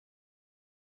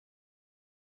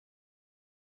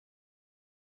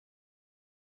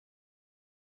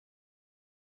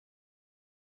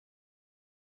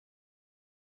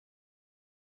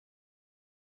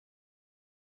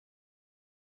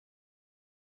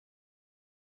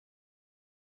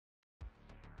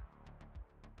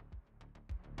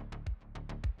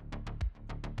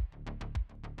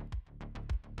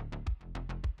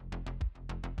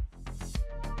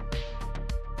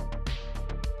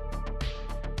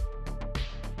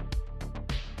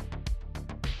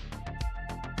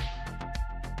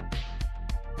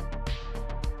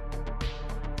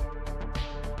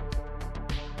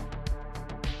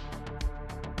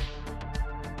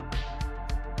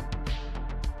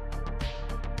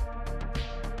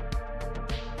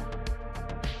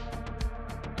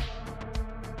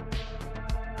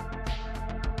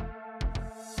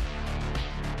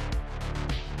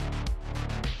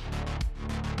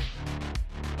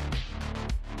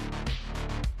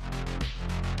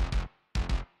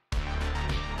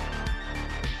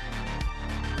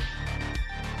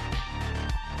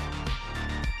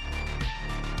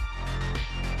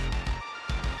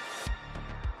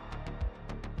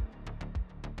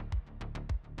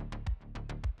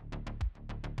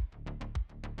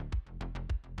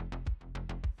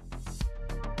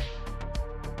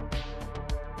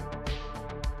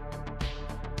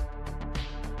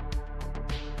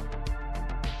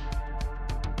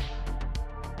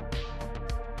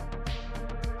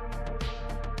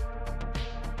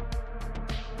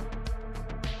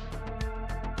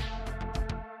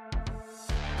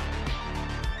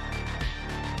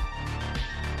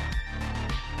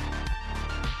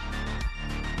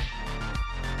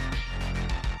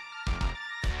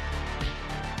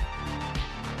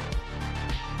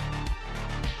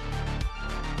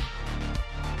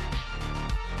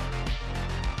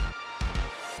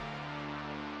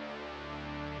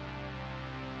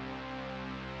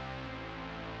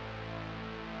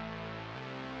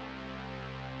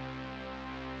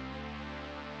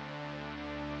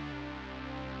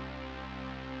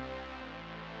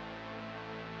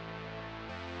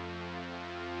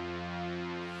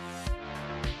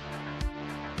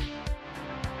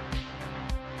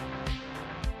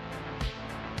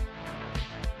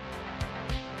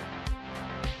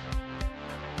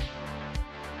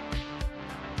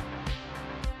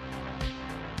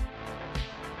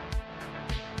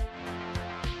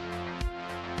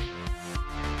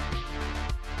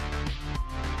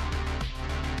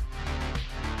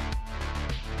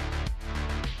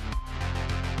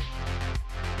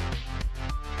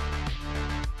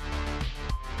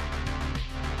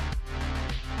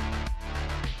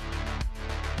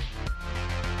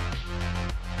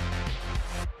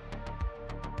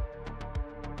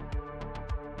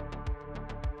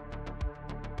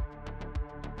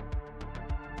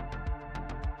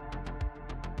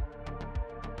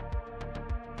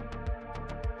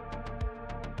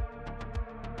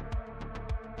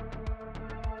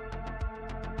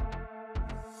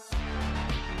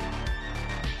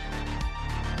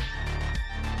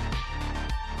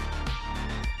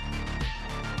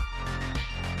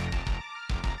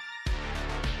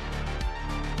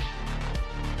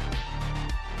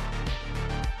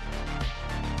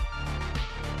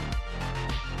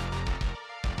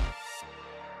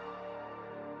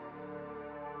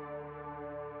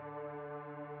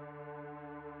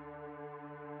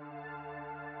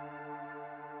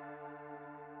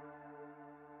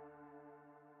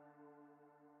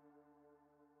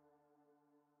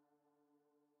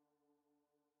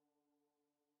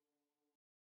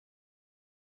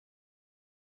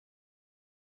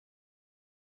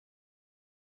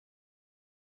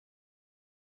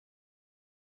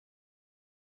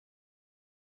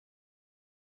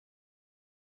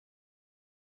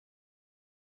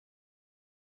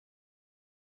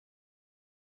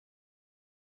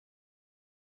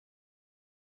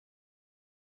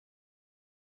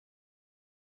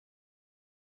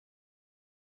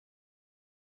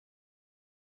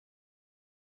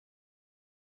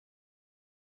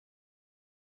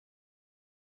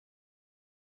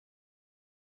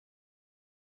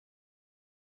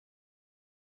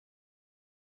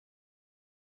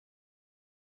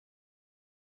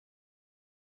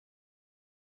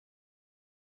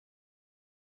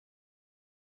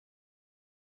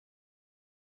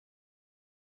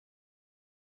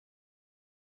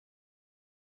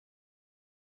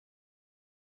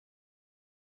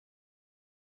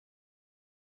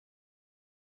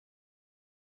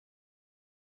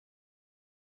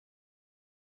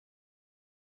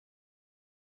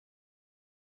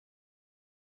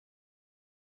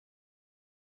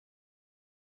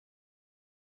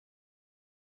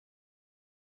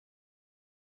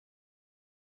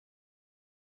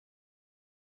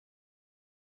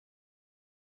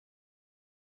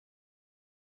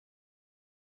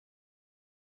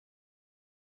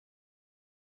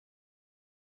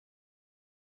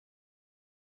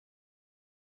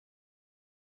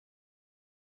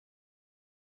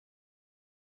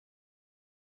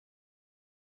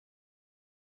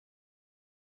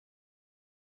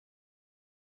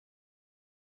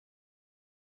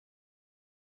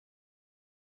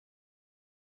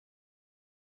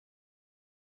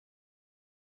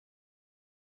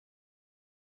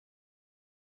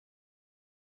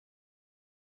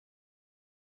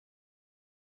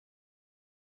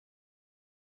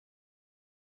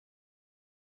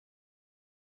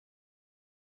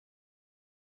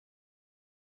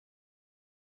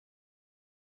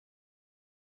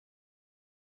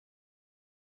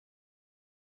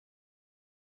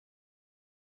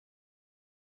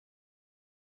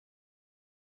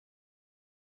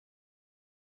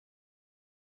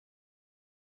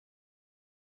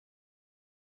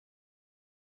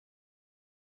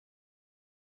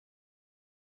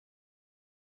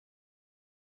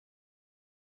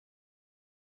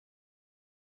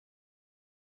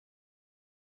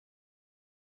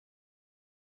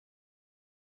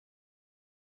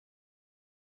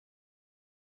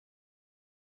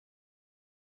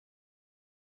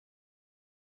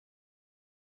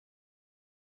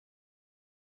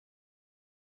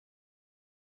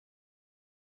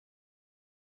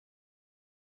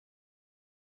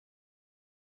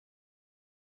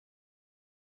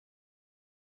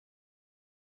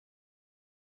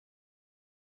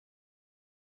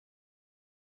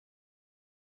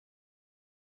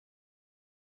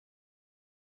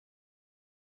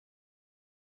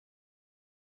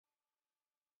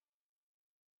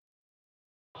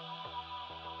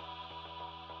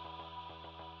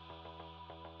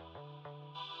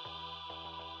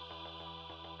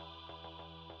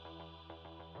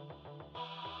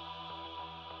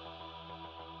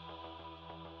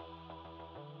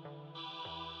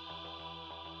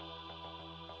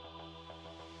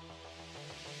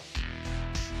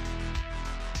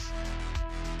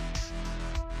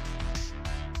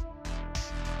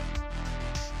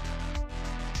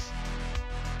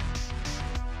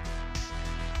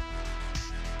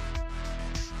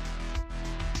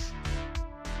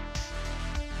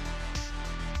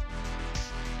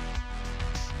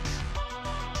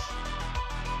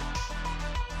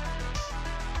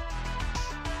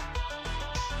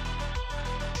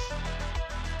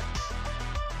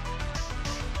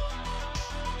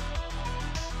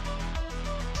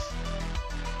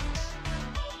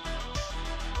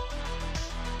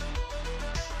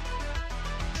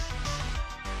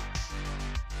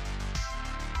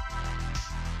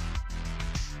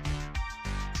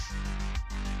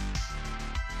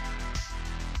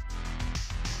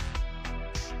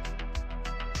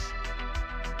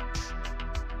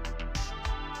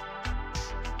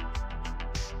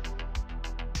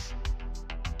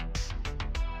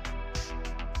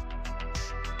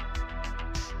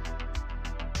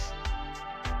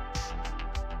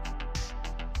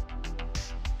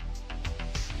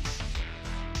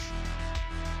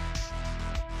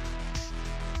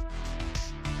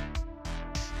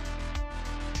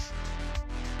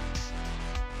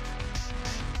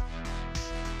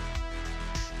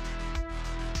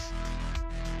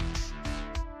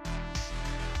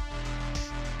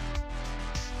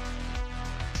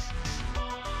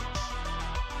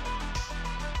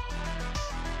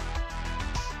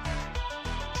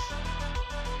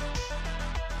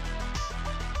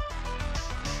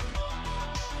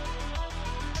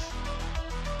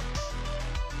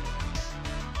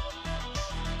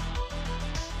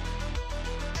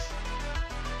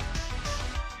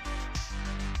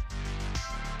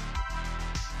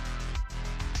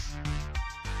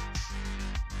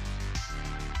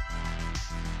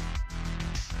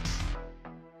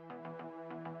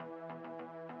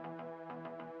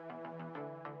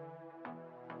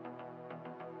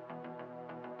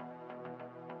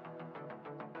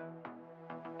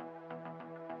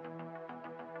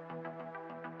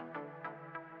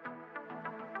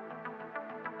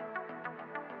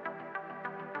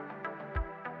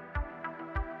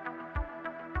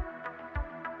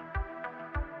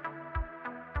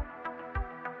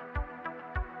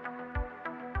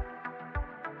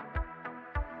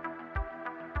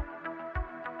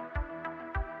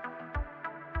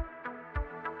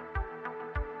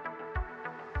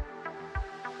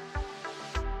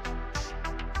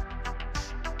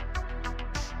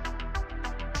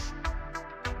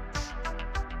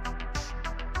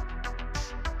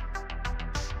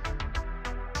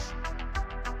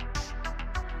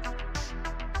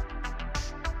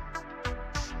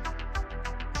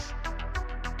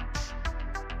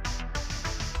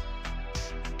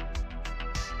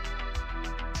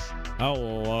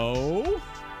Hello?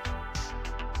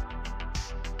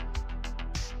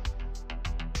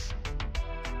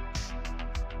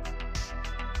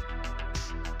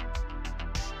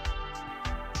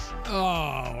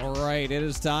 All right, it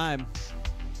is time.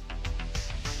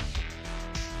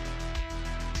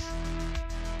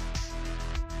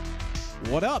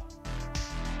 What up?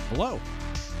 Hello.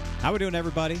 How we doing,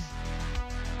 everybody?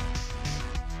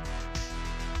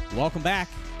 Welcome back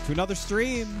to another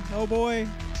stream. Oh boy.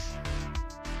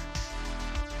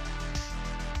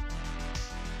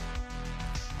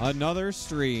 Another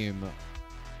stream.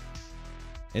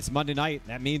 It's Monday night.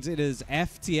 That means it is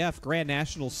FTF Grand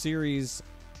National Series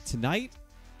tonight.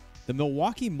 The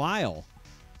Milwaukee Mile.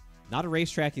 Not a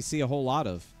racetrack you see a whole lot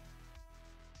of.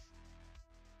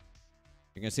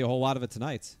 You're going to see a whole lot of it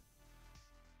tonight.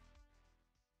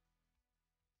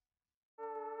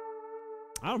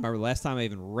 I don't remember the last time I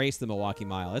even raced the Milwaukee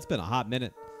Mile. It's been a hot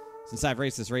minute since I've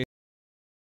raced this race.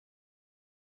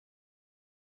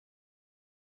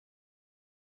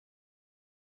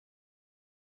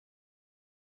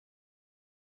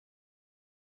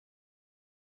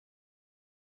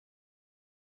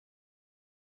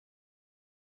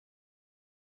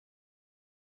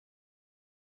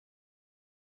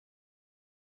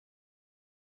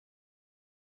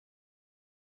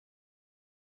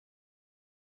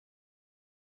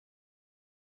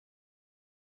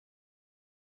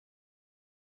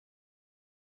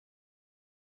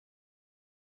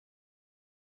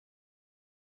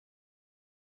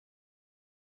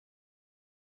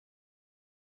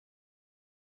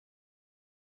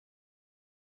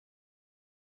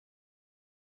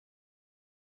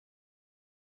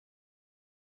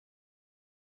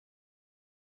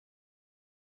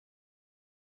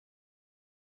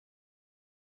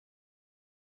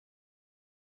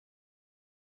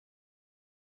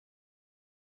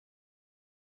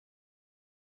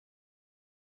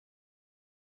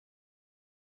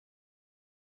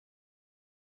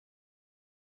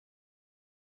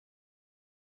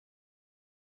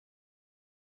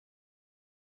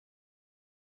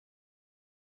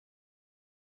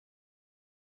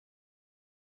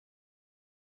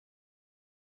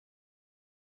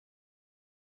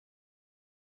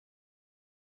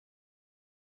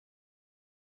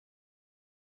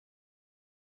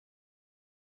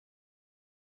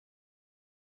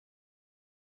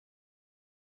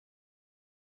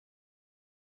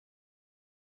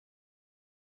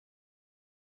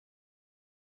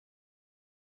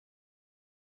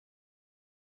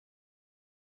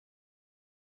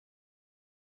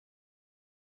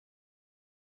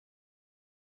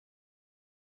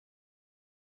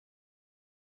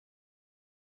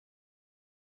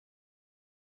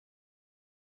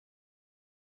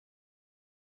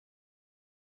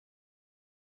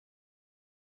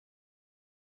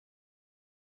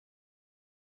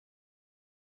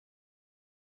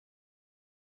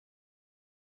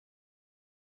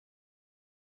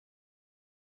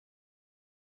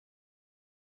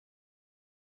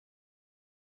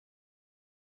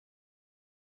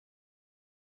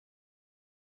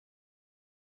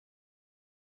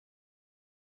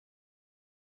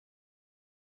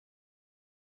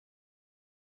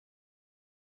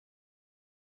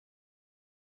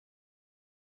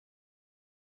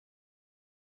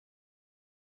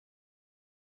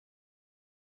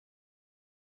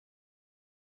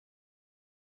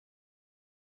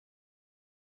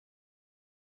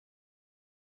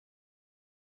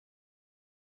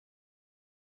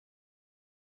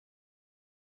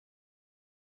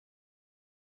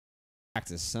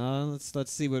 Practice.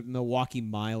 Let's see what Milwaukee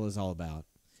Mile is all about.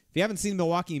 If you haven't seen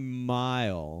Milwaukee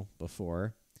Mile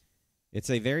before, it's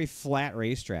a very flat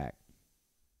racetrack.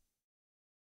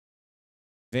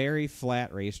 Very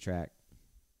flat racetrack.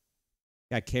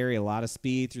 Got to carry a lot of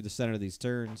speed through the center of these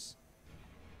turns.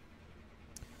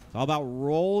 It's all about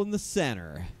roll in the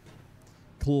center.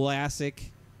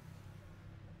 Classic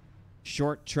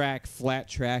short track, flat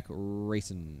track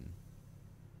racing.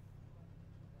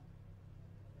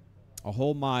 A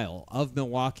whole mile of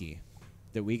Milwaukee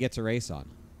that we get to race on.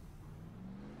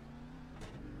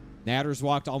 Natters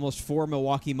walked almost 4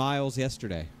 Milwaukee miles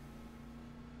yesterday.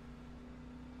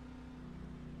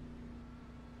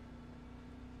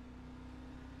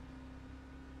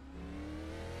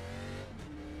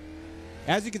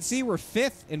 As you can see, we're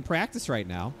 5th in practice right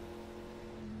now.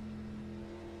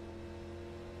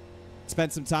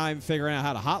 Spent some time figuring out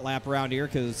how to hot lap around here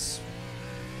because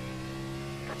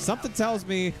something tells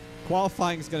me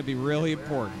qualifying is going to be really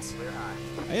important.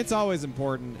 It's always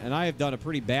important, and I have done a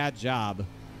pretty bad job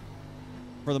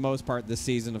for the most part this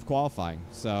season of qualifying.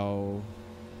 So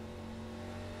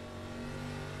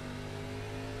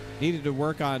Needed to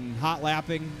work on hot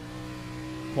lapping,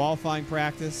 qualifying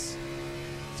practice,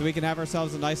 so we can have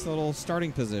ourselves a nice little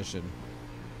starting position.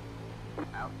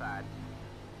 Outside.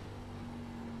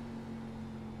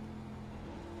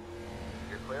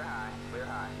 You're clear high, clear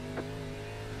high.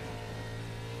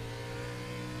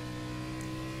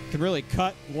 Can really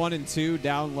cut 1 and 2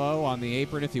 down low on the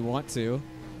apron if you want to.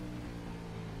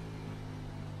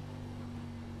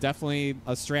 Definitely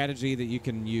a strategy that you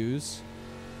can use.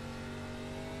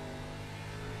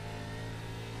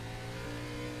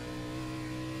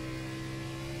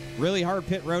 Really hard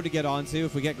pit road to get onto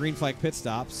if we get green flag pit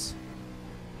stops.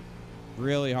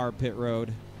 Really hard pit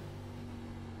road.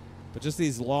 But just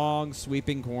these long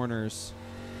sweeping corners.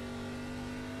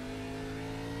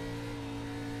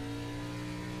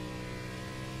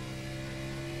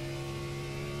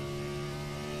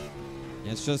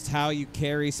 It's just how you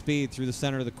carry speed through the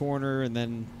center of the corner and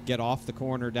then get off the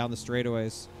corner down the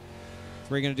straightaways. That's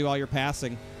where you're going to do all your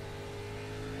passing.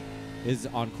 Is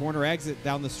on corner exit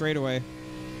down the straightaway.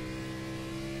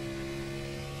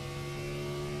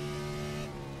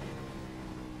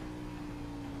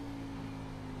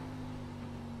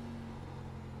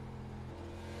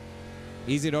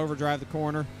 Easy to overdrive the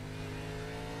corner.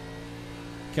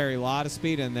 Carry a lot of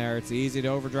speed in there. It's easy to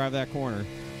overdrive that corner.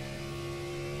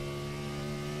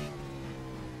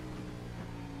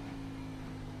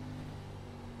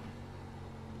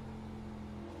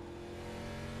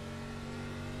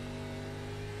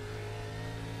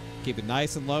 Keep it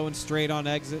nice and low and straight on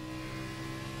exit.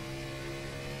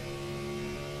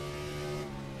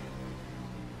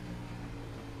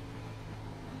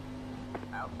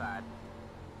 Outside.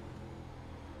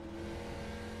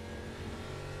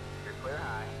 You're clear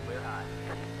high, clear high.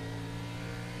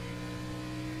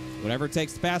 Whatever it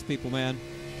takes to pass people, man.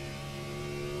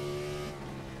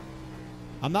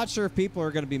 I'm not sure if people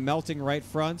are going to be melting right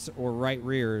fronts or right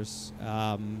rears.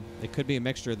 It could be a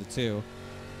mixture of the two.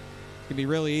 It can be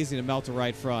really easy to melt a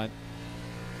right front,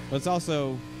 but it's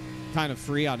also kind of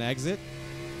free on exit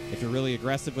if you're really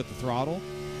aggressive with the throttle.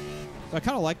 So I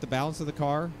kind of like the balance of the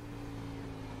car.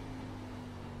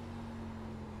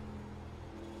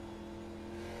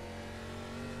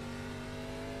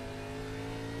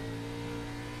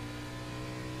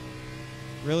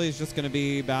 Really, it's just going to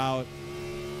be about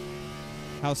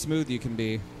how smooth you can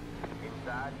be,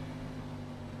 Inside.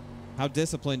 how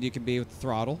disciplined you can be with the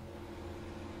throttle,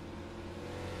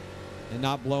 and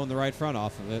not blowing the right front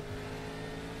off of it.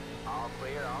 All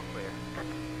clear, all clear.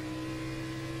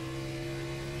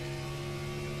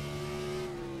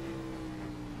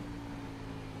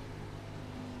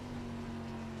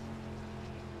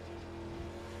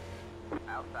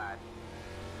 Outside.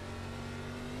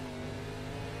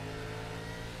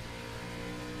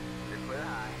 You're clear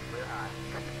high, clear high.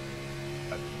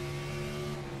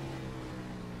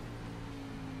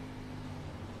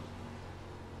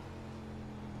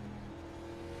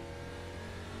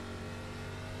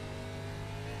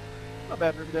 Not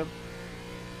bad, Riverdale.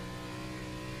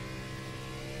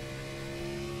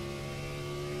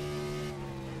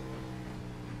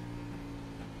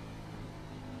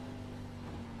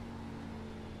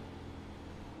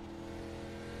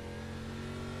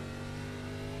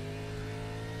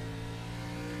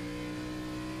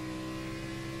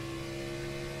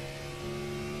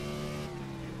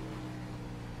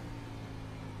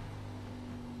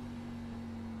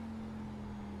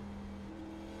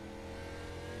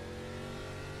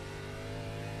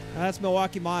 That's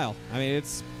Milwaukee Mile. I mean,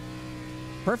 it's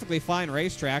perfectly fine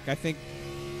racetrack. I think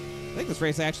this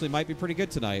race actually might be pretty good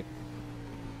tonight.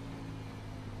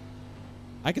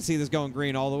 I could see this going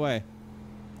green all the way,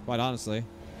 quite honestly.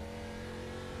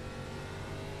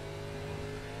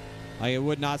 Like, it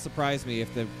would not surprise me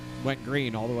if it went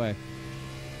green all the way.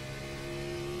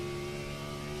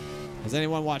 Has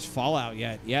anyone watched Fallout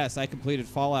yet? Yes, I completed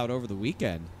Fallout over the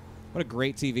weekend. What a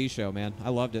great TV show, man. I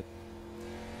loved it.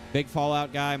 Big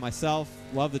Fallout guy myself.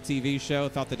 Love the TV show.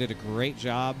 Thought they did a great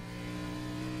job.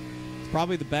 It's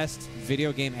probably the best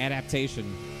video game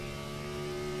adaptation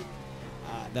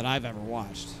that I've ever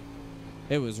watched.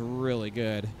 It was really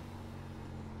good.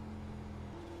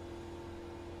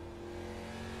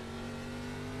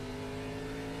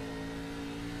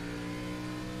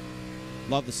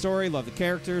 Love the story, love the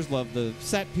characters, love the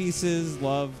set pieces,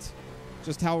 loved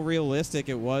just how realistic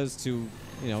it was to,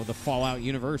 you know, the Fallout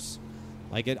universe.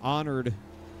 Like, it honored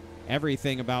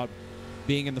everything about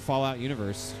being in the Fallout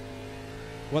universe.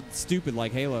 What's stupid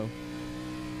like Halo?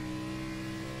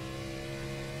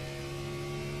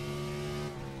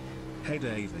 Hey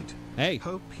David. Hey.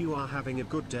 Hope you are having a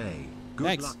good day. Good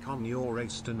Thanks. luck on your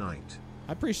race tonight.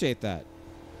 I appreciate that.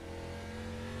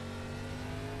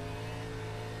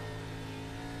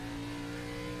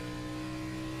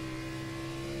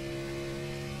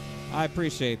 I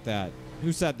appreciate that.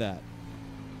 Who said that?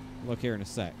 Look here in a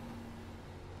sec.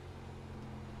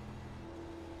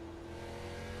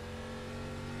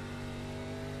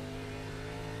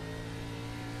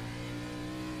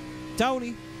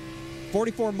 Tony,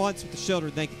 44 months with the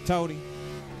children. Thank you, Tony.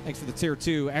 Thanks for the tier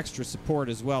 2 extra support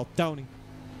as well, Tony.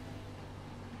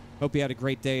 Hope you had a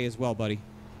great day as well, buddy.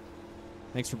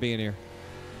 Thanks for being here.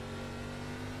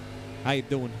 How you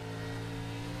doing?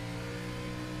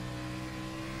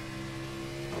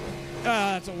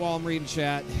 That's a wall. I'm reading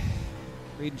chat.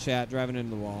 Reading chat, driving into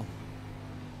the wall.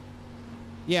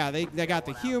 Yeah, they got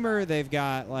the humor. They've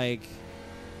got, like,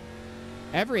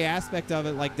 every aspect of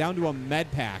it, like, down to a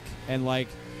med pack and, like,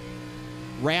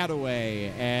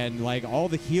 Radaway and, like, all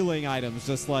the healing items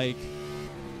just, like,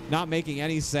 not making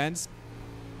any sense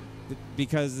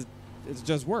because it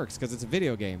just works because it's a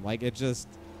video game. Like, it just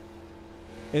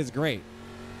is great.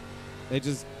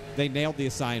 They nailed the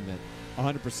assignment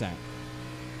 100%.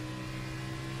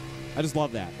 I just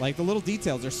love that. Like, the little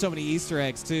details. There's so many Easter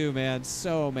eggs, too, man.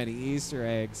 So many Easter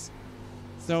eggs.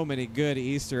 So many good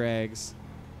Easter eggs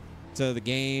to the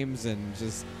games and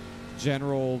just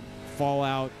general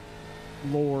Fallout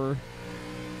lore.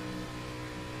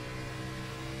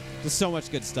 Just so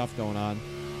much good stuff going on.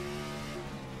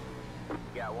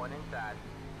 Got one inside.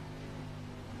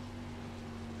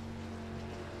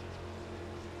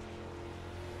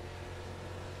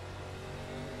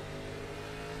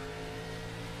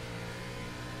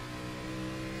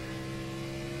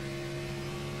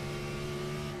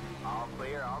 All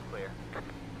clear, all clear.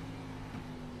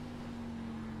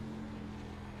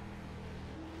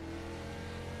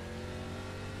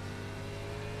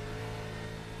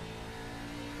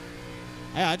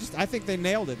 Yeah, I think they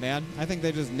nailed it, man. I think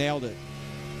they just nailed it.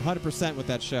 100% with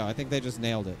that show. I think they just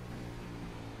nailed it.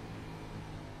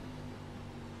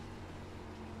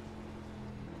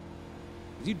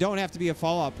 You don't have to be a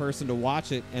Fallout person to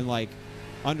watch it and, like,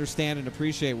 understand and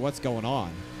appreciate what's going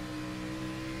on.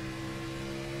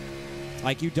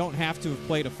 Like, you don't have to have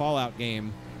played a Fallout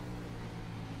game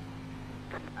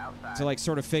Outside. to, like,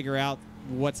 sort of figure out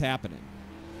what's happening.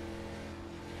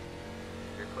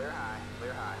 You're clear high,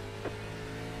 clear high.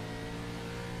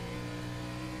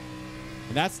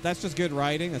 And that's just good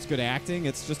writing. That's good acting.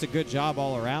 It's just a good job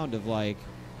all around of, like,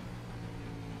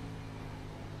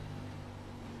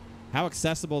 how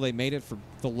accessible they made it for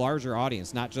the larger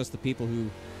audience, not just the people who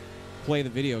play the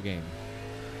video game.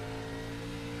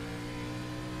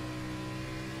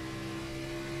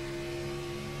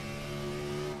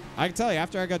 I can tell you,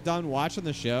 after I got done watching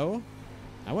the show,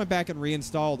 I went back and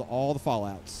reinstalled all the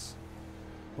Fallouts.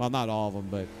 Well, not all of them,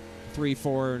 but 3,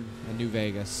 4, and New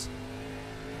Vegas.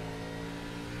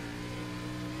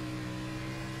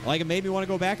 Like, it made me want to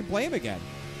go back and play them again.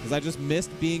 Because I just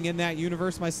missed being in that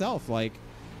universe myself. Like,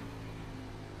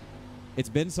 it's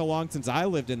been so long since I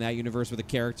lived in that universe with a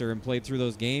character and played through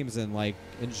those games and, like,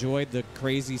 enjoyed the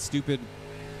crazy, stupid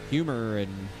humor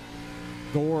and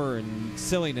gore and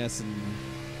silliness and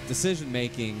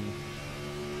decision-making.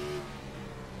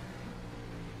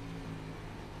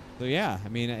 So, yeah, I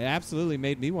mean, it absolutely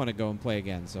made me want to go and play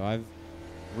again. So I've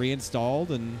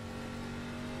reinstalled and...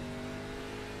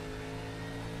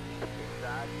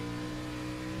 Inside.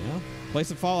 yeah, play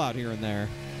some Fallout here and there.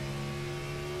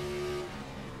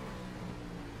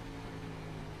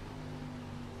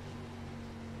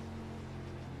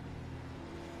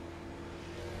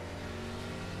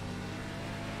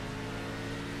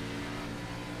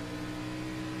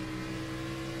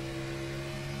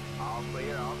 All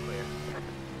clear, all clear.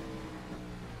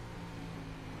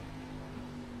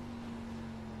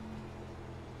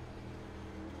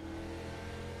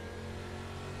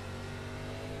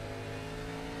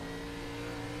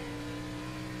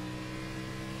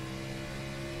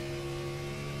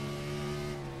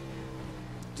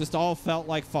 Just all felt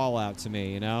like Fallout to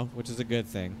me, you know, which is a good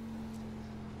thing.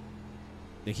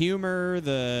 The humor,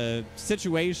 the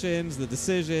situations, the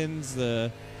decisions,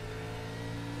 the...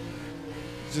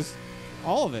 just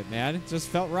all of it, man. It just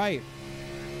felt right.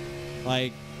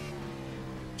 Like,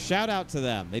 shout out to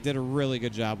them. They did a really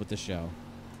good job with the show.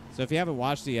 So if you haven't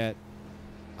watched it yet,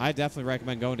 I definitely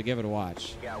recommend going to give it a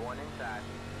watch. Got one inside.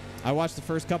 I watched the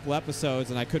first couple episodes,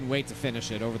 and I couldn't wait to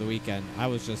finish it over the weekend. I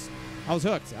was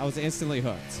hooked. I was instantly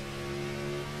hooked.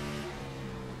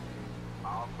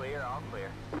 All clear, all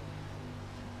clear.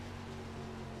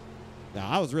 No,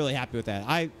 I was really happy with that.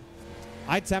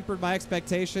 I tempered my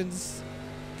expectations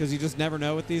because you just never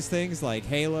know with these things. Like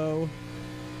Halo.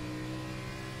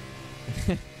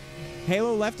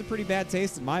 Halo left a pretty bad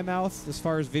taste in my mouth as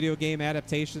far as video game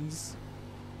adaptations.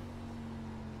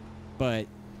 But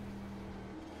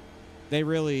they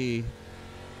really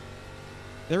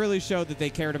they really showed that they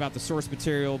cared about the source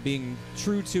material, being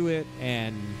true to it,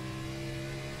 and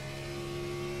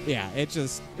yeah,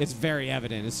 it's very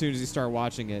evident as soon as you start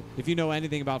watching it. If you know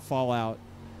anything about Fallout,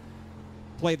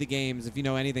 play the games, if you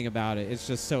know anything about it, it's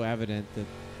just so evident that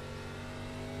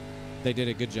they did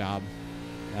a good job.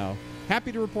 Oh,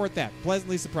 happy to report that.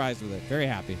 Pleasantly surprised with it. Very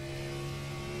happy.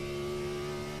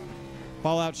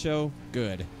 Fallout show,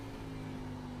 good.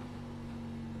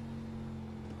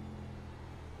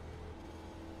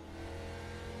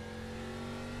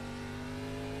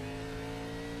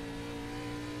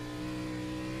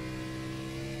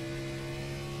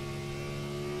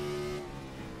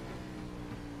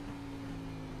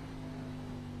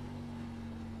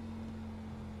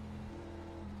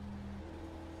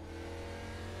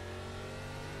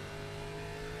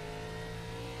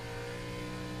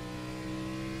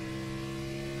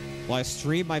 Well, I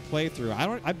stream my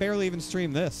playthrough. I barely even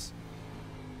stream this.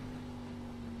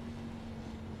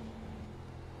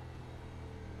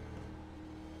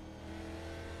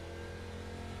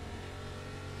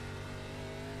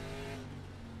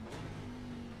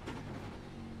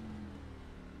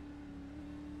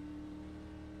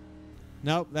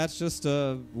 Nope, that's just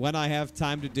a when I have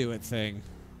time to do it thing.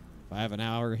 If I have an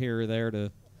hour here or there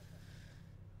to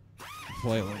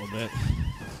play a little bit.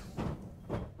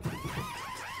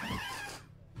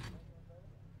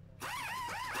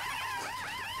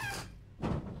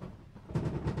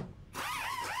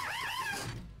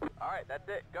 All right, that's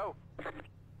it. Go.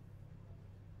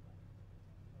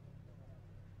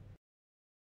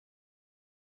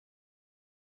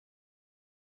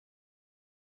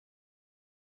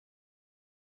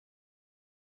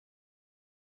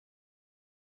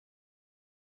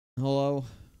 Hello?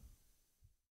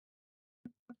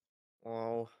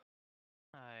 Well,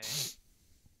 Hi.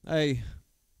 Hey.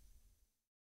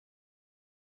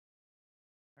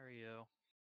 How are you?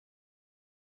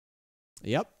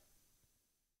 Yep.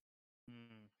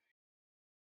 Hmm.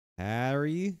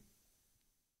 Harry?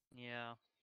 Yeah.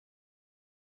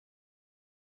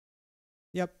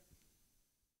 Yep.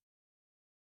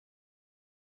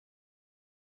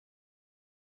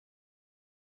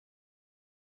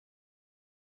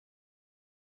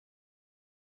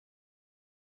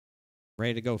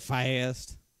 Ready to go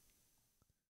fast?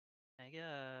 I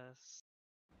guess.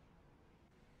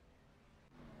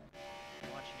 I'm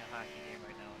watching a hockey game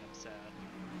right now and I'm sad.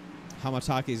 How much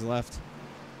hockey's left?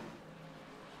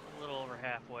 A little over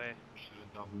halfway.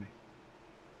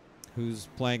 Who's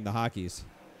playing the hockeys?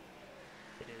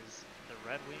 It is the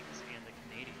Red Wings and the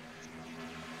Canadiens.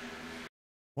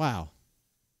 Wow.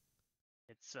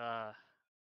 It's not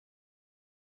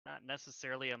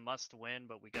necessarily a must win,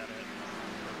 but we gotta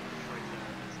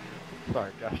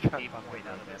sorry, Josh. get a point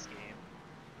out of this game. In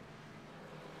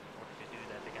order to do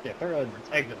that, they gotta Yeah, they're an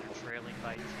overtime, exit. they're trailing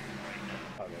by 2 right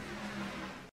now. Okay.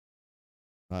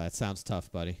 That sounds tough,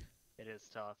 buddy. It is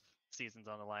tough. Season's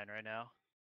on the line right now.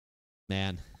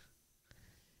 Man.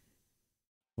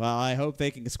 Well, I hope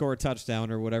they can score a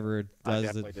touchdown or whatever it I does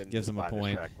definitely that didn't gives them a survive this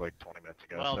point. track like 20 minutes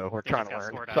ago, Well, so we're they trying just to got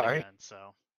learn. scored on Sorry. again,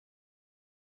 so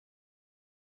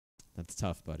That's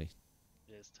tough, buddy.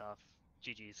 it is tough.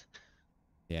 GG's.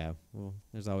 Yeah, well,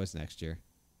 there's always next year.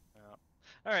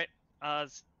 All right.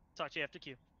 Talk to you after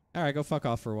Q. All right, go fuck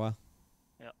off for a while.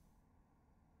 Yep.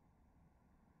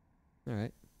 All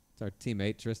right. It's our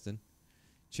teammate, Tristan.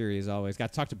 Cheery as always.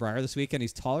 Got to talk to Briar this weekend.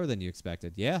 He's taller than you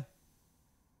expected. Yeah.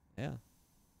 Yeah.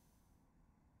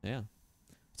 Yeah.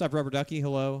 What's up, Rubber Ducky?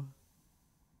 Hello.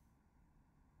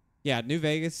 Yeah, New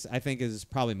Vegas, I think, is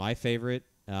probably my favorite.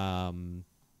 It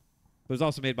was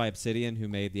also made by Obsidian, who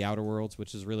made The Outer Worlds,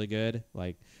 which is really good.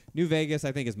 Like, New Vegas,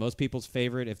 I think, is most people's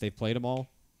favorite if they've played them all,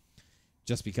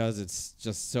 just because it's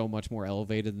just so much more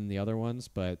elevated than the other ones.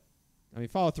 But, I mean,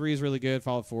 Fallout 3 is really good.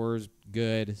 Fallout 4 is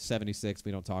good. 76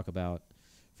 we don't talk about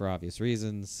for obvious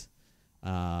reasons.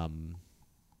 I'm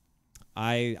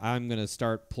going to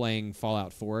start playing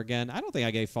Fallout 4 again. I don't think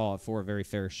I gave Fallout 4 a very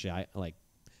fair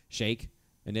shake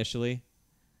initially.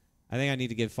 I think I need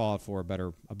to give Fallout 4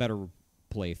 a better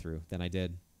playthrough than I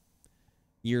did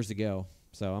years ago.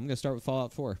 So I'm going to start with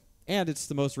Fallout 4. And it's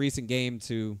the most recent game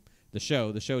to the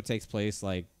show. The show takes place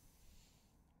like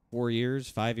 4 years,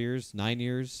 5 years, 9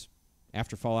 years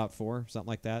after Fallout 4, something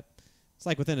like that. It's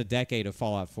like within a decade of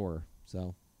Fallout 4.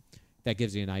 So that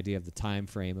gives you an idea of the time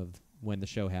frame of when the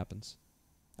show happens.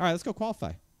 All right, let's go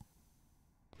qualify.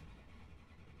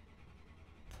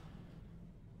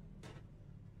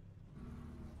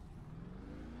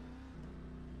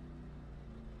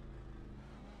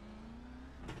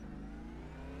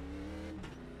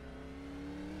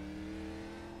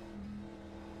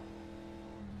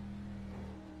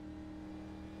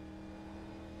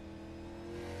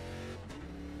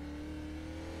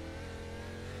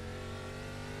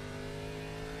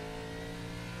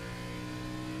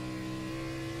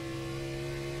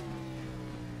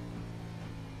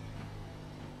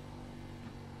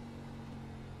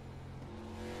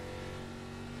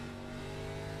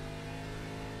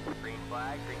 Green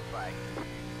flag, green flag.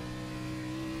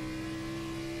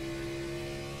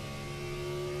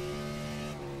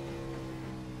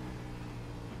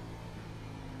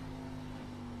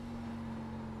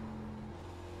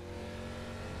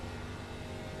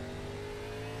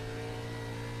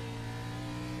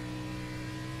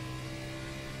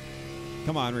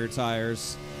 Come on, rear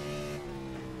tires.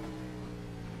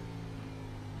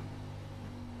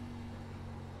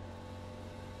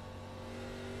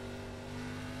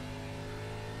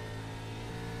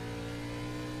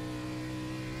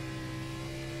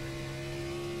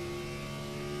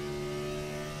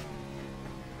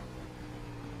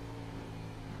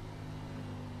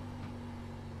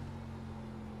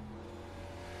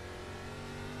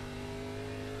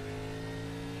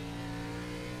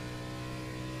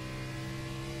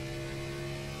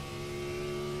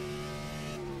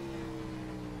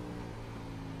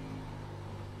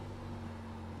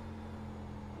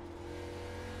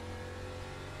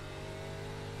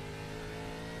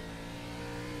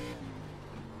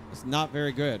 It's not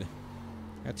very good.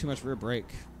 Got too much rear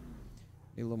brake.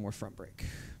 Need a little more front brake.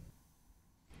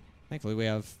 Thankfully, we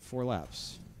have 4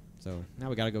 laps. So now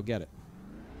we got to go get it.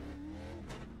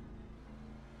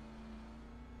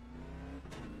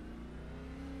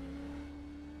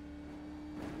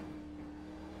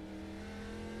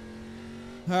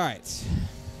 All right.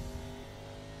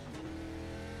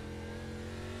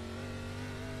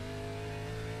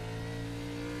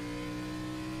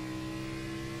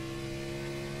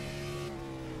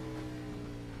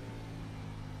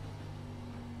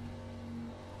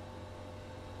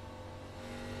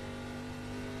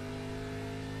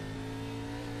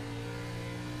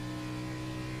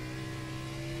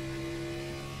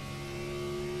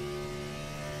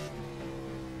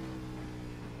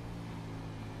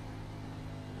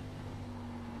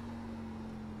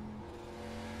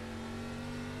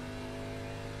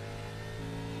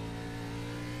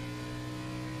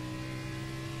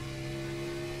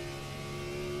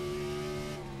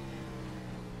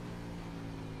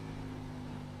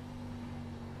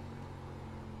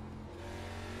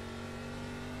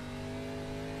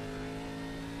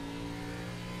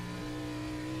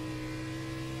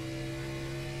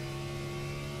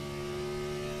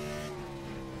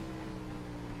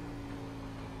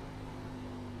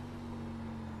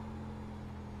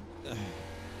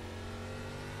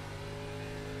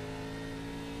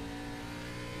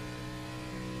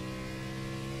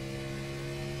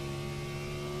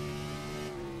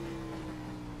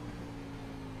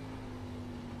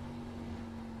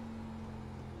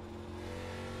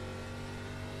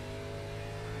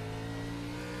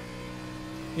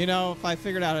 You know, if I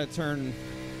figured out how to turn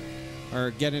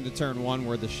or get into turn 1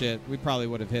 worth of shit, we probably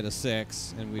would have hit a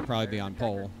 6 and we'd probably be on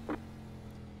pole.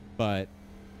 But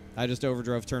I just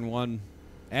overdrove turn 1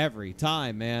 every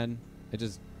time, man. It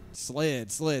just slid.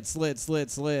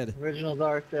 Originals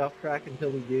are stay off track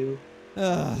until we do.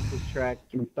 This track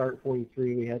can start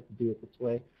 43. We had to do it this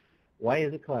way. Why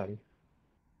is it cloudy?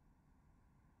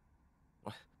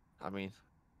 I mean,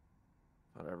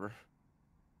 whatever.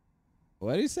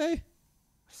 What did he say?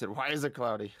 I said, why is it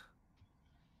cloudy?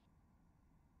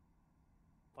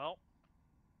 Well.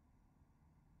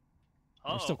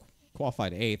 We're still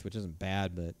qualified 8th, which isn't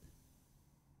bad, but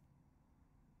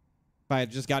if I had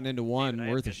just gotten into 1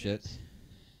 David, worth of shit. news.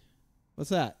 What's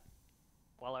that?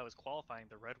 While I was qualifying,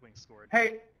 the Red Wings scored.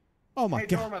 Hey, Oh my hey,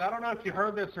 god. Norman, I don't know if you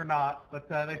heard this or not, but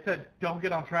they said don't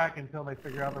get on track until they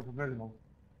figure out their provisionals.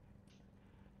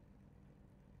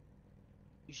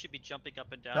 You should be jumping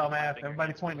up and down. Dumbass, and clapping your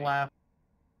everybody hands point and for me. laugh.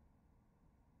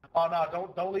 Oh no,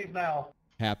 don't leave now.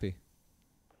 Happy.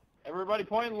 Everybody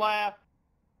point and laugh.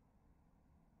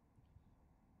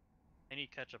 I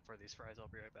need ketchup for these fries. I'll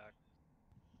be right back.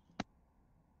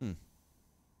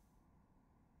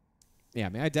 Yeah, I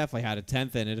mean, I definitely had a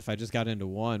 10th in it if I just got into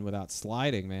 1 without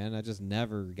sliding, man. I just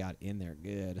never got in there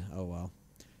good. Oh, well.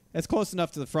 It's close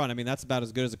enough to the front. I mean, that's about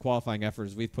as good as a qualifying effort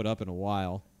as we've put up in a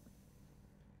while.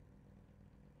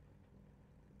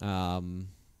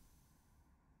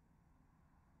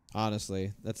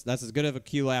 Honestly, that's as good of a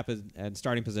Q lap and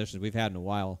starting position as we've had in a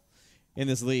while in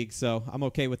this league, so I'm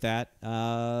okay with that.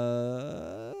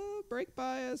 Brake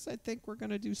bias, I think we're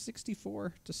going to do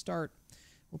 64 to start.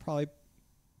 We'll probably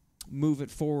move it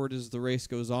forward as the race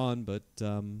goes on, but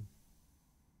yeah,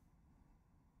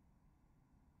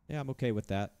 I'm okay with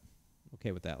that.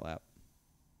 Okay with that lap.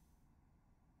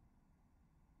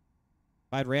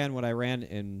 If I'd ran what I ran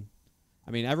in,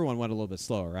 I mean, everyone went a little bit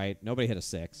slower, right? Nobody hit a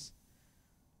 6.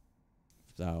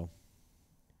 So,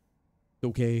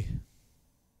 okay.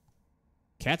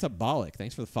 Catabolic,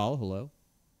 thanks for the follow. Hello.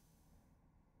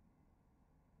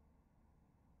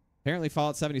 Apparently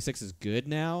Fallout 76 is good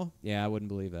now. Yeah, I wouldn't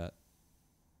believe that.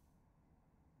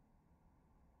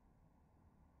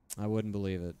 I wouldn't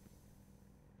believe it.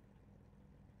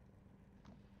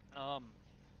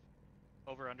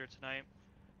 Over under tonight.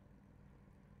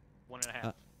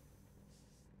 1.5.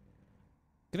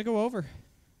 Gonna go over.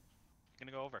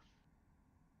 Gonna go over.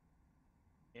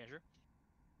 Andrew?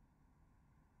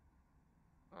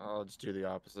 I'll just do the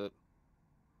opposite.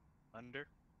 Under.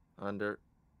 Under.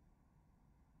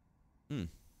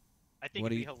 I think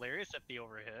it'd be hilarious if the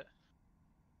over hit.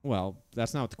 Well,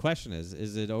 that's not what the question is.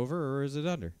 Is it over or is it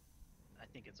under? I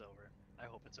think it's over. I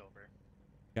hope it's over.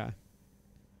 Yeah.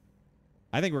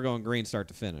 I think we're going green start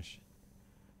to finish.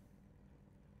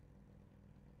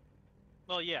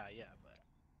 Well, yeah,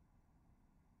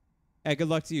 but Hey, good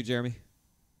luck to you, Jeremy.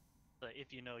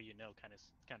 if you know, kind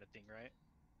of thing, right?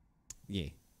 Yeah.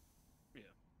 Yeah.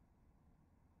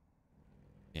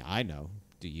 Yeah, I know.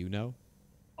 Do you know?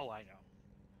 Oh, I know.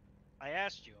 I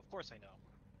asked you. Of course I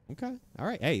know. Okay. All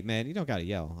right. Hey, man, you don't got to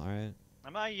yell, all right?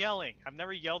 I'm not yelling. I've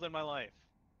never yelled in my life.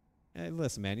 Hey,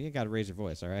 listen, man, you got to raise your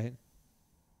voice, all right?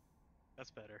 That's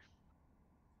better.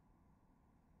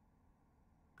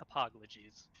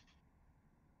 Apologies.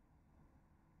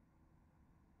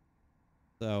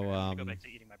 So, I'm gonna go back to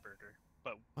eating my burger.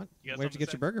 But what? You Where'd you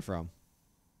get your burger from?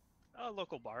 A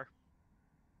local bar.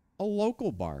 A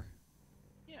local bar.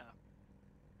 Yeah.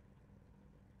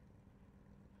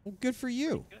 Well, good for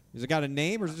you. Good. Has it got a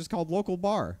name or is it just called local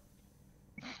bar?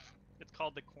 It's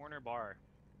called the Corner Bar.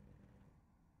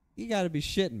 You got to be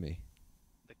shitting me.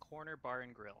 The Corner Bar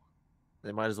and Grill.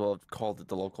 They might as well have called it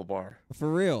the local bar.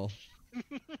 For real.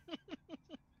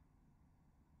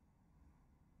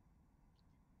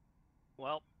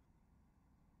 Well,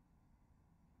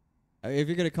 If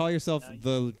you're going to call yourself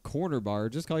the corner bar,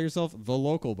 just call yourself the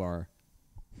local bar.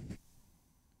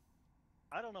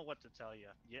 I don't know what to tell you.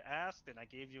 You asked and I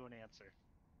gave you an answer.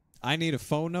 I need a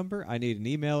phone number, I need an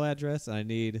email address, and I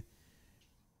need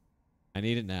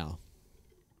it now.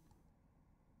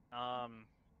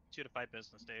 2 to 5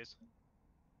 business days.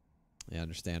 Yeah,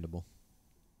 understandable.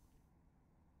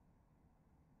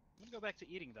 I'm gonna go back to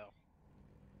eating though.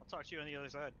 I'll talk to you on the other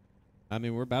side. I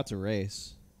mean, we're about to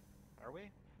race. Are we?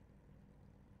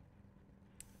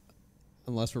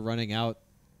 Unless we're running out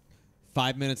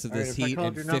 5 minutes of All right, this if I heat called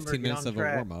and your 15 number, get minutes on of a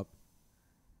track. warm-up.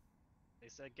 They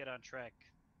said get on track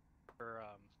for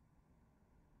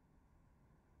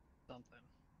something.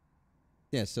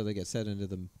 Yeah, so they get set into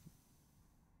the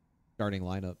starting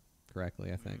lineup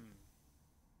correctly, I think.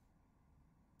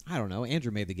 I don't know.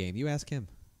 Andrew made the game. You ask him.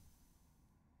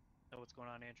 Know what's going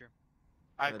on, Andrew?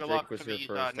 Jake Good luck was to here these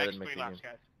first. I next didn't make 3 the laps,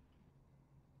 game. guys.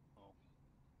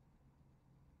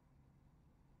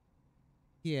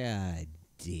 Yeah,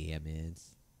 damn it.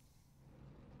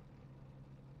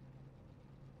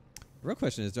 The real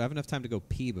question is, do I have enough time to go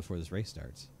pee before this race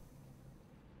starts?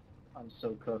 I'm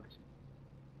so cooked.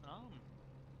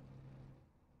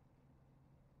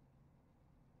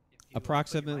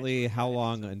 Approximately how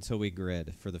long until we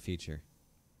grid for the feature?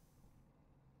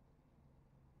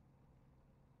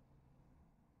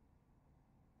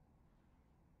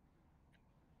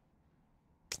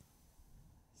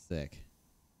 Sick.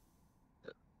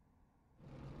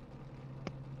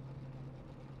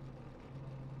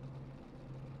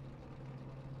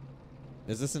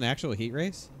 Is this an actual heat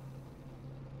race?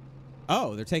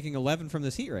 Oh, they're taking 11 from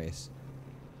this heat race.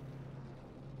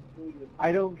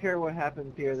 I don't care what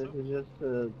happens here. This is just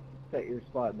to set your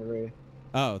spot in the race.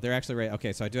 Oh, they're actually right.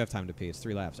 Okay, so I do have time to pee. It's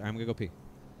 3 laps. All right, I'm going to go pee.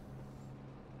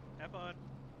 Have fun.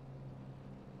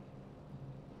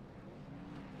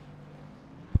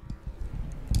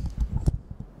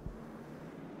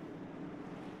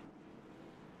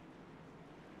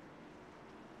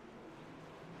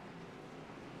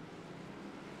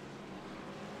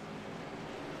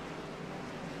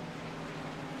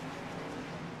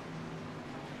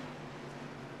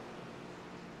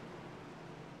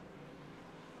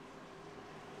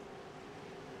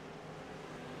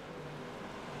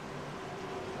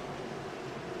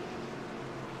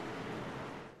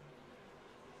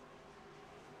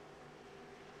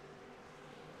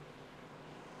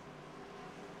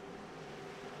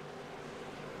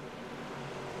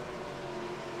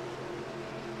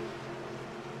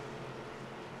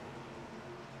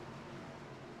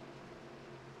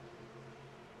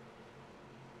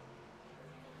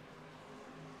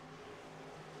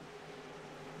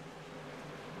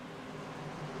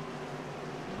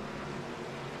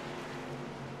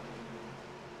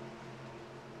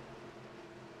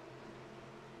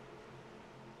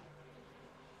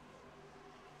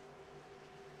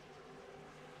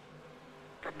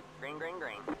 Green, green,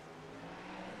 green.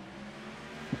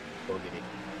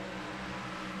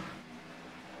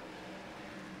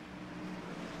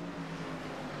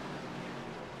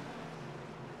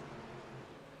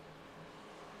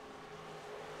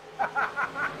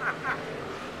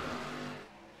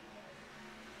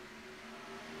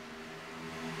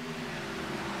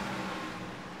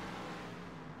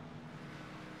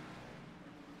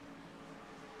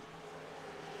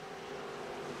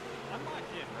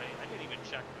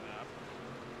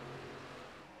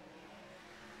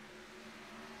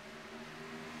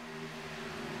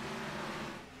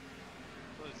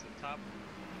 top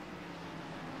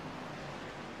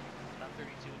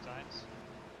 32 times.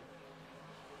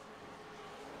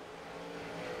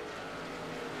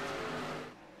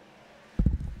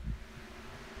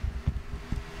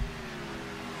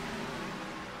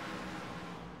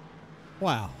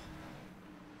 Wow.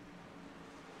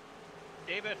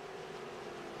 David,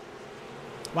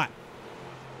 What?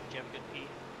 did you have a good pee?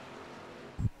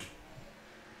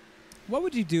 What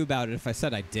would you do about it if I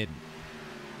said I didn't?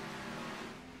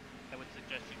 I would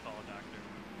suggest you call a doctor.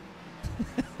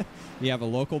 You have a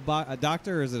local a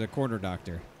doctor, or is it a corner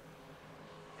doctor?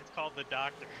 It's called the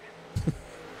doctor.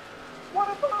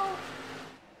 What about?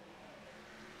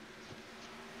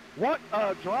 What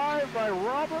a drive by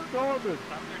Robert Norman.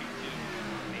 Top 32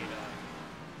 made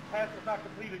Pass is not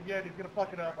completed yet. He's gonna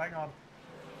fuck it up. Hang on.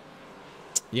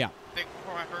 Yeah. Think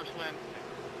before my first win.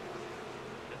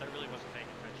 because I really wasn't paying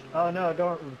attention. Oh no,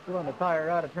 don't put on the tire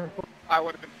out of turn 4. I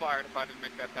would have been fired if I didn't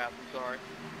make that pass. I'm sorry.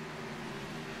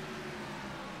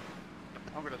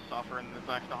 I'm gonna suffer in this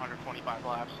next 125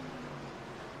 laps.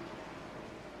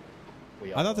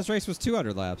 I thought this race was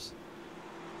 200 laps.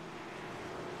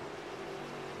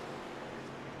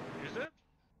 Is it?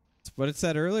 That's what it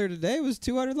said earlier today was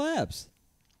 200 laps.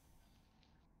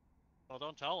 Well,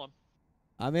 don't tell him.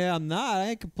 I mean, I'm not. I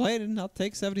ain't complaining. I'll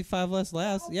take 75 less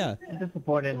laps. Yeah. I'm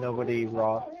disappointed nobody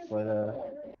rocked,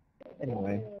 but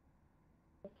anyway.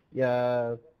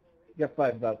 Yeah, you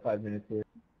got about 5 minutes here.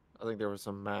 I think there were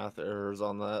some math errors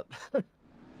on that.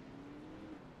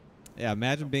 Yeah,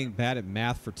 imagine being bad at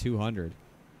math for 200.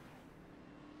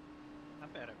 I'm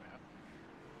bad at math.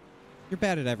 You're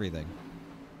bad at everything.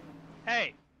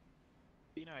 Hey!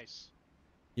 Be nice.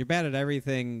 You're bad at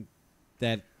everything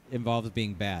that involves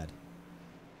being bad.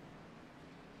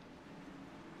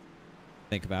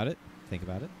 Think about it. Think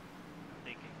about it. I'm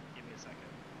thinking. Give me a second.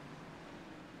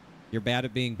 You're bad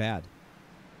at being bad.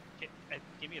 Give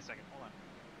me a second. Hold on.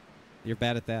 You're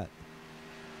bad at that.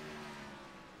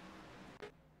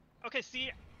 Okay, see,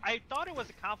 I thought it was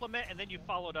a compliment, and then you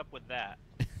followed up with that.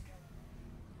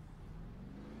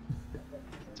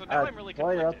 So now I'm really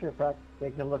While you're up conflicted. here,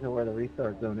 take a look at where the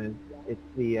restart zone is. It's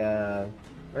the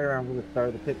right around where the start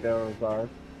of the pit barrels are.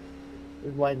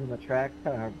 There's lines in the track,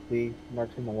 kind of hard to see.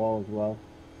 Marks on the wall as well.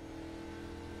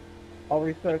 All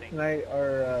restarts tonight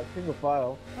are single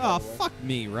file. Oh, fuck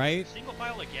me, right? Single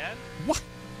file again? What?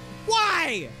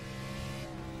 Why?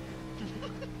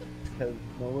 Because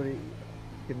nobody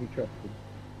can be trusted.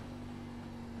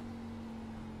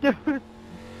 Dude,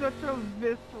 such a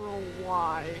visceral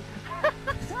why. Let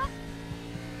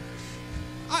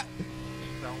it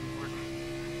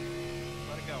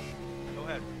go. Go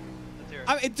ahead. Let's hear it.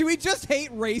 I mean, do we just hate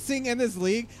racing in this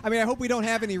league? I mean, I hope we don't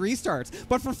have any restarts.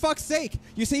 But for fuck's sake,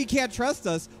 you say you can't trust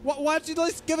us. Why don't you at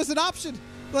least give us an option?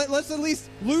 Let's at least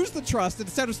lose the trust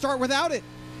instead of start without it.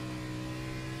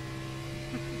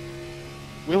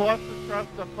 We lost the trust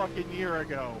a fucking year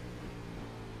ago.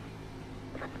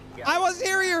 I wasn't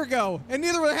here a year ago, and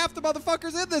neither were half the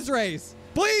motherfuckers in this race.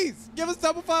 Please, give us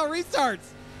double file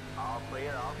restarts. All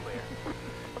clear, all clear.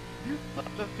 This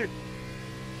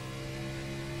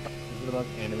is the most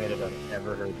animated I've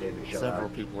ever heard David show Several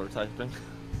out. people are typing.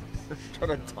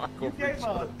 Trying to talk You over gave each us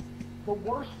other. the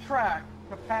worst track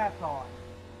to pass on,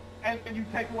 and you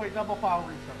take away double file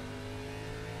restart.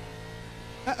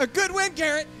 A good win,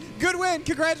 Garrett. Good win.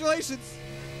 Congratulations.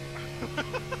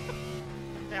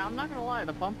 Yeah, I'm not gonna lie,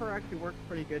 the bumper actually works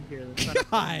pretty good here.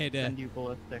 God. Send you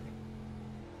ballistic.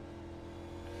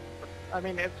 I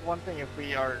mean, it's one thing if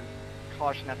we are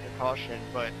caution after caution,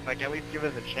 but like at least give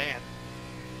us a chance.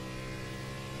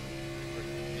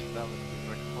 That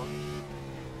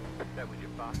was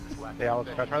your fastest lap. Hey Alex,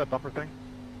 can I try the bumper thing?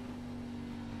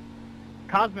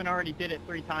 Cosmin already did it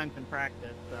 3 times in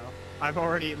practice, so I've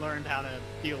already learned how to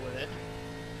deal with it.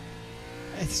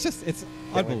 It's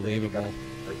unbelievable.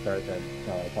 Restart that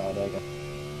Talladega.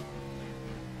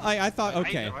 I thought,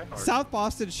 okay, South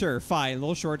Boston, sure, fine,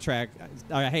 little short track.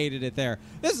 I hated it there.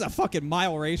 This is a fucking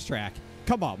mile racetrack.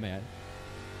 Come on, man.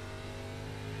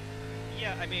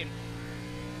 Yeah, I mean,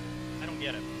 I don't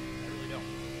get it. I really don't.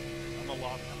 I'm a little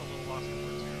lost for words here.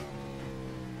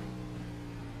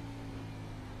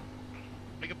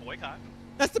 Make a boycott.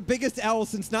 That's the biggest L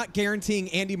since not guaranteeing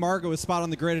Andy Margo a spot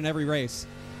on the grid in every race.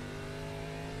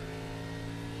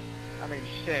 I mean,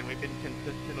 shit, we've been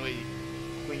consistently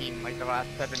clean like the last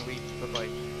 7 weeks, but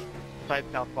like, besides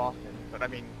South Boston. But I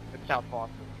mean, it's South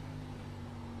Boston.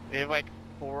 They have like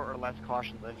 4 or less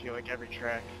cautions, I feel like, every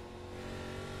track.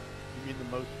 You mean the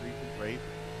most recent race?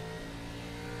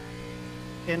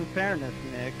 In fairness,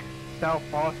 Nick, South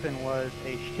Boston was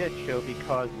a shit show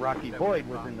because Rocky Boyd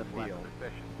was in the field.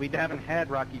 We haven't had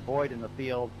Rocky Boyd in the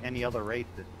field any other race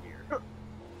this year. Well,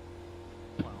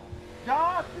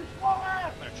 Josh, you're slow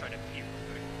ass! I'm gonna try to pee real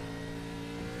quick.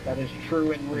 That is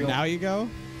true in real. Now you go.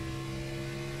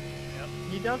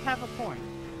 He does have a point.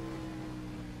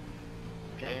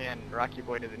 Okay, and Rocky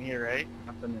Boyd isn't here, right?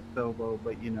 Nothing is Sobo,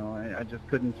 but you know, I just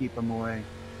couldn't keep him away.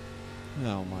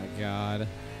 Oh my God.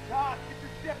 Josh, get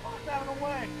your shit box out of the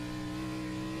way!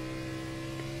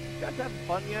 You guys having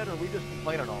fun yet, or are we just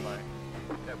complaining all night?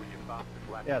 That was your fastest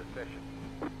lap Yes. of the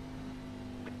session.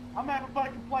 I'm having fun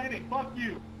complaining. Fuck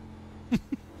you.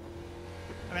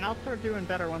 I mean, I'll start doing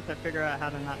better once I figure out how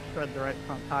to not shred the right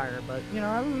front tire, but, you know,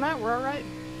 other than that, we're alright.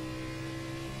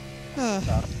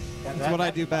 That's what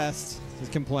I do best. Is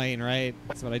complain, right?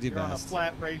 That's what I do You're on a best.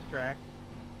 flat racetrack.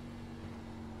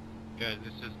 Guys,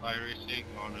 this is iRacing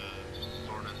on a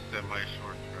sort of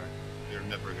semi-short track. You're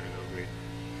never gonna go green.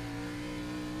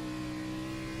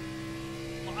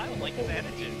 Well, I don't like his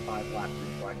attitude. 5 laps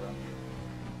in flag run.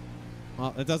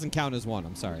 Well, it doesn't count as one.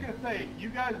 I'm I sorry. was gonna say, you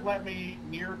guys let me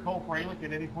near Cole Fralick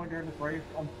at any point during this race,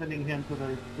 I'm sending him to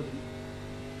the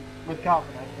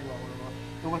Wisconsin, I think,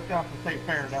 the Wisconsin State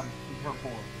Fair down in Turf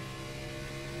 4.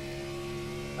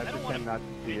 I don't want not to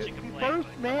see bitch it. and complain. First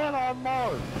but- man on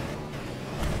Mars.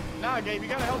 Nah, Gabe, you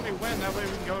gotta help me win. That way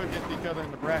we can go against each other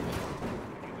in the bracket.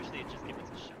 I wish they'd just give us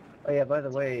a shot. Oh yeah, by the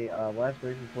way, last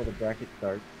race before the bracket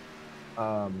starts,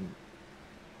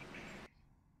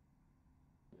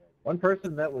 one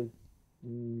person that was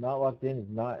not locked in is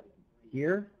not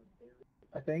here,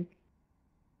 I think.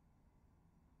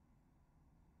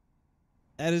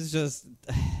 That is just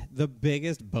the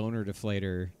biggest boner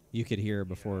deflator you could hear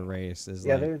before a race. Is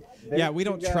Yeah, like, there's yeah, two we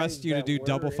don't guys trust you to that do were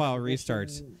double in file position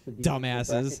restarts, to do the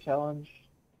dumbasses. bracket challenge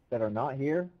that are not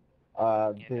here.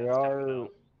 Yeah, There that's are definitely no.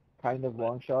 kind of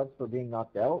long shots for being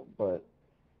knocked out, but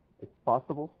it's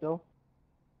possible still.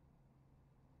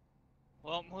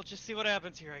 Well, we'll just see what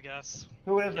happens here, I guess.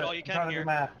 Who is Get it? all you I'm can trying to here. do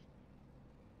math.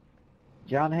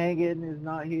 John Hagen is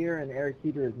not here, and Eric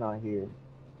Heater is not here.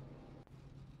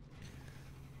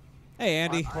 Hey,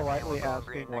 Andy. I'm politely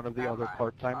asking one of the other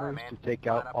part-timers to take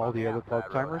out all the other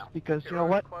part-timers because you know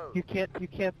what? You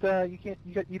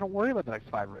don't worry about the next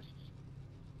 5 races.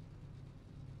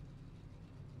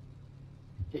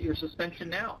 Get your suspension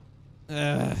now.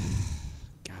 God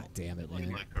damn it, Like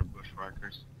man. our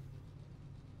bushwhackers.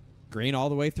 Green all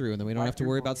the way through, and then we don't have to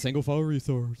worry about single file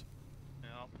restarts.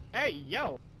 No. Hey,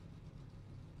 yo!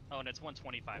 Oh, and it's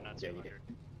 125, not 200.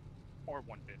 Or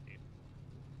 150.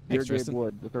 Dear Thanks, Gabe Tristan.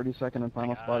 Wood, the 32nd and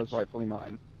final My spot is gosh. rightfully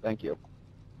mine. Thank you.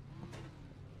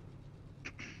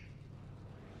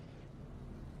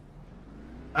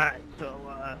 Alright, so,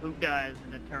 who dies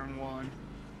in the turn 1?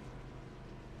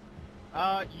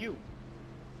 You.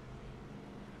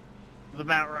 That's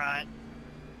about right.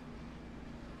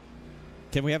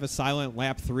 Can we have a silent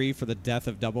lap 3 for the death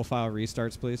of double file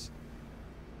restarts, please?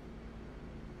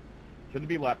 Shouldn't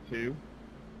be lap 2.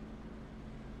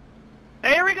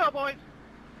 Hey, here we go, boys!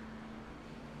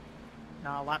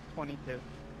 No, lap 22. I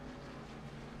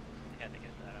had to get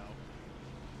that out.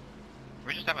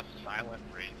 We just have a silent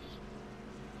race.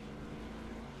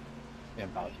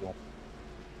 Impossible.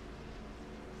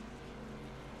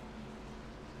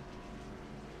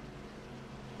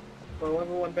 Well,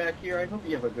 everyone back here, I hope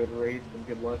you have a good race and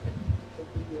good luck.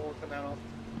 Hopefully you all come out.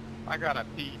 I gotta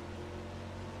pee.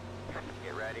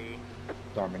 Get ready.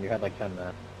 Darman, you had like 10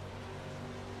 minutes.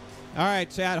 All right,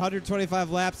 Chad,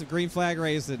 125 laps of green flag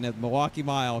racing at Milwaukee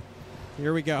Mile.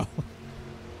 Here we go.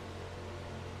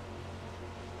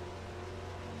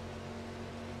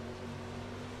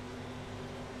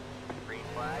 Green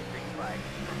flag, green flag.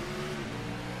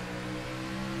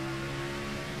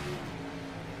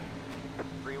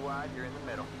 Three wide, you're in the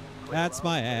middle. Clear That's low,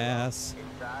 my clear low. ass.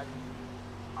 Inside.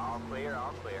 All clear,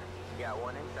 all clear. You got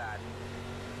one inside.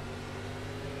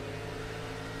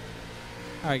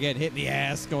 All right, getting hit in the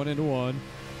ass going into 1.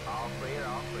 All clear,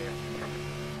 all clear.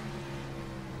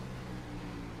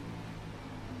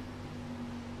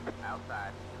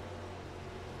 Outside.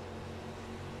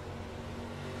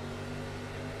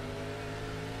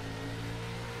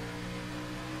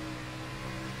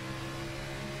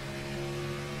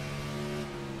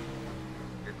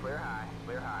 You're clear high,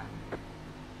 clear high.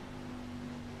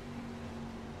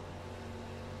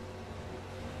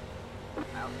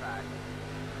 Outside.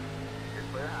 You're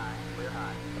clear high, clear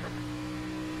high.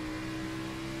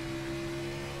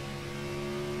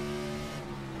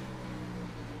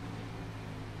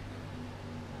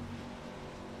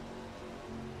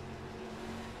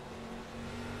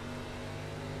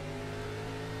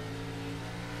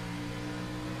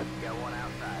 Got one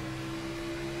outside.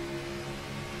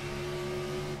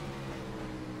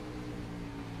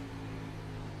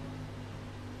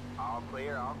 All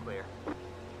clear, all clear.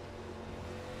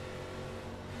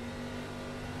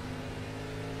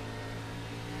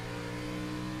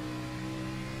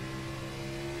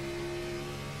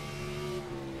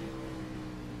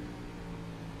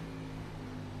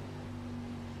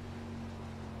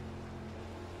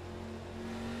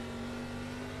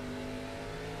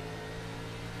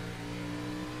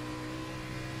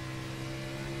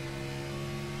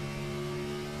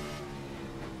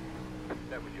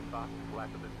 That was your fastest lap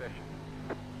of the session.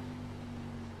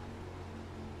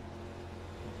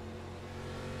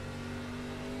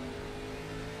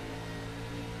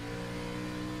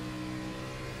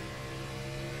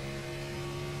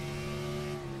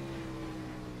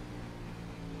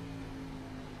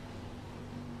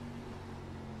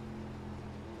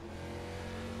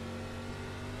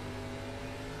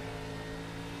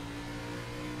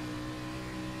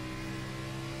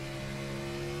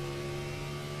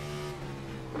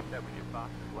 That was your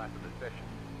fastest lap of the session.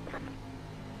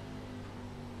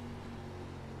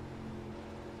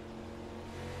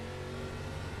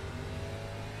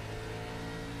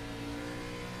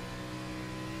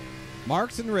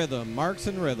 Marks and rhythm, marks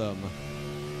and rhythm.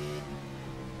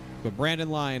 But Brandon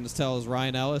Lyons tells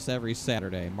Ryan Ellis every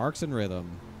Saturday. Marks and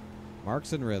rhythm.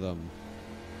 Marks and rhythm.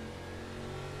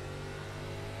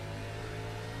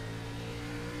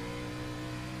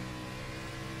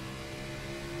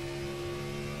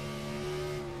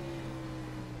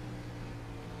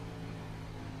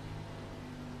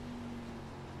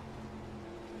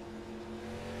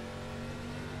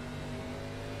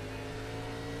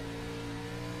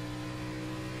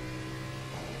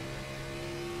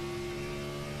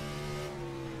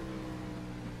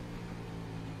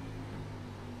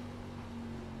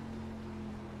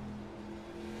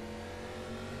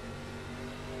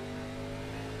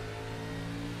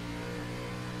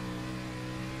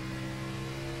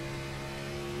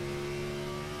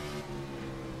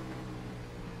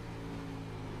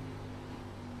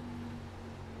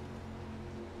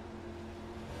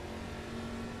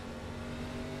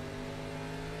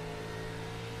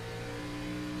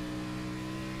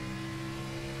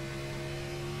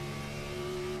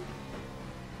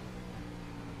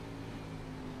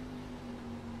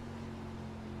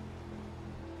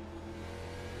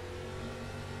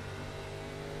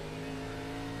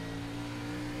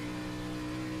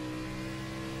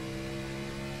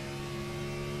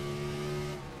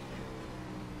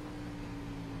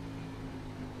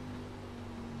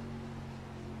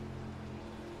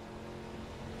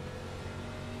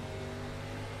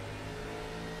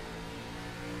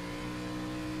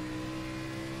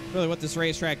 Really what this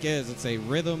racetrack is, it's a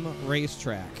rhythm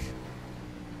racetrack.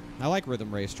 I like rhythm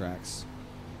racetracks.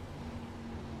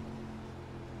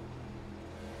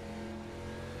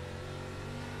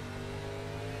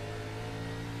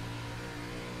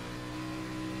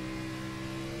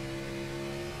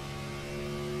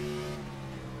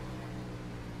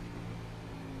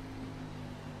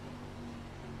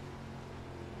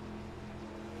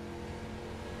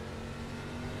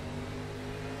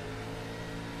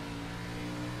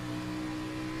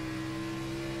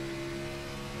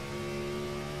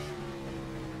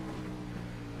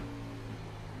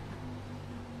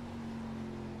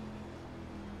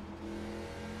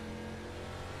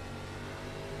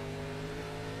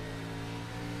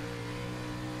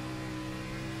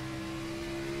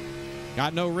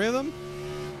 Got no rhythm?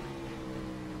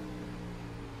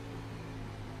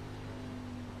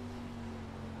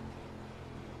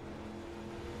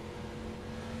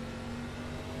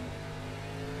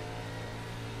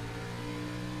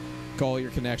 Cole, your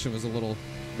connection was a little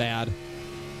bad.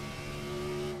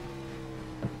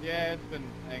 Yeah, it's been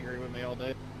angry with me all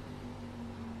day.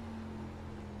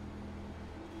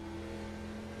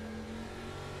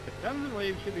 Guns and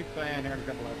leaves should be staying here in a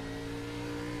couple of.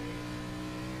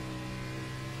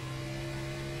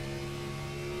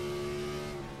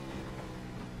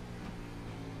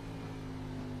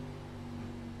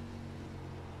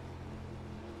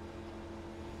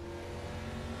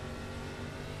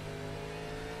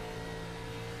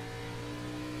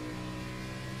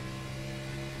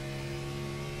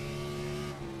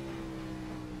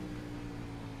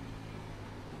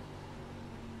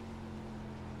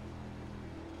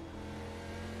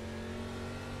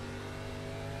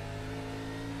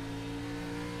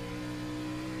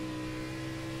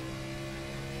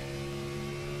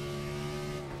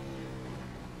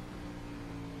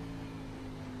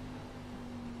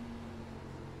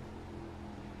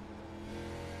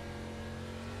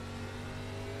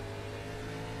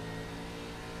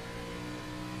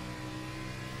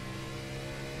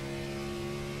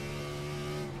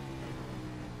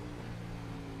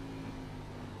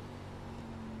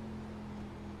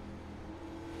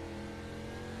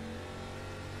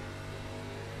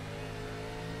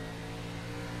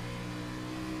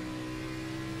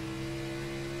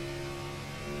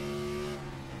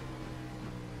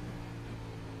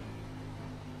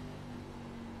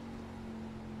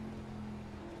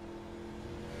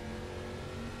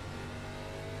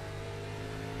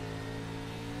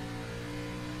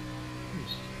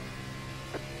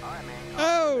 right, man.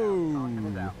 Oh! Caution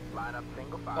is out. Line up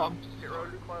single file. Pit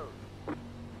road is closed.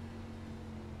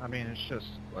 I mean, it's just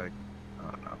like,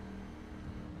 I don't know.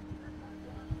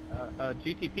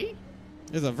 GTP?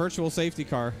 There's a virtual safety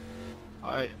car.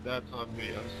 That's on me.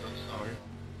 I'm so sorry.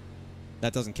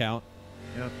 That doesn't count.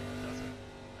 Yep. Doesn't.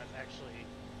 That's actually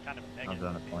kind of a negative. I've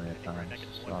done it plenty of I think we're times.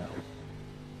 negative So. one now.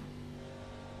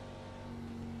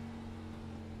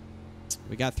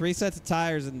 We got 3 sets of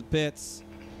tires in the pits.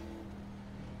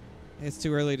 It's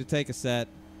too early to take a set,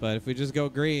 but if we just go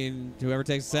green, whoever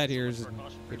takes a set here is in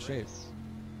good shape.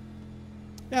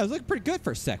 Yeah, it was looking pretty good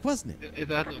for a sec, wasn't it?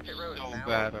 That looks so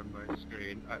bad on my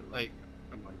screen.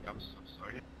 I'm so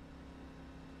sorry.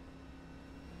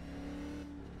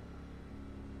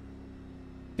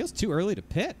 Feels too early to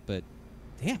pit, but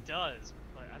damn. It does,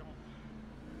 but I don't.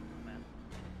 Oh, man.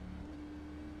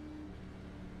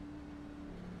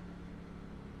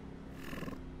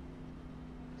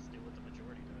 Let's do what the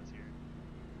majority does here.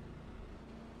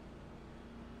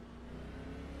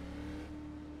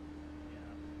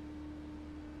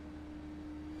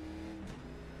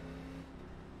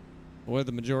 What did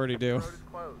the majority do? Road is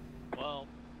closed. Well,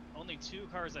 only 2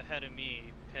 cars ahead of me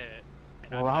pit,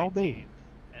 and Well, I'm I'll be. 19th,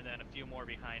 and then a few more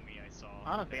behind me I saw.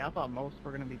 Honestly, I thought most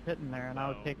were going to be pitting there, and I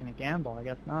was No. taking a gamble. I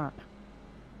guess not.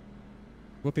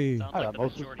 Whoopee. Sounds I like thought the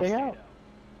most would majority stay stayed out.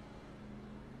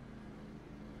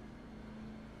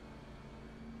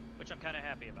 Which I'm kind of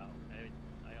happy about.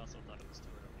 I also thought it was too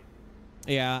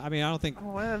early. Yeah, I mean, I don't think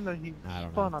Oh, and he I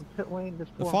don't spun know. on pit lane.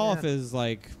 Just the pulling fall off in. is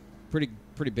like pretty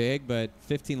big, but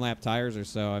 15 lap tires or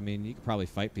so. I mean, you could probably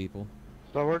fight people.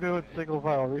 So we're doing single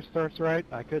file restarts, right?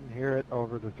 I couldn't hear it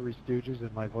over the Three Stooges in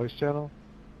my voice channel.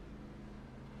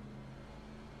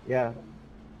 Yeah.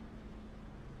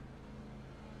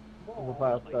 Single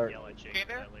file I'll start. yell at Jake Hey for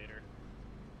there. that later.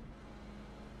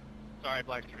 Sorry,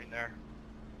 black screen there.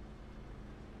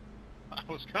 I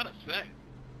was gonna say.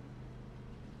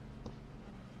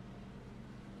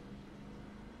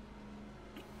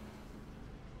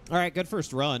 All right, good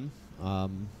first run. I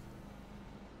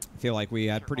feel like we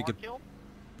had pretty good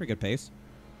pace.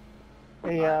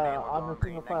 Hey, on the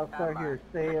single file start here,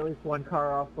 stay at least 1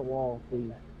 car off the wall,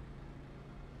 please.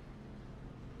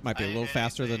 Might be a little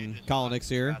faster than Colonix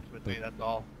here. That's with me, that's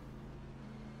all.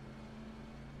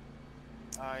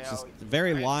 It's just a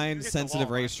very line-sensitive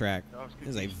racetrack. This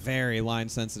is a very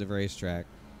line-sensitive racetrack.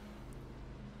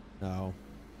 No.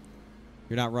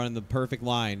 You're not running the perfect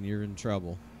line, you're in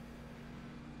trouble.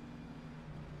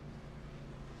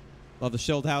 Love the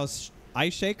Schildhouse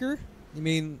ice shaker? You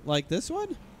mean like this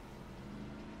one?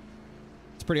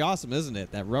 It's pretty awesome, isn't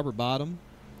it? That rubber bottom.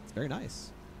 It's very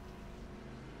nice.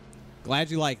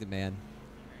 Glad you liked it, man.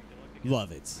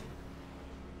 Love it.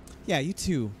 Yeah, you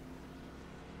too.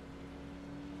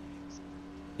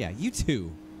 Yeah, you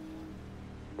too.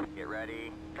 Get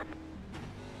ready.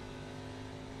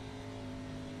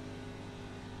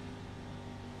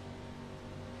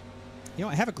 You know,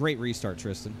 have a great restart,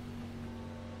 Tristan.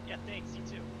 Yeah, thanks. You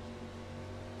too.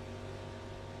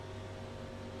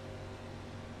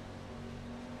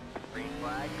 Green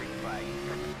flag, green flag.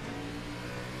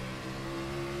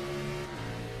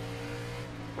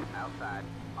 Outside.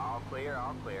 All clear,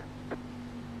 all clear.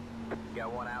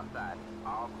 Got one outside.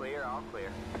 All clear, all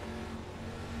clear.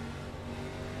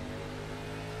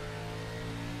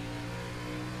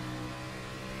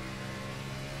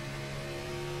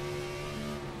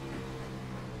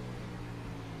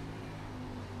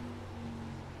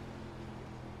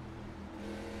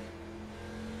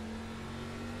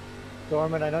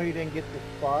 Dorman, I know you didn't get the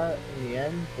spot in the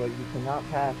end, but you cannot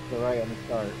pass the right on the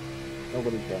start.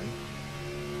 Nobody can.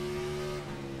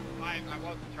 I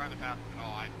wasn't trying to pass him at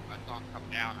all. I saw him come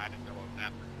down. I didn't know what was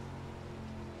happening.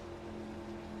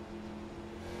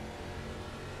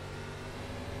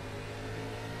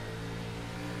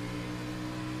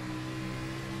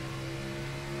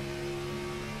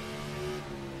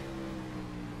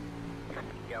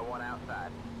 Got one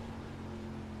outside.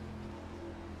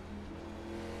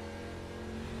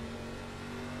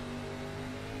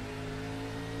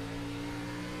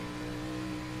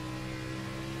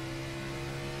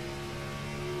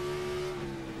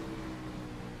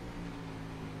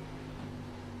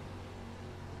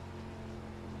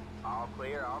 All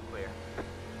clear, all clear.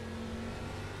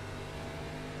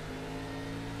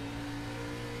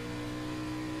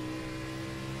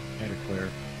 Made it clear.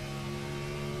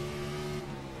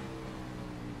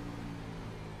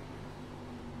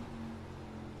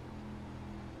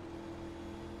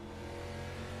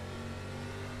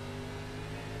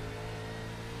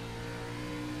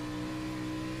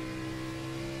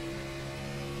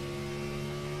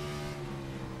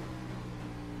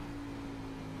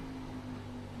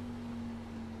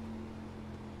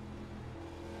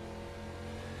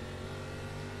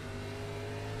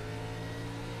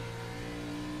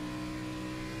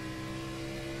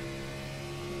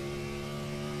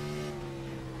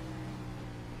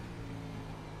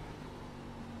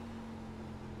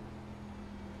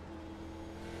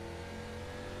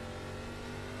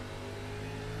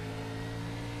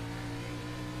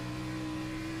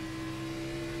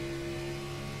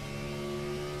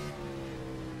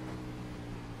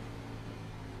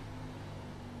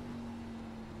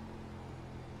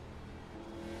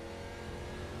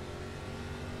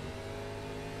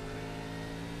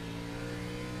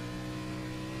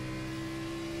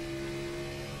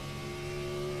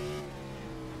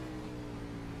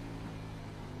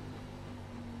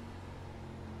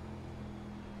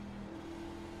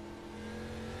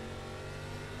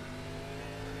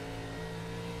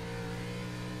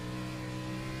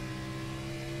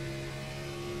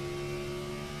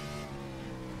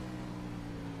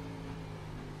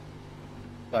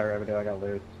 Sorry, Revenue, I got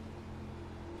loose.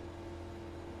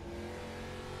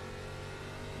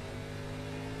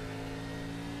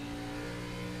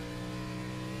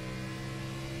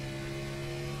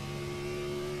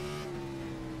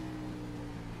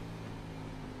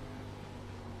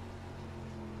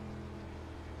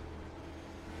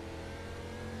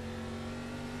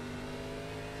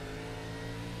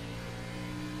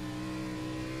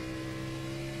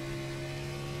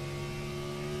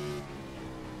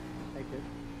 Take it.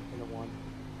 And a 1.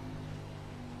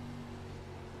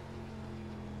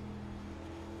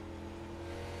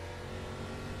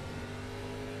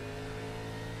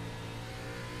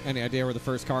 Any idea where the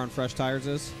first car on fresh tires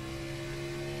is?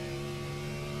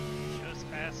 Just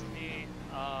past me,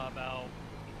 about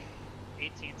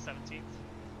 18th, 17th.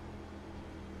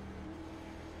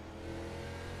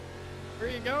 Where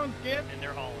you going, Skip? And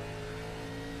they're hauling.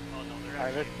 Oh no, they're I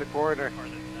actually missed the corner. farther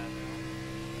than that now.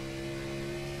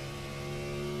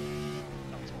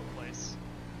 Not total place.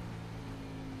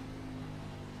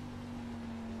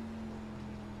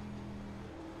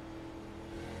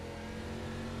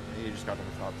 You just got to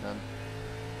the top 10.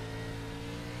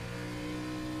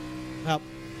 Well,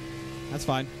 that's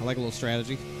fine. I like a little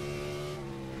strategy.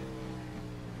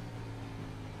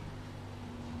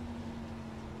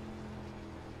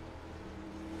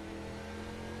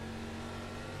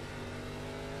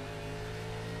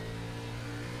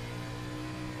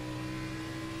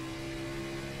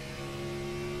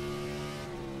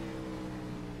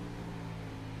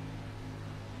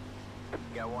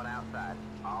 Got one outside.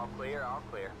 All clear, all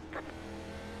clear.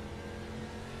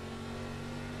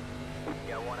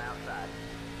 Got one outside.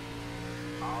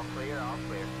 All clear, all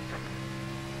clear.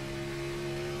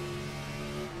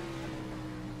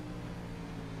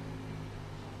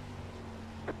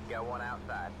 Got one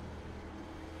outside.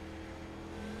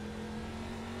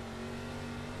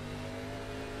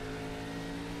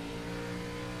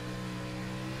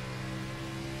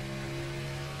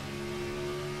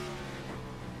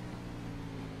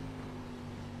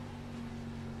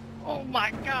 Oh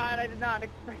my god, I did not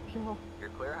expect you. You're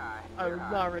clear high. I Clear was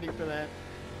high. not ready for that.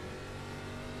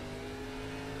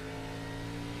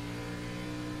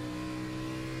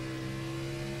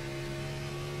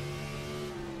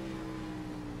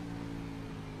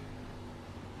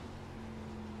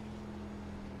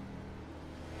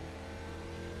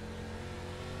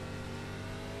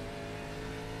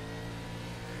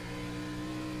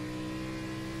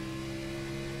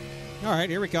 All right,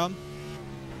 here we come.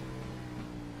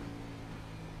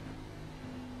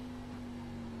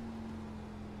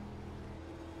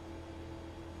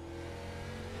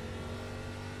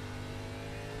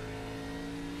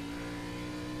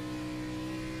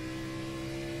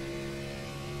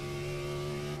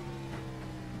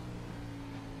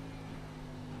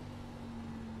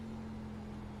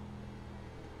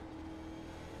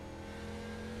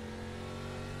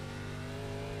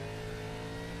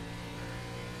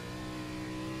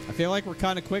 I feel like we're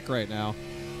kind of quick right now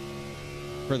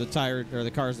for the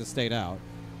the cars that stayed out.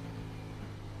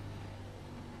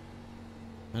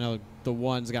 I know the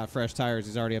one's got fresh tires.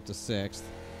 He's already up to 6th,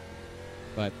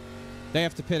 but they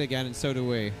have to pit again, and so do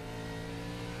we.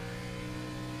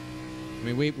 I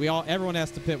mean, everyone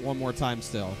has to pit one more time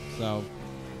still, so.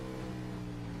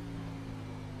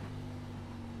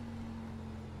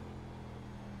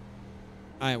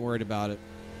 I ain't worried about it.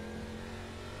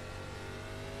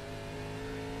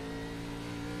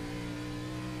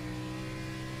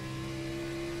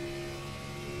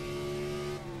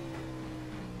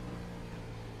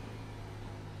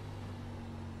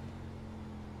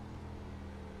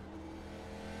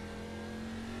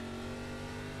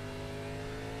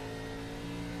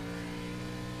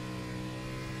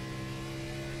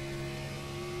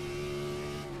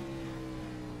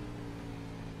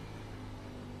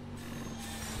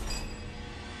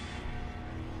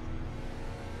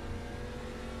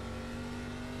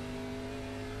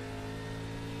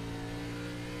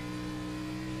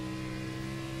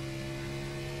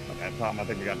 That time, I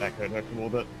think we got that code hooked a little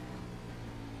bit.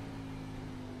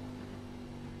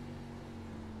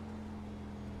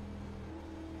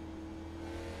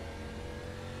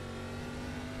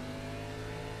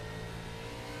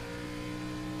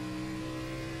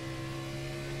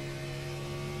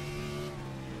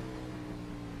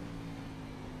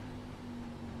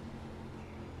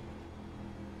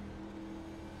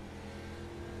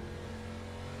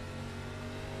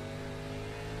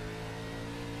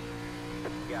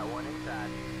 Got one inside.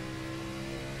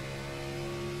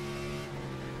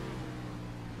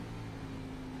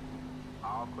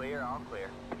 All clear, all clear.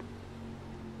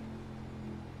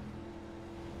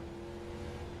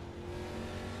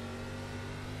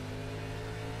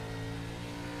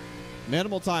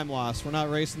 Minimal time loss. We're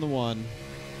not racing the one.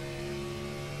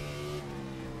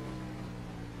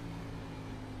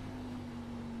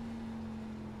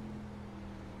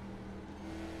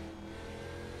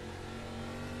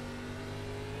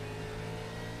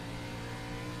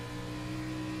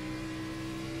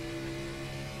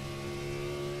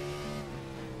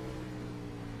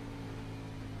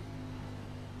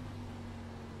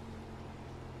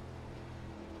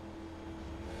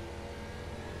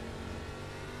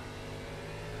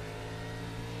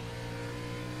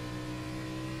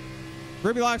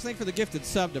 Ruby Locks, thank you for the gifted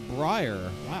sub to Briar.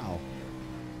 Wow.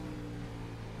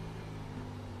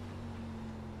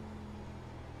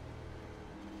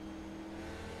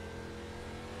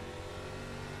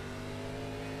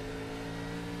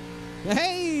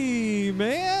 Hey,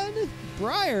 man.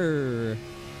 Briar.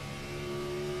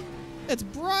 It's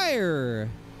Briar.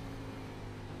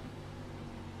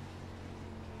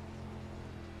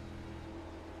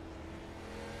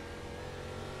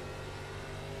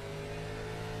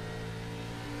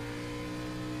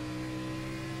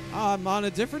 I'm on a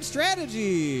different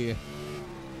strategy.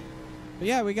 But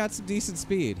yeah, we got some decent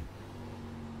speed.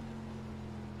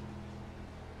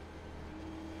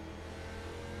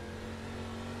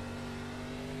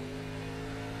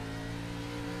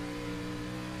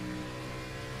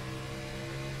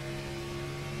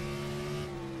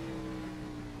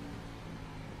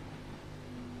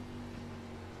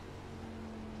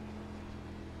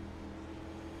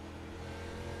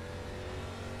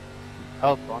 That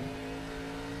was fun.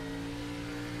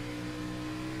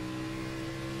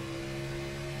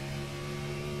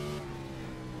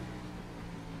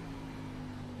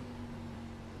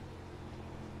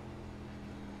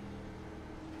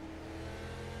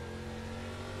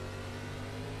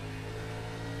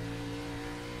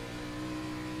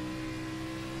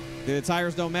 The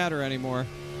tires don't matter anymore.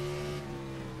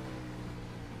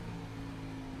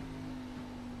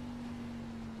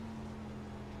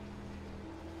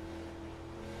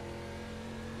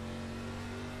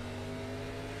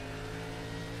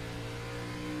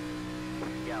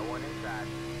 Got one inside.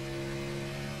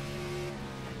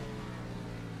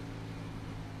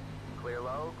 Clear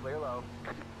low, clear low.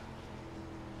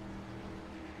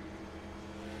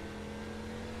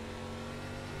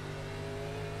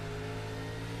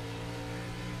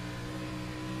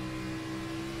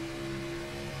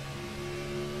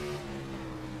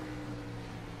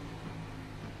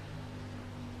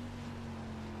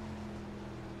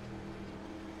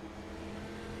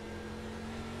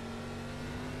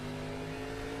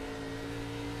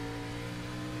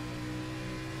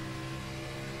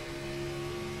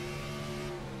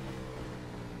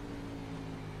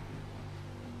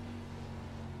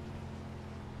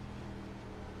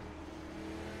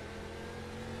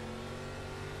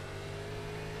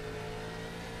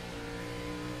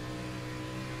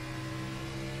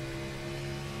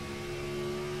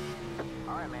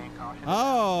 All right, man, caution.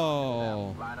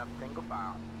 Oh. Line up single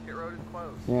file. Pit road is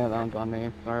closed. Yeah, that one's on me.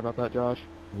 Sorry about that, Josh.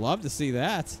 Love to see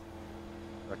that.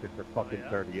 Record for fucking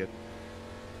 30th.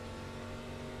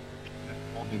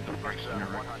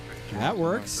 That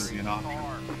works. Is that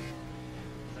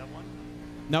one?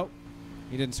 Nope.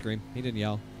 He didn't scream. He didn't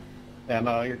yell. Yeah,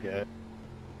 no, you're good.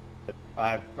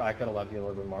 I could have left you a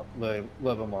little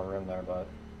bit more room there, but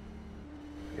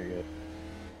you're good.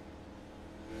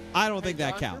 I don't think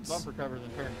that Josh, your counts. bumper covers in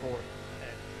turn 4. Okay,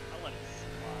 I'll let it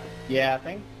slide. Yeah, I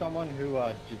think someone who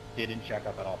just didn't check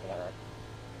up at all for that, right?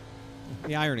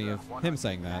 The irony of him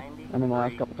saying that. And then the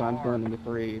last couple times going into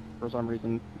 3, for some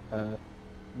reason,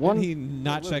 Didn't he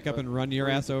not check up and run your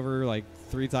ass over like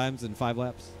 3 times in 5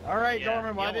 laps? All right, Yeah,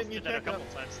 Norman, he why almost didn't you did that check a up?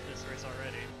 couple times this race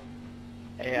already.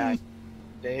 Hey,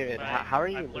 David, But how are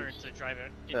you? I've learned to drive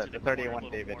it into the the corner a 31, little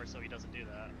David. more so he doesn't do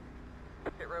that.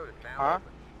 Pit road is now Huh?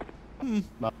 open.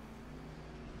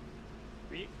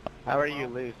 How are you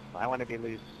loose? I want to be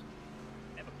loose.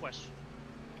 I have a question.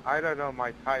 I don't know,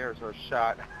 my tires are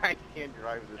shot. I can't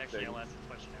drive this Actually, thing. I'll ask the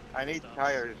question after I this need stops.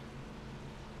 tires.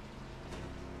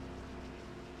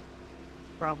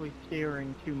 Probably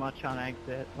steering too much on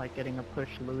exit, like getting a push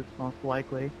loose most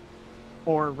likely.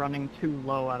 Or running too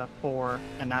low at a 4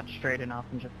 and not straight enough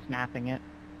and just snapping it.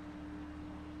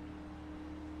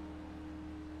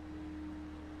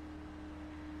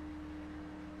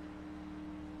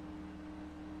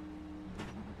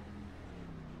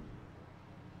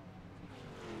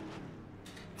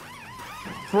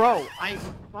 Bro,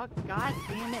 fuck, god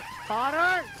damn it,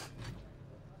 Potter!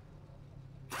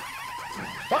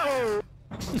 Whoa!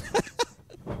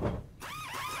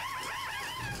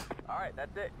 Alright,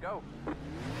 that's it. Go. Do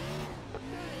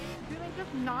they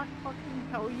just not fucking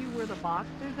tell you where the box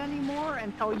is anymore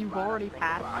until you've already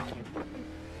passed?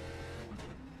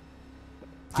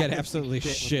 get absolutely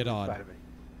shit on.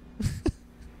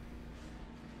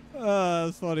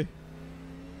 That's funny.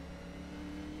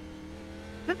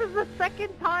 This is the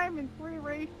second time in 3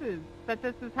 races that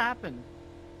this has happened.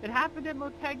 It happened at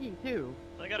Motegi too.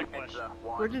 So I got a question.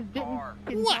 Or just didn't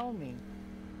fucking tell me.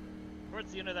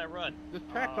 Where's the end of that run? This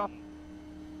track's off.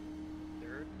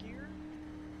 Third gear?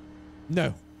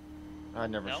 No. I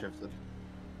never No? shifted.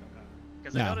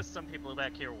 Because No. I noticed some people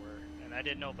back here were, and I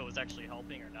didn't know if it was actually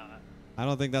helping or not. I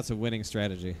don't think that's a winning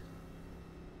strategy.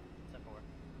 10-4.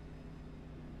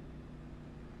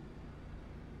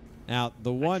 Now,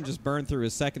 the one just burned through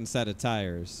his second set of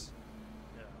tires.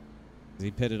 Yeah. 'Cause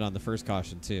he pitted on the first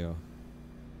caution, too.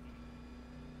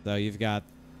 So you've got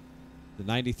the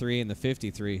 93 and the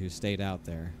 53 who stayed out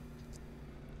there.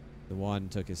 The one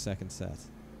took his second set.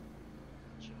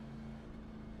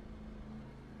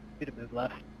 Need to move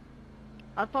left.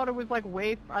 I thought it was like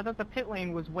I thought the pit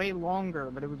lane was way longer,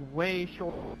 but it was way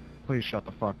short. Please shut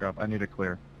the fuck up. I need to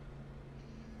clear.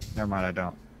 Never mind, I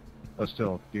don't. But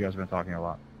still, you guys have been talking a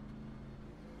lot.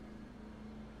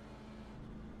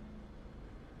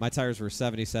 My tires were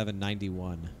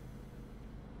 77.91.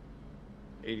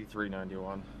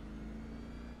 83.91.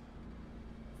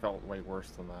 Felt way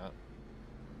worse than that.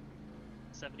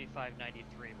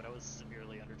 75.93, but I was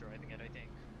severely underdriving it, I think.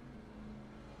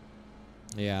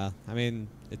 Yeah, I mean,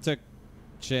 it took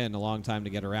Chin a long time to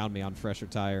get around me on fresher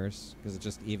tires because it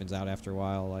just evens out after a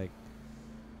while. Like,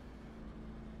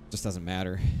 just doesn't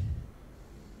matter.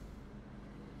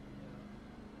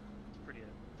 It's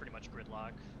pretty much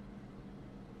gridlock.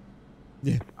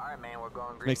 Yeah. All right, man, we're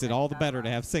going green. Makes it all the better to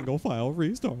have single file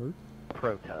restart.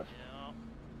 Protest.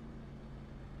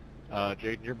 Yeah.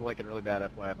 Jaden, you're blinking really bad,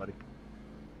 FYI, buddy.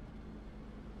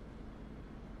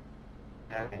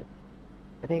 Alright.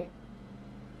 I think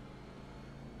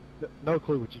No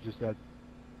clue what you just said.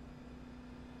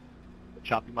 The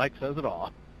choppy mic says it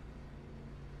all.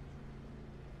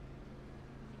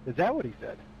 Is that what he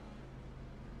said?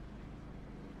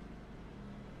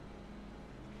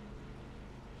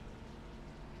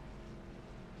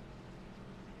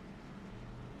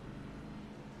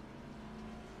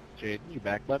 Jaden, you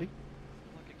back, buddy?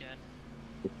 Look again.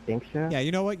 you think so. Yeah,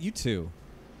 you know what? You too.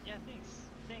 Yeah,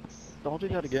 thanks. Don't do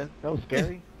that again. That was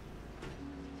scary.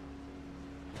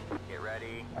 Get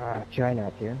ready. Try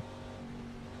not to.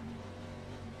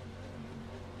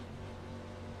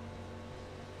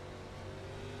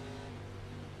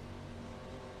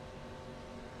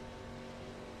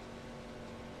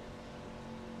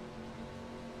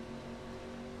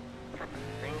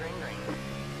 Green, green, green.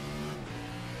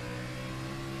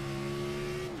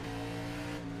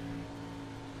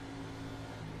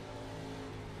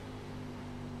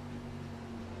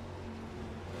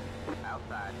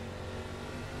 Outside.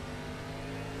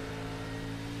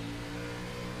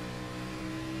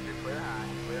 You're clear high,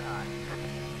 clear high.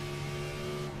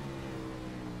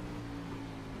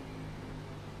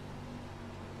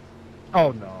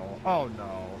 Oh no, oh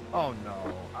no, oh no.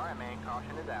 All right, man,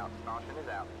 caution is out. Caution is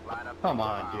out. Line up. Come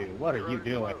on, dude, what are you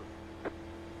doing?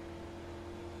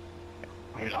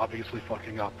 I mean, obviously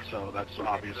fucking up, so that's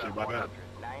obviously my bad.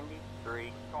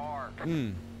 93 car.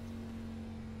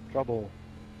 Trouble.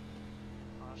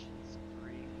 Cautions,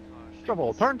 green, cautions.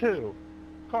 Trouble. Turn 2.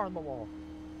 Car on the wall.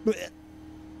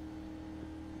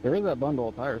 There is that bundle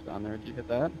of tires down there. Did you hit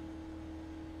that?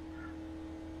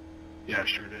 Yeah, I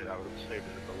sure did. I would have saved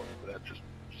it if I looked for that. Just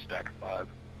stack of 5.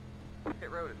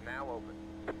 Pit road is now open.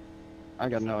 I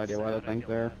got no idea why that thing's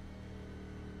there.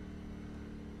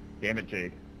 Damn it,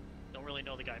 Jake. Don't really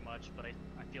know the guy much, but I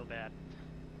feel bad.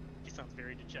 He sounds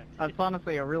very dejected. That's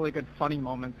honestly a really good funny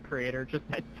moments creator. Just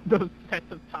those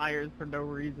sets of tires for no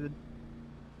reason.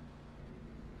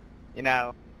 You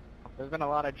know, there's been a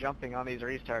lot of jumping on these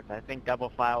restarts. I think double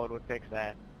file would fix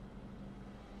that.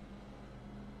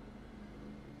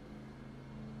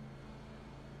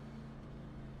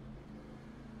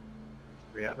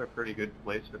 We have a pretty good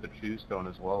place for the chew stone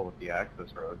as well with the access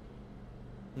road.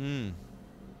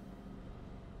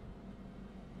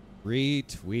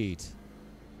 Retweet.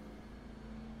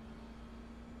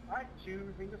 Alright,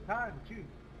 choosing the time, choose.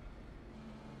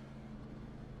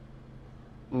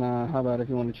 Nah, how about if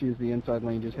you want to choose the inside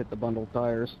lane, just hit the bundle of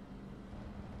tires.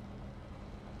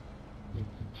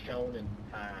 It's shown in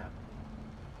time.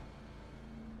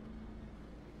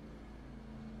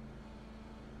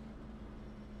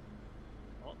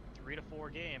 Well,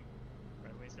 3-4 game.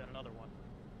 Redway's got another one.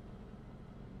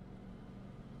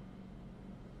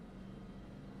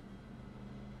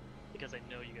 Because I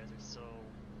know you guys are so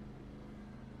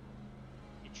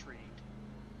intrigued.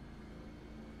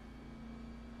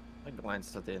 I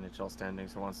glanced at the NHL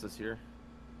standings once this year.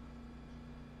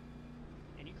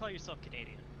 Any call yourself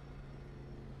Canadian?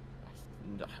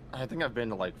 I think I've been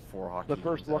to like 4 hockey The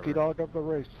first games lucky ever. dog of the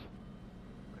race.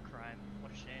 What a crime.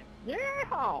 What a shame.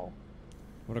 Yeah.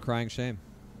 What a crying shame.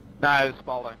 Nah, it's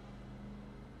Spalding.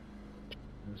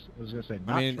 I was gonna say.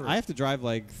 I mean, I have to drive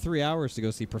like 3 hours to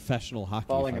go see professional hockey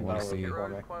Falling if I in want to love with see you,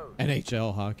 Cormac.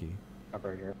 NHL hockey. Up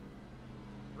right here.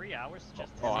 3 hours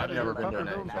just. Oh, I've never been to an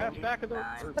Zone, NHL. back of the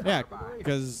Yeah,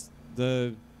 because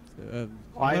the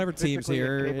whatever team's physically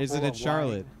here incapable isn't in of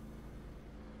Charlotte.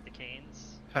 The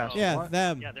Canes. Pass. Yeah, What?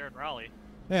 them. Yeah, they're in Raleigh.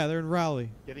 Yeah, they're in Raleigh.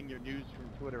 Getting your news from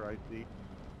Twitter, I see.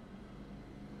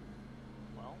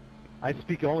 Well, I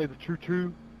speak only the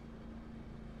true.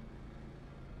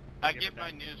 I get my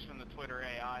news from the Twitter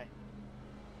AI.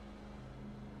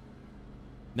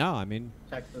 No, I mean,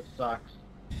 Texas sucks.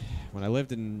 when I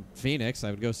lived in Phoenix, I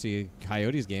would go see a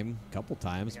Coyotes game a couple I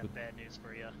times. got But bad news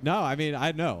for you. no, I mean,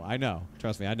 I know.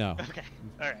 Trust me, I know. Okay.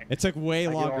 All right. It took way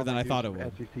I get longer all than my I thought it news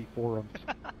would. from SEC forums.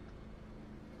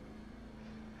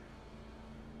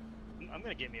 I'm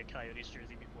gonna get me a Coyotes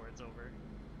jersey before it's over.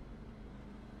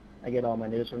 I get all my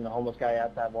news from the homeless guy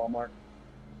outside Walmart.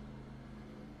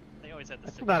 They always had the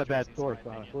That's sickest not a bad jerseys, in source,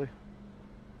 my opinion. honestly.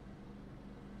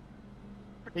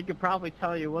 He could probably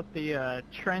tell you what the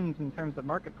trends in terms of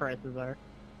market prices are.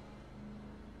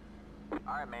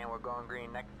 Alright, man, we're going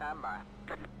green next time. Bye.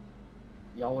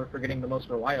 Y'all are forgetting the most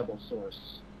reliable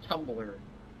source. Tumblr. Alright,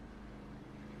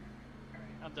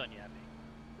 I'm done yapping.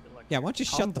 Good luck. Yeah, why don't you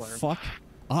shut the Tumblr. fuck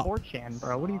up? 4chan,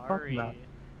 bro. What are you talking about? Sorry.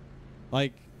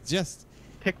 Like, just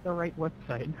Pick the right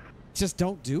website.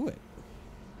 don't do it.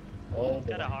 Oh, It's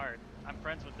kind of hard. I'm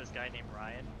friends with this guy named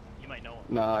Ryan. You might know him.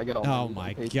 Nah, I get all Oh news my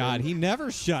on Patreon. god, he never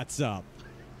shuts up.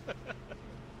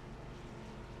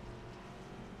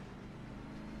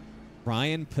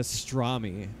 Ryan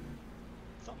Pastrami.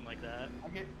 Something like that.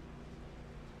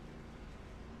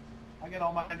 I get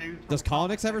all my news. from Does the Colonix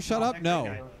comment ever section shut on up? Nick No.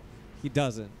 Radio. He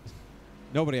doesn't.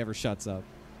 Nobody ever shuts up.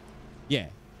 Yeah.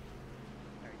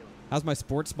 There you go. How's my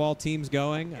sports ball teams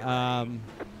going? I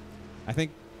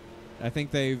think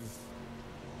they've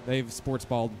sports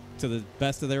balled to the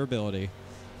best of their ability.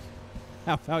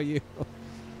 How about you?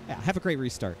 Yeah, have a great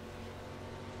restart.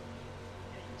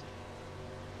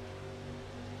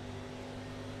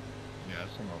 Yeah,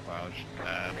 single file should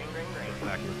add. The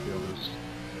back of the field is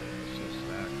so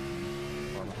stacked.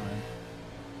 Far behind.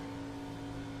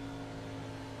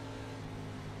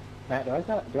 Matt,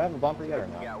 do I have a bumper yet or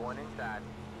You not? got one inside.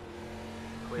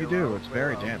 Clear You do. low, It's clear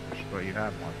very low. damaged, but you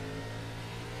have one.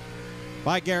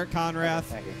 Bye, Garrett Conrath.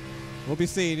 Thank you. We'll be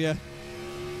seeing you.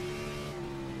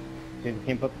 See if you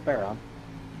can put the spare on.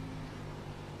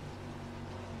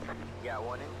 You got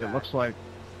one inside. It looks like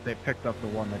they picked up the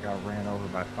one that got ran over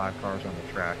by 5 cars on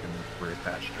the track and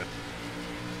reattached it.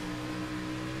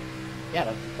 Yeah,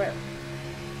 that's the spare.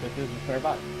 This is the spare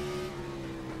body.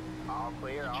 All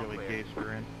clear, all Chili clear. case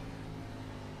we're in.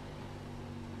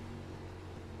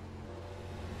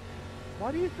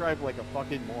 Why do you drive like a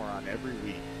fucking moron every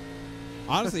week?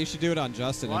 Honestly, you should do it on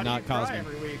Justin Why and do not you cry Cosmo.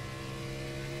 every week?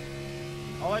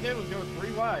 All I did was go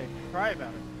 3 wide. Cry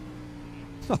about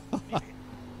it.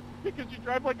 Because you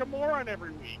drive like a moron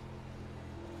every week.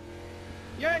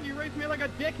 Yeah, and you race me like a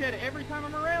dickhead every time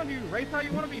I'm around you. Race how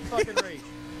you want to be fucking raced.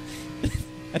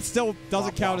 It still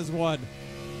doesn't count as one.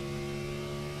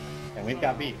 And we've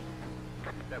got beef.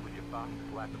 That was your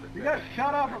fastest lap of the You session. guys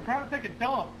shut up. I'm trying to take a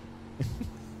dump.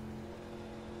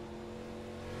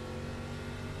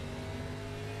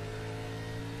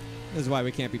 This is why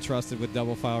we can't be trusted with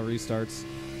double file restarts.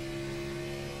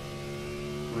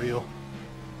 Real.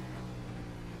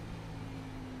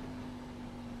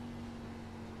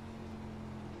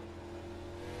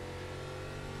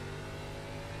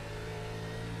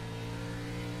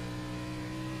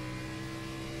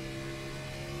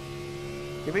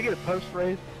 Can we get a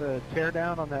post-race tear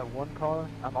down on that one car?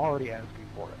 I'm already asking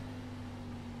for it.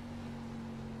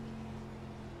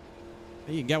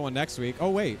 You can get one next week. Oh,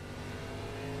 wait.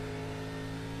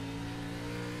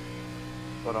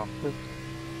 But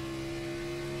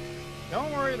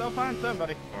Don't worry, they'll find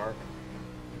somebody. Mark.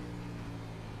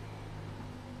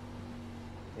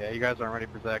 yeah, you guys aren't ready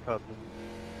for Zach Hudson.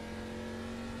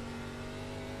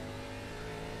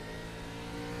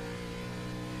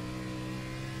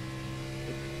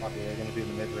 Okay, they're going to do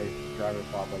the mid-race driver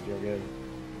swap like Joe Good.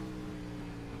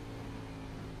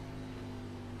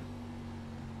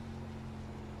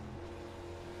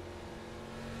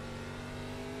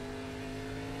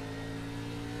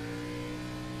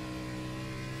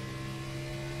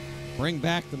 Bring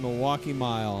back the Milwaukee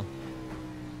Mile.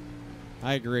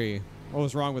 I agree. What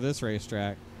was wrong with this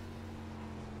racetrack?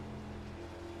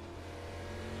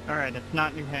 Alright, it's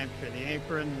not New Hampshire. The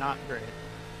apron, not great.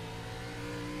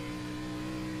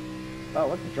 Oh,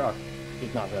 what's the truck?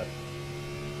 He's not dead.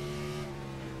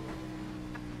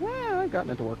 Yeah, I've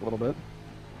gotten into work a little bit.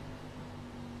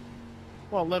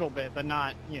 Well, a little bit, but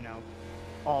not, you know,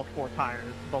 all 4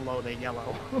 tires below the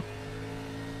yellow.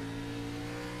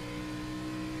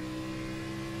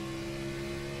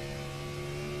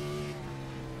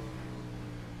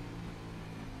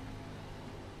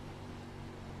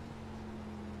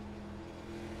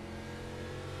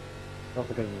 Also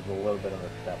because there's a little bit of a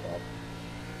step up.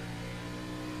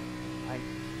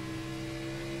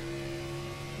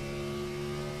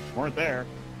 Weren't there.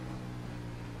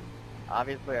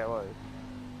 Obviously I was.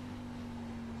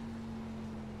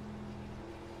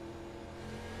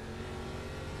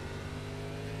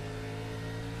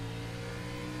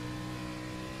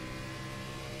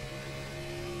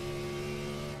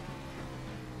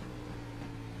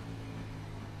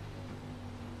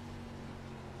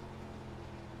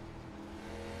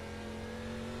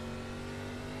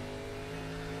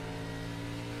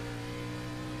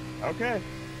 Okay.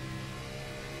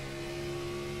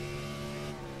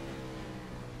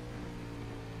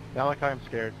 Now like I'm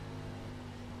scared.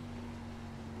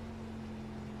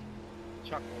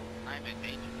 Chuckle, I'm in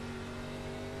danger.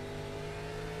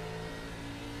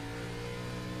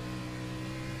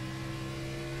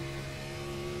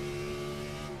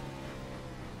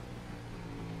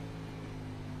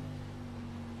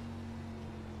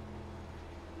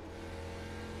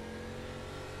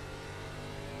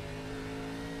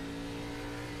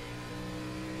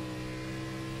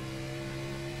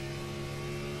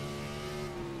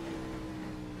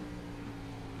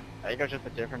 I think it was just a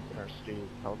difference in our speed.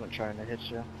 I wasn't trying to hit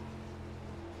you.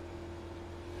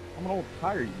 I'm an old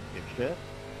tire, you dipshit.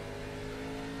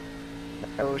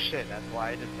 Oh shit, that's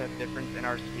why I just said difference in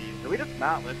our speed. Did we just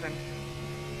not listen?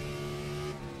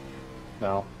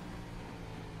 No.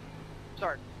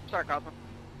 Sorry, Cosmo.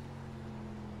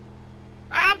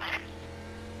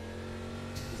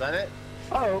 Is that it?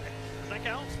 Oh. Does that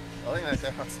count? I think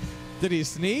that counts. Did he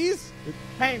sneeze?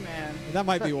 Hey, man. That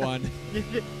might be one.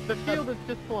 The field is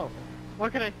just slow.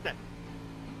 What can I say?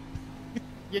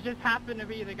 You just happen to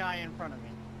be the guy in front of me.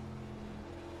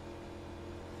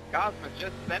 Cosmo,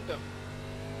 just sent him.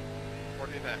 What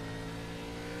do you think?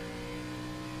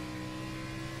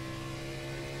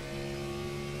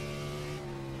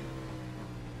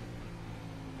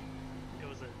 It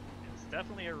was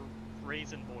definitely a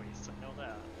raisin voice. I know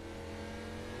that.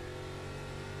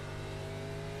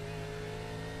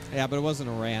 Yeah, but it wasn't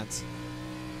a rant.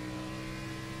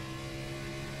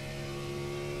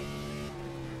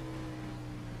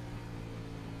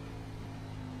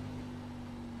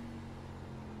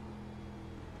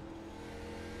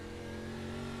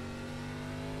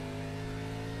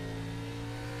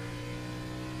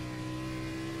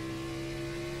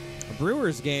 A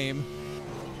Brewers game.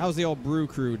 How's the old Brew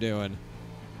Crew doing?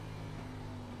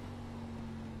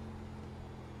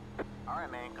 All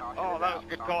right, man. Oh, that was a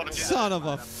good call to Son of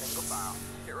a. Single file.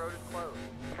 Pit road is closed.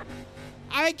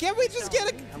 All right, can't we just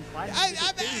get a?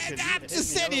 I'm just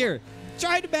sitting here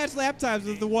trying to match lap times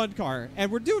with the one car,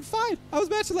 and we're doing fine. I was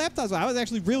matching lap times. I was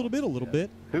actually reeled him in a little bit.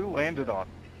 Who landed on?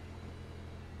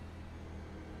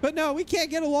 But no, we can't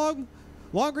get a long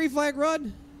green flag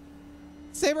run.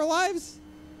 Save our lives.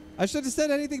 I shouldn't have said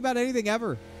anything about anything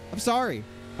ever. I'm sorry.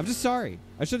 I'm just sorry.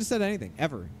 I shouldn't have said anything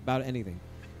ever about anything.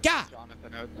 God!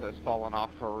 Jonathan Oates has fallen off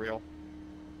for real.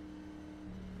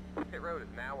 Pit road is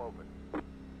now open.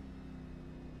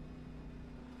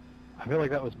 I feel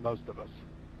like that was most of us.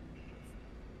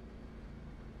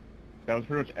 That was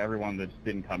pretty much everyone that just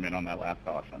didn't come in on that last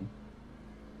caution.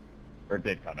 Or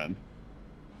did come in.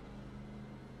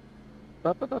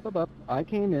 I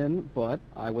came in, but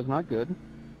I was not good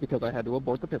because I had to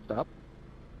abort the pit stop.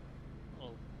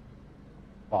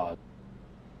 Well,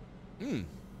 Hmm.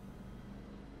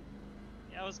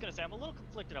 yeah, I was gonna say I'm a little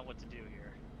conflicted on what to do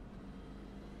here.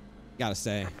 Gotta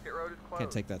say, Pit road is closed.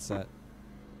 can't take that set.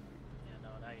 Yeah, no,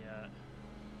 not yet.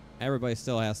 Everybody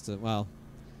still has to. Well,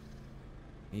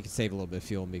 you can save a little bit of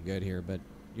fuel and be good here, but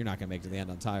you're not gonna make it to the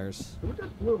end on tires. Who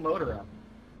just blew a motor out?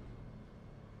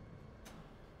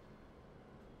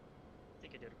 I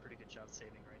think I did a pretty good job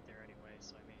saving right there anyway,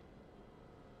 so I mean,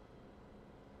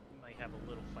 we might have a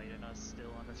little fight in us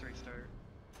still on this restart.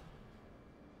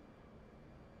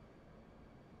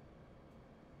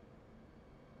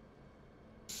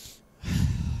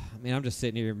 I mean, I'm just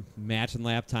sitting here matching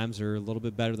lap times are a little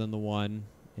bit better than the one.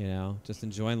 You know, just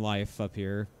enjoying life up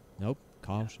here. Nope,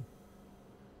 caution.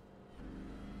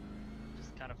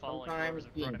 Just kind of following Sometimes whoever's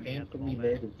in being front of me at the painfully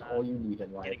moment. mid is not all you need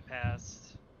in life. Getting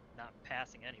past, not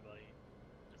passing anybody.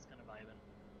 Just kind of vibing.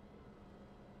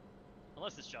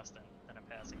 Unless it's Justin, then I'm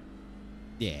passing him.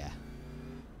 Yeah.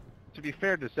 To be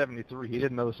fair to 73, he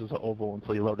didn't know this was an oval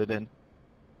until he loaded in.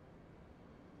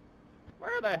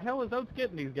 Where the hell is Oates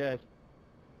getting these guys?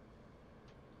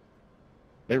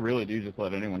 They really do just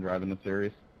let anyone drive in the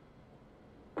series.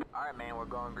 Alright, man, we're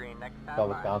going green next time. Thought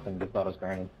Wisconsin just thought us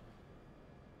granted.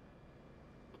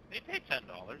 They pay $10.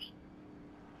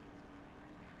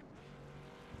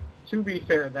 To be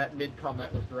fair, that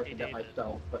mid-comment was directed at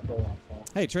myself, but go on, Paul.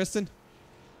 Hey, Tristan.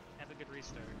 Have a good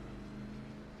restart.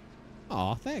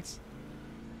 Aw, thanks.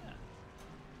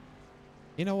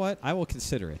 You know what? I will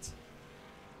consider it.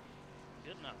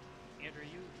 Good enough. Andrew,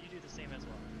 you do the same as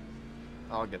well.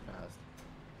 I'll get past.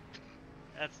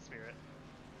 That's the spirit.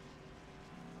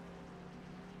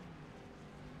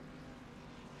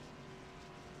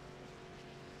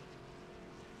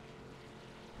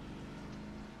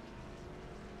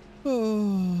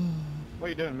 What are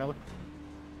you doing, Miller?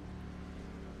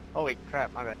 Holy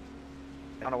crap, my bad.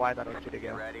 I don't know why I thought it was 2 to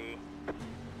go. Ready?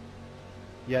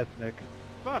 Yes, Nick.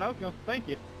 Fun, I was going to thank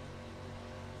you.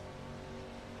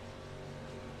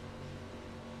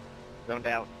 Zoned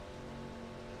out.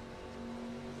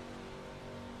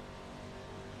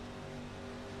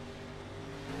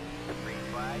 Green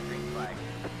flag, green flag.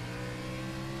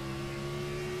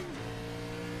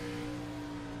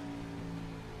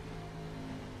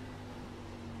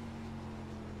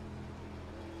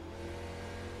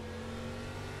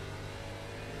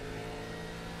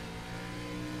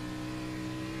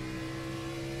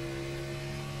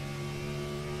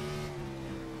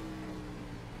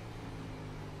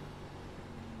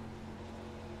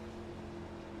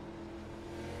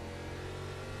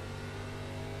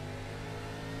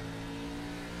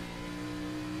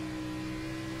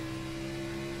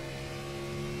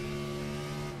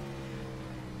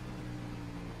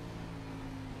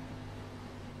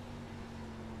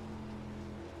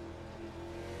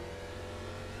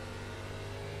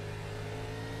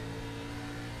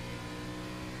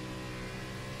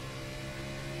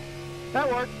 That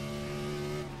worked.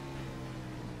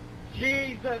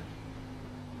 Jesus.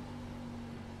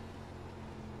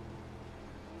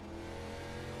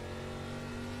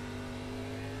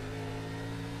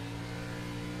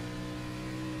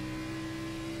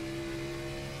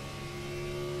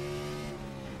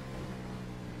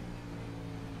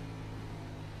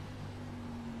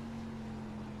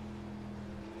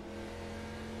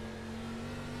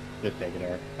 Just take it,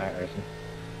 Eric. Alright, racing.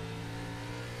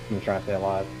 I'm trying to stay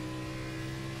alive.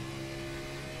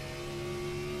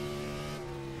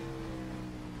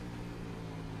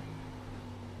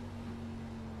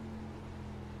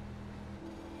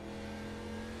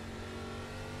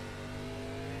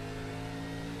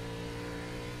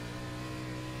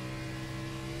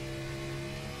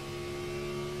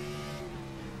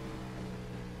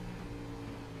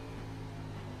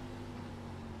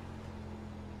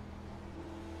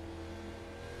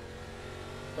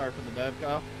 Sorry for the dev,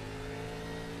 Kyle.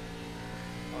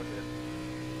 All good.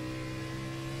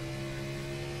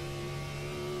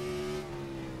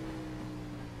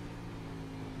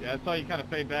 Yeah, I saw you kind of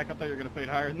fade back. I thought you were going to fade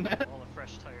higher than that. All the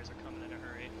fresh tires are coming in a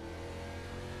hurry.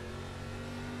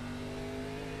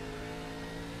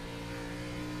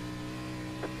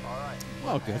 Alright.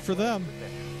 Well, good for them.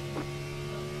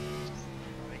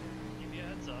 Like, give you a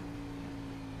heads up.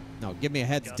 No, give me a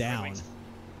heads God, down.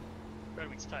 Red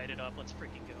Wings tied it up. Let's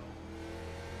freaking go.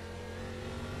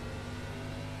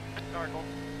 Snorkel.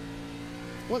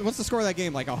 What's the score of that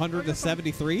game? Like 100 to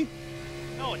 73?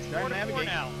 No, it's Try 4 to 4 navigate.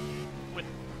 now. With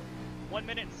 1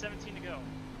 minute and 17 to go.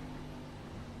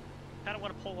 Kind of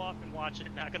want to pull off and watch it,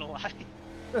 not gonna lie.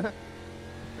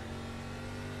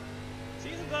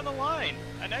 Season's on the line,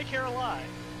 and I care a lot.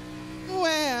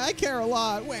 Wah, I care a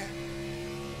lot. Wah. You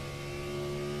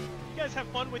guys have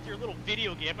fun with your little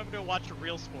video game. I'm gonna watch a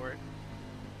real sport.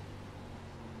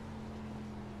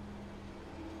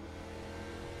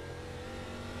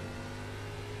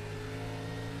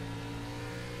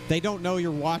 They don't know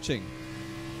you're watching.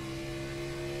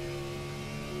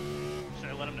 Should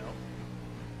I let them know?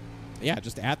 Yeah,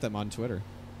 just at them on Twitter.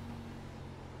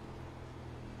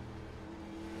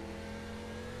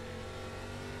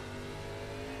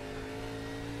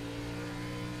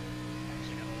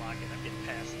 Actually, gotta lock it. I'm getting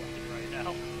past left and right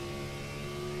now.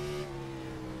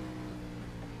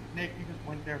 Nick, you just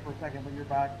went there for a second, but you're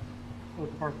back. It was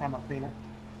the first time I've seen it.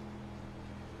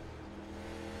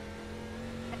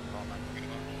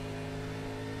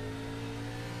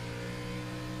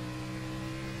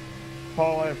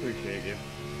 Paul, I appreciate you.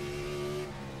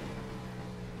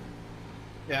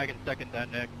 Yeah, I can second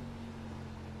that, Nick.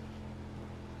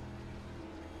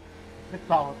 It's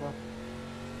solid, though.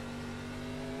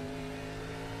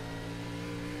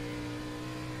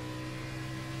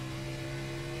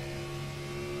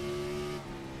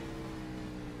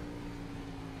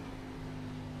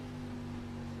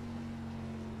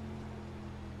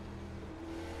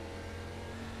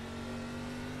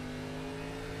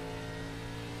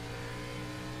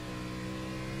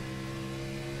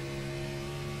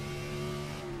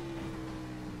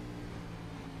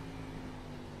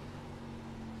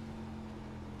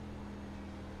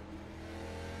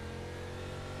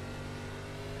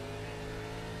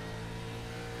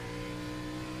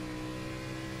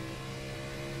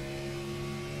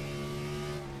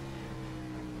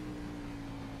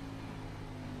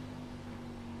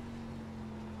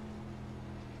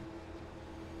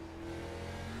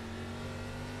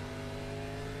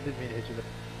 me to hit you.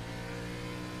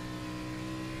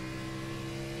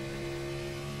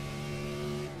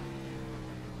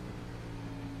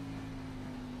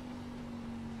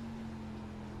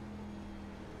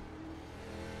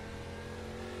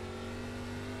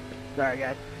 Sorry,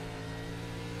 guys.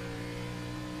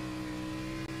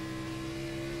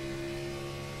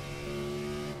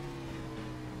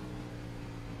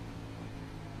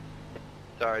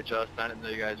 Sorry, Justin. I didn't know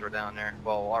you guys were down there.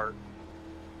 Well, Art.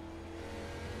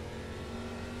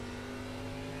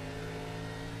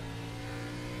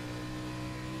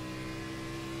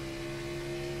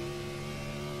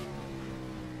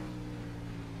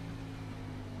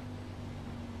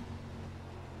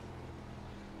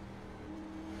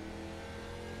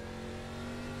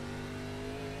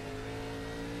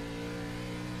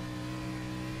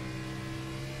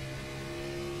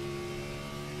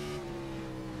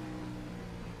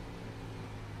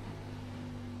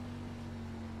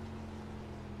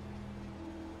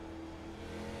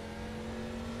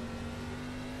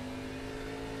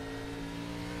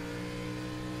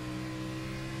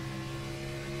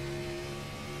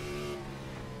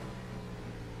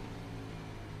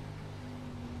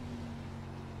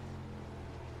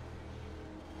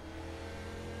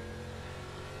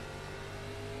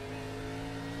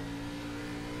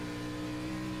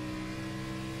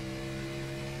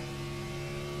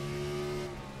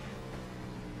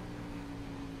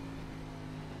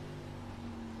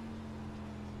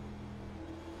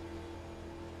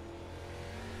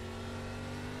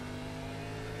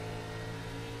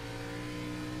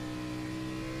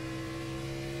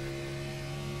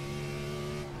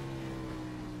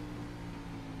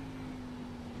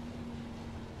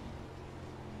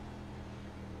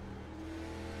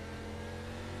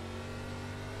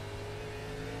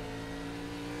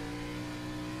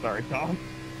 Sorry, Tom.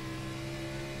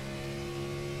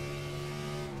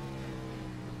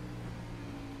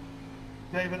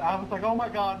 David, I was like, oh my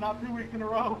god, not 2 weeks in a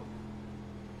row.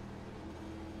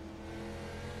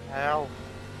 Hell.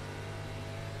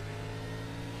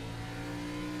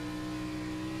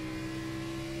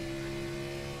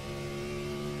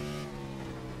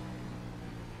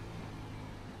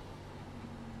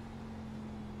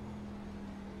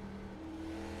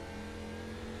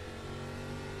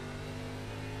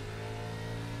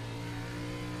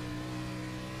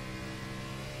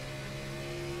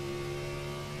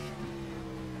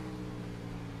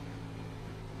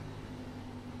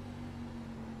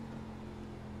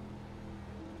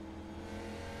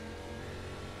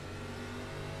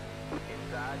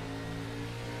 Inside.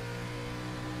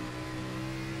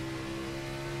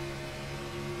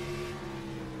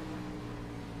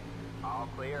 All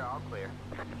clear, all clear.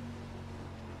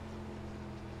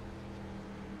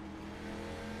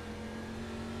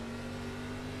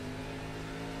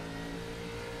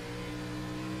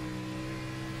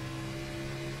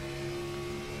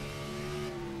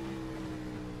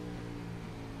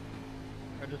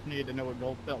 I just needed to know what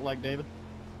gold felt like, David.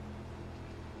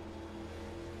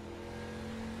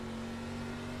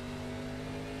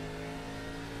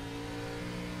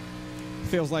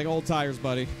 Feels like old tires,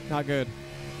 buddy. Not good.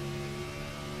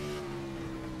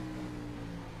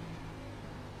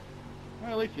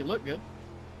 Well, at least you look good.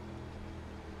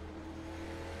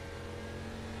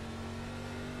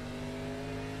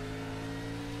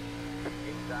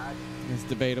 Inside. It's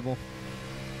debatable.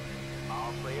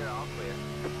 All clear, all clear.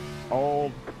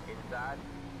 Old. Inside.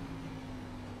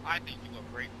 I think you look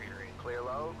great for your age. Clear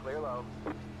low, clear low.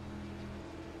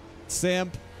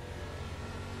 Simp.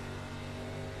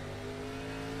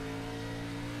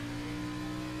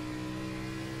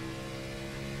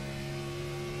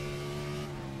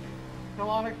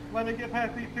 Onyx, let me get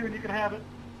past these two and you can have it.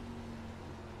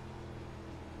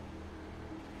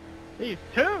 These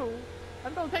two?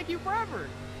 That's gonna take you forever.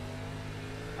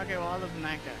 Okay, well, other than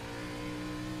that guy.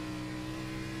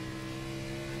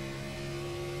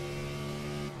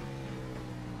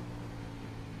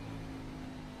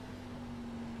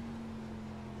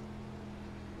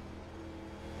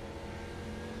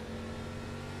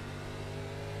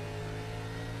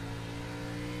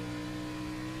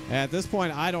 At this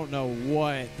point, I don't know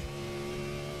what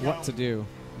to do.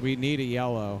 We need a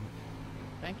yellow.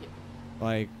 Thank you.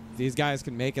 Like, these guys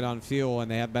can make it on fuel, and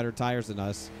they have better tires than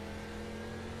us.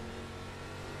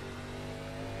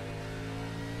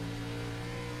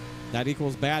 That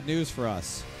equals bad news for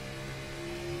us.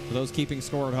 For those keeping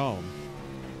score at home.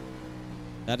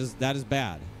 That is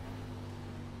bad.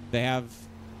 They have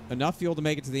enough fuel to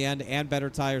make it to the end and better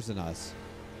tires than us.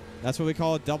 That's what we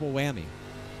call a double whammy.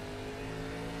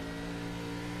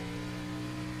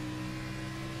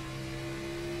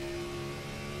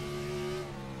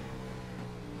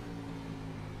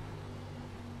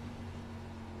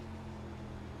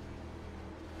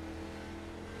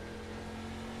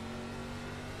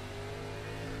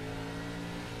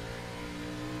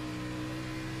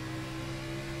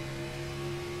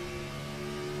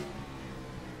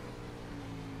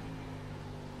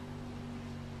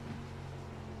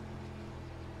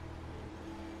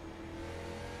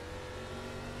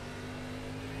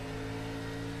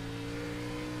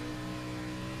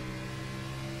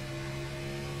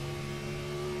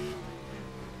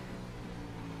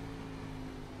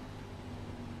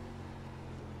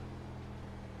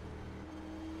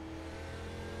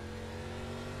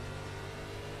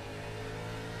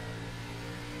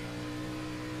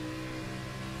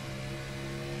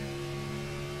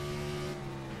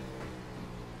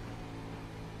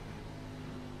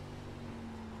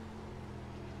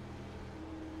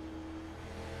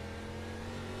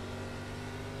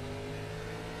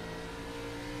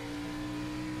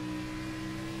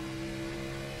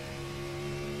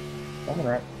 Coming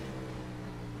right.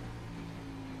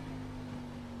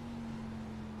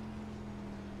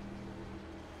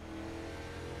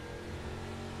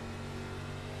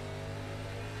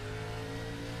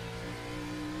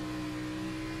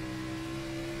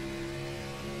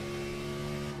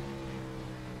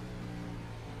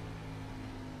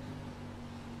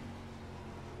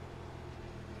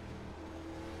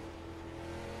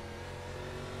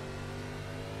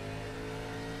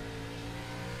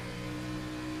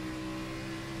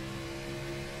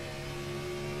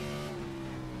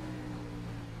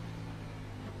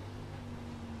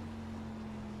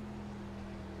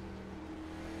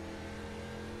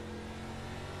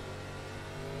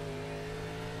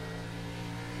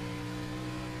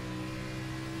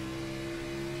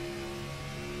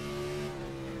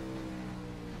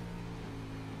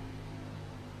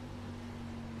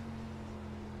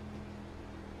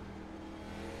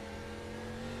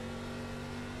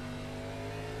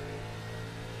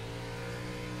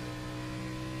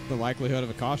 The likelihood of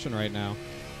a caution right now.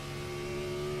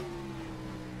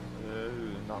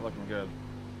 Not looking good.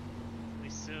 At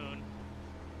least soon.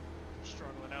 We're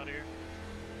struggling out here.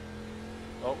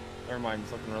 Oh, never mind.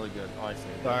 It's looking really good. Oh, I see.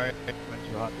 Sorry, went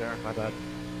too hot there. My bad.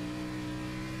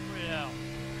 Way out.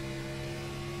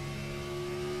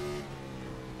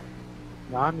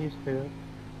 No, I'm used to it.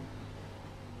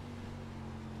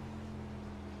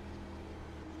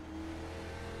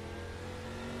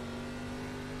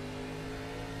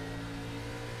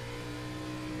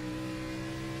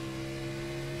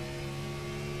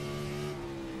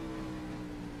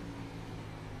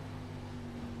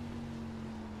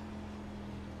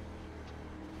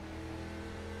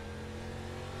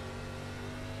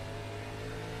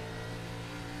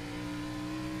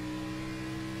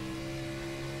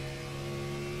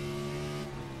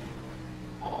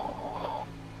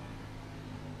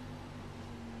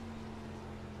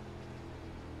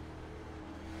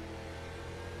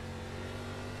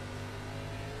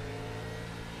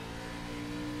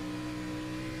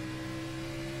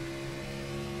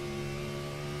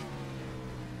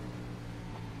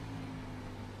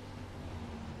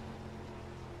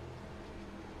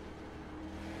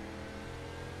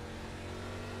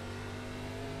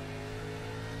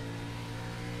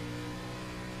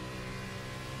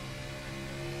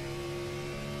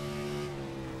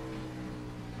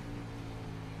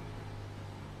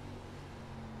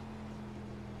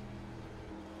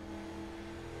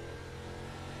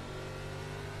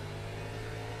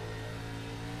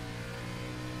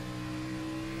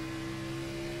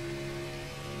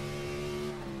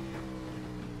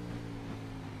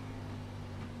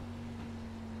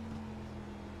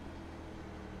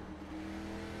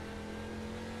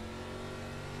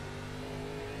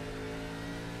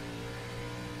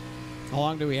 How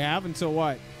long do we have until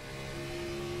what?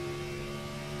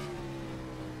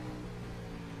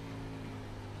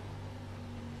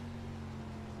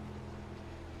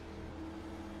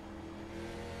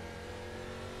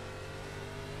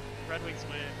 Red Wings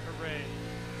win. Hooray.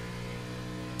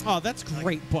 Oh, that's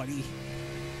great, buddy.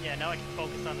 Yeah, now I can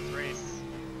focus on this race.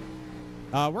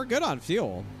 We're good on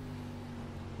fuel.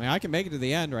 I mean, I can make it to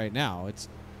the end right now.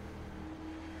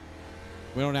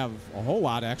 We don't have a whole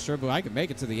lot extra, but I can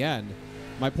make it to the end.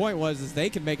 My point was they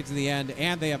can make it to the end,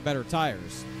 and they have better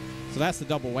tires. So that's the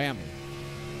double whammy.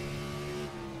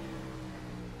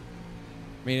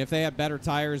 I mean, if they had better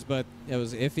tires, but it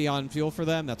was iffy on fuel for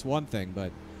them, that's one thing.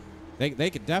 But they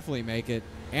could definitely make it,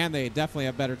 and they definitely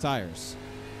have better tires.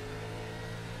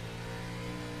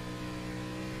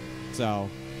 So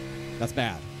that's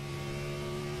bad.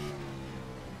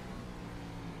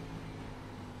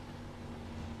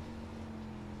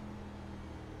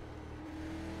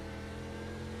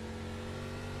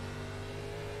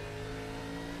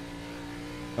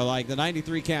 But like the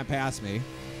 93 can't pass me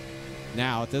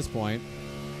now at this point.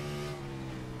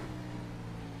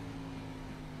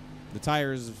 The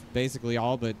tires basically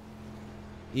all but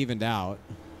evened out.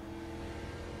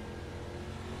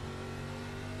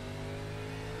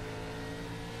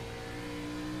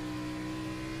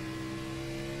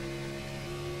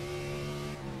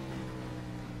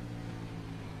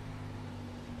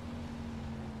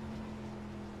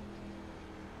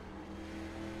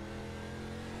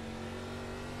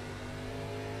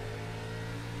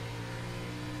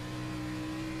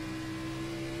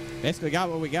 Basically got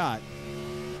what we got.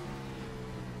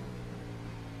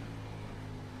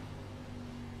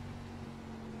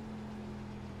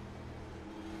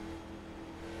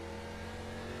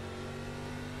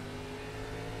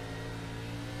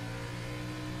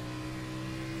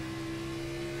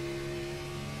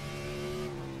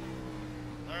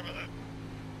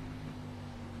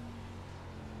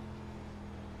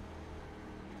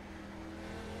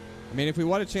 I mean, if we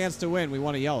want a chance to win, we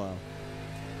want a yellow.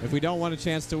 If we don't want a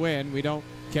chance to win, we don't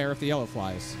care if the yellow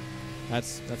flies.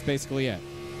 That's basically it.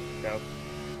 Yep.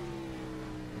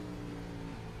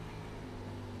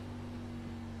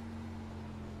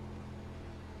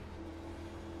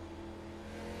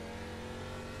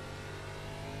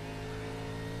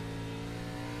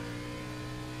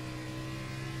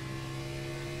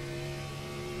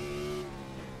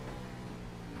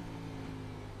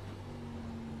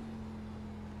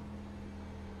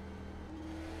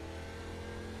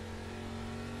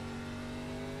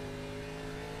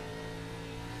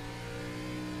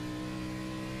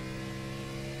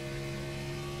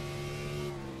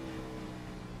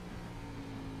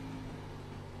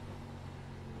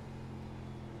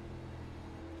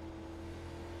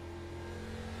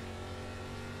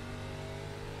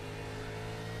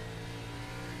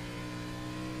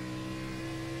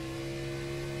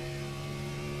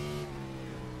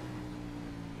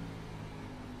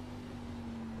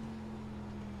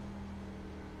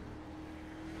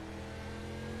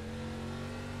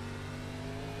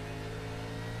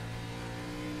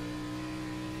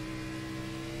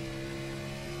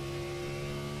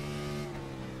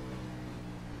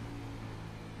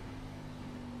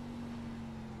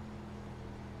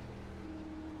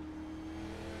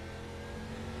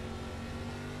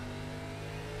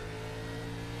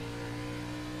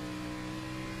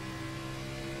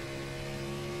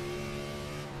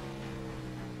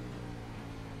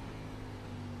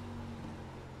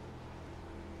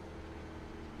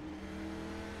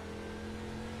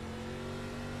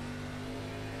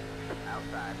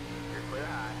 Outside. You're clear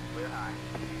high. Clear high.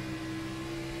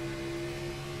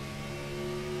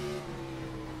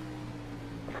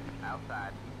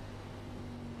 Outside.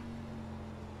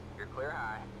 You're clear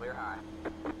high. Clear high.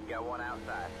 Got one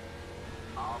outside.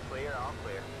 All clear. All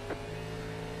clear.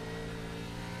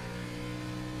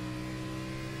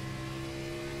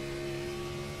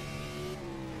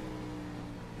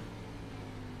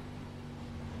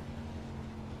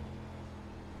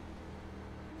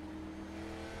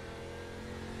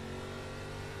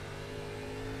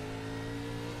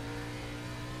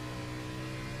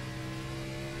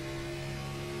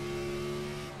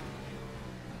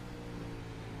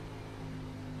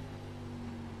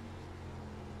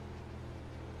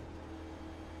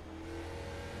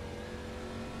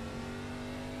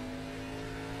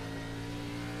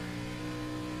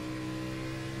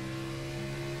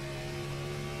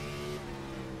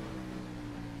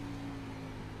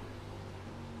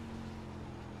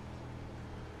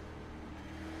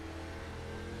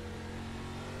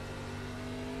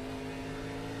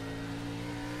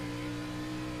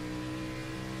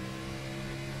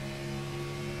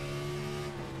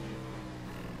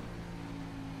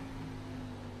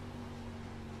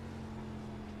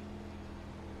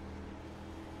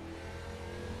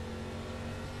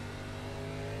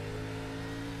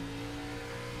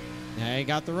 Yeah, he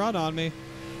got the run on me.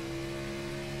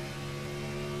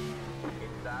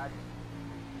 Inside.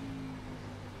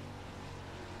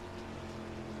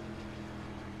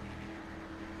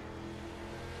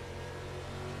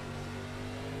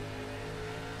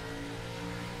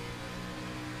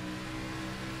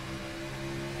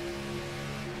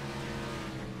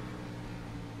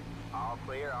 All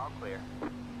clear. All clear.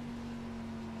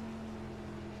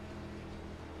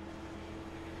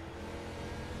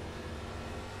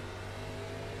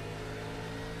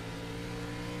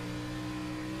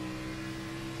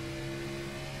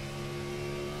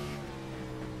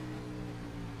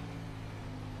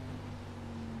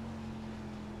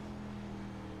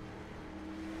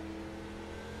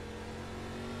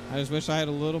 I just wish I had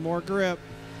a little more grip.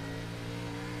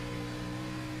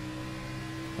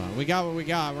 But we got what we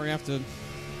got. We're going to have to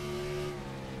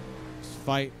just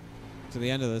fight to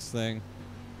the end of this thing.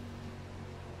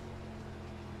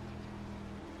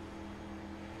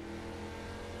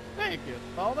 Thank you,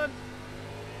 Spalding.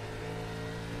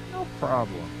 No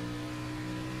problem.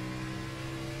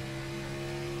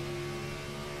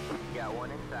 Got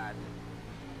one inside.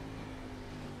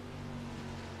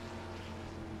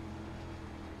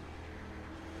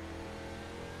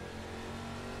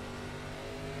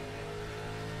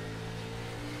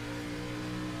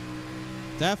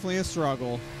 Definitely a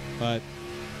struggle, but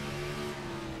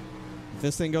if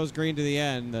this thing goes green to the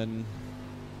end, then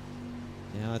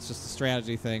yeah, it's just a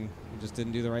strategy thing. We just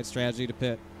didn't do the right strategy to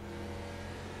pit.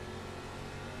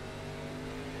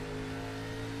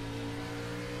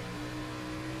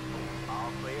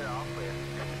 All clear. All clear.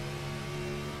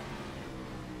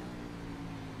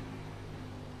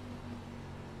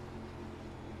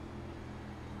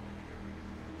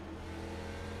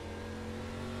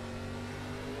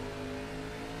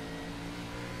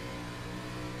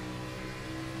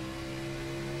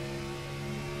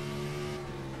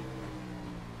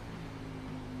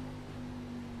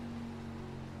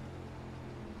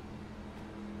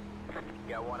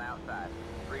 Got one outside.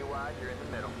 3 wide, you're in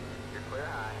the middle. You're clear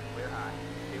high, clear high.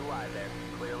 2 wide there.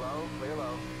 Clear low, clear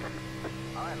low.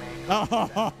 All right, man.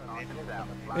 Oh. Caution is out.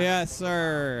 Yes,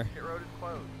 sir. Pit road is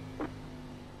closed.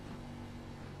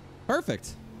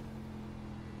 Perfect.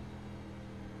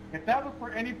 If that was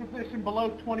for any position below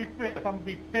 25th, I'm gonna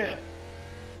be pissed.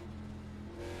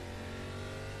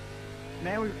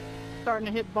 Man, we're starting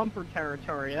to hit bumper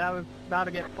territory. That was about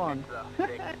to get fun.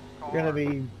 You're gonna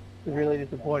be really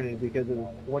disappointed because it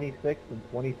was 26 and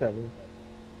 27.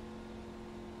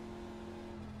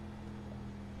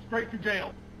 Straight to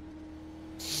jail.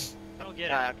 I don't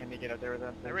get How it. can you get up there with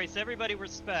them? I race everybody with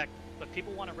respect, but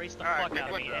people want to race the Alright, fuck out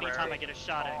of me quick, anytime I get a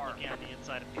shot at looking on the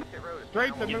inside of me. Pit road is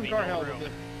Straight to Give Moon me Car no Hill.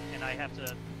 room, and I have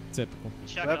to Typical.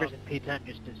 check Whoever's up in P10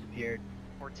 just disappeared.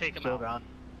 or take him Still out. gone.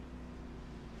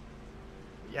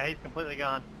 Yeah, he's completely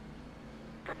gone.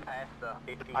 past the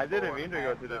 15. I didn't mean to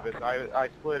go through the pit. I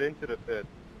split into the pit.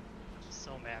 I'm just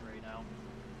so mad right now.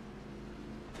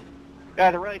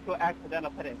 Guys, a really cool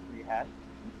accidental pit entry you had.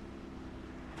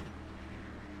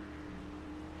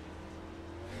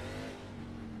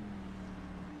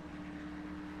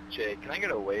 Jay, can I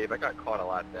get a wave? I got caught a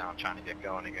lot down trying to get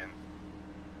going again.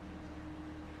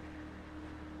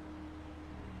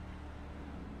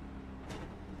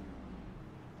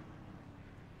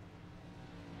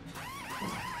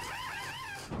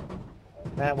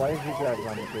 Matt, why did you drive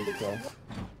on the big show?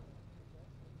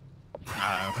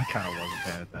 I kind of wasn't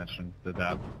paying attention. Did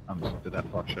that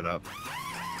fuck shit up?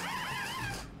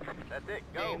 That's it,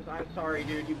 go. James, I'm sorry,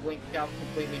 dude. You blinked out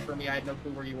completely for me. I had no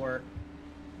clue where you were.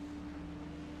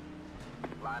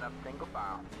 Line up single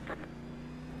file.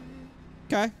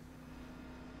 Okay.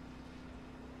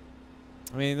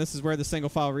 I mean, this is where the single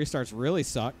file restarts really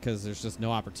suck because there's just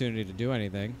no opportunity to do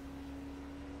anything.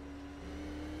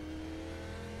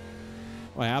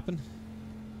 What happened?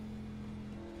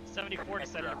 74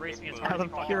 decided to race me as Out hard as he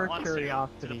of fucking pure wants to the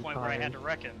curiosity, point where I had fine. to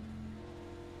wreck him.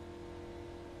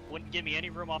 Wouldn't give me any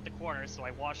room off the corner, so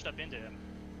I washed up into him.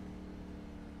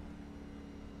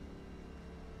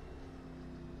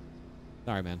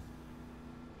 Sorry, man.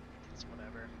 It's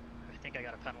whatever. I think I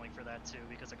got a penalty for that too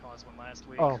because I caused one last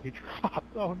week. Oh, he dropped.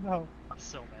 Oh no. I'm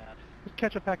so mad. There's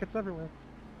ketchup packets everywhere.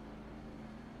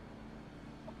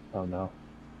 Oh no.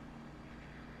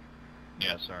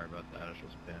 Yeah, sorry about that. I just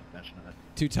wasn't paying attention to that.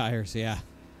 2 tires, yeah.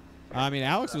 I mean,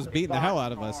 Alex was beating the hell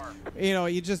out of us. You know,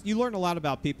 you learn a lot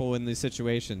about people in these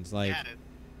situations. Like,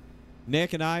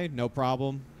 Nick and I, no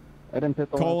problem. I didn't hit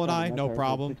the Cole last and time, I, my no tires were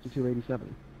problem. 62.87.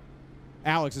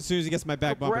 Alex, as soon as he gets my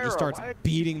back bumper, just Cabrera, starts why-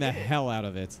 beating the hell out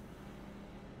of it.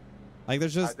 Like,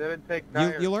 there's just... I didn't take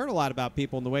tires. You learn a lot about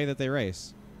people in the way that they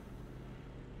race.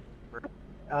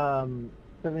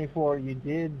 74, you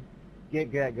did get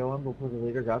that going before the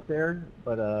leader got there,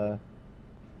 but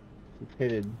he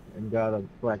pitted and got a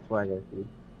black flag, I see.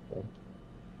 So.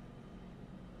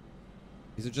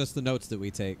 These are just the notes that we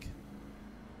take.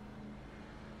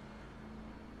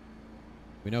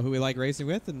 We know who we like racing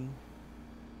with and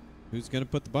who's going to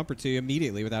put the bumper to you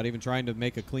immediately without even trying to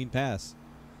make a clean pass.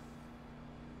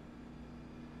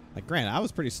 Like, granted, I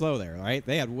was pretty slow there, right?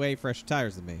 They had way fresher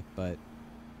tires than me, but...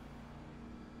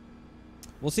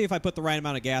 We'll see if I put the right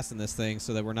amount of gas in this thing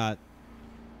so that we're not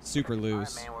super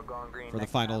loose man, we're going green for the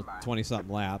next final time.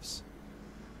 20-something laps.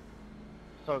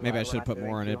 So Maybe glad I we're should have not put doing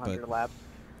more in it, 200 but laps.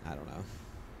 I don't know.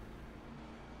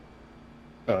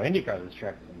 Oh, IndyCar, this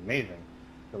track is amazing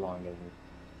for long distance.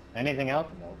 Anything else?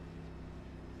 No.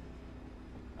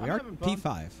 We are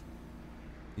P5.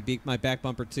 You beat my back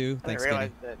bumper too. I Thanks, didn't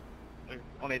Kenny. realize that we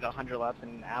only did 100 laps in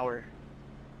an hour.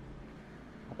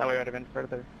 I thought we would have been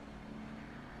further.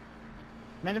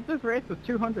 Man, if this race was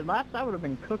 200 laps, I would have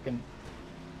been cooking.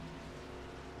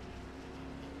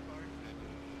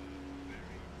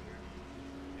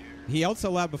 He yelled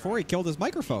so loud before he killed his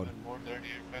microphone. More dirty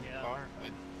event car. I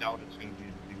doubt it's going to be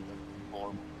anything but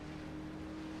horrible.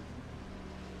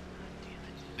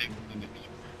 Same with the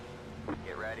next.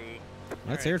 Get ready.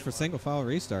 Let's hear it for single file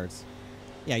restarts.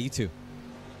 Yeah, you too.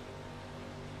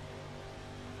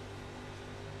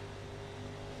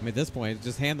 I mean, at this point,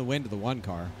 just hand the win to the one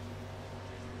car.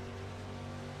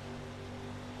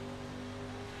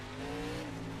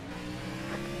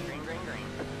 Green, green, green.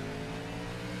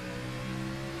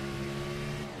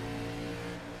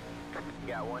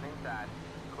 You got one inside.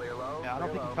 Clear low. Yeah, I don't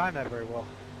clear think low. you timed that very well.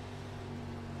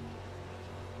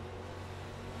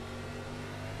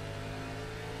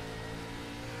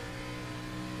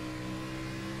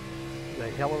 The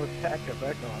hell of a tack got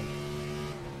that going.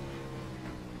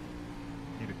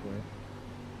 Need to clear.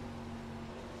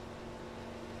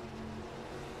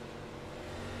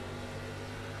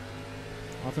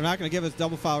 if they're not going to give us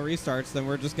double file restarts, then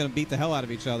we're just going to beat the hell out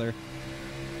of each other.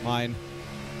 Mine.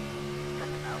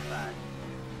 Outside.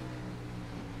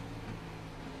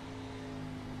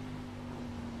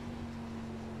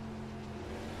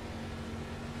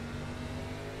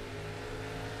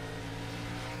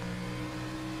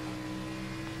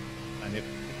 I need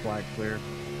flag clear.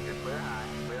 You're clear high.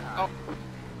 Clear high.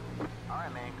 Oh.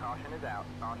 Alright, man. Caution is out.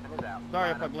 Caution is out. Sorry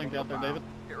Line if I up blinked single out there, file. David.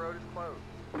 Pit road is closed.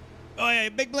 Oh, yeah,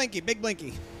 big blinky, big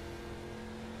blinky.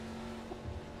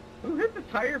 Who hit the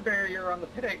tire barrier on the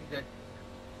pit exit?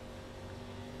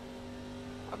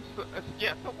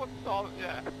 Yeah, someone saw it,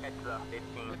 yeah. It's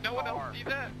 15. Did no one else see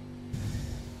that?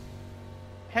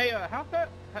 Hey, how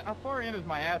far in is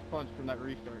my ass punch from that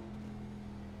restart?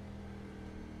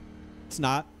 It's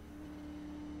not.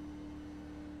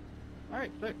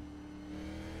 Alright, sick.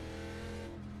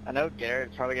 I know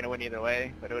Garrett's probably going to win either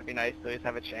way, but it would be nice to at least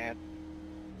have a chance.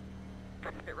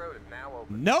 Pit road is now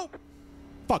open. Nope.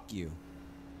 Fuck you.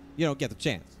 You don't get the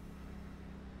chance.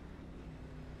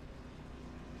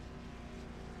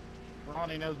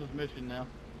 Ronnie knows his mission now.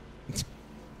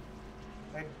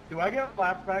 Hey, do I get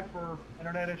flashback for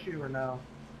internet issue or no?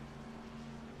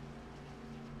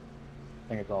 I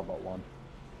think it's all but one.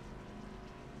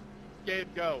 Gabe,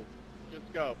 go.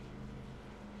 Just go.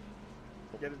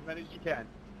 Get as many as you can.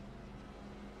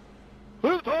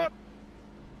 Who's top?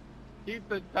 Keep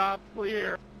the top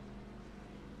clear.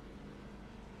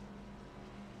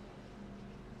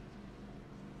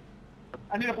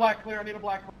 I need a black clear. I need a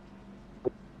black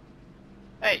clear.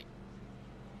 Hey!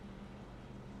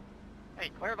 Hey,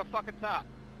 clear the fucking top.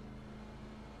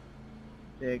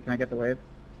 Hey, can I get the wave?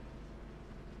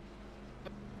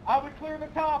 I would clear the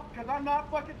top because I'm not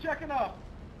fucking checking up.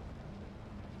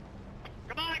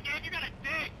 Come on, Gabe, you gotta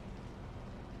dig!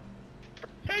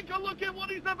 Take a look at what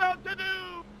he's about to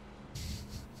do!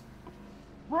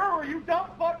 Brewer, you dumb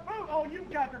fuck. Move. Oh, you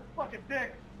guys are fucking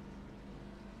dicks.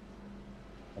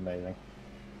 Amazing.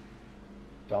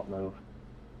 Don't move.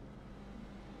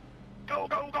 Go,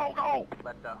 go, go, go!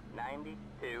 Let the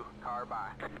 92 car by.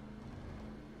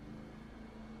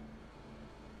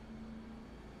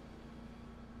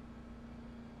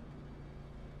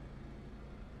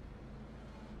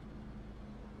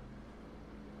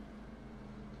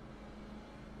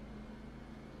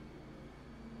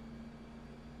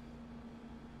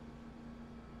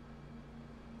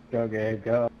 Go, Gabe,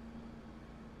 go.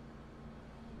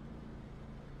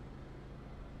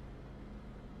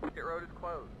 Pit road is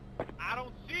closed. I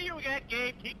don't see you yet,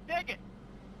 Gabe. Keep digging.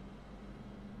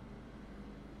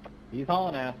 He's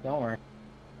hauling ass, don't worry.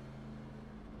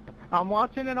 I'm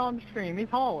watching it on stream. He's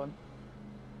hauling.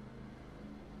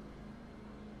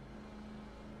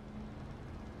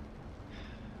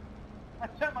 I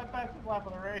set my fastest lap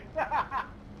of the race.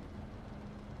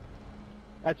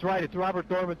 That's right. It's Robert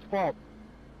Dorman's fault.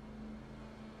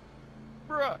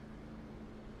 Bruh.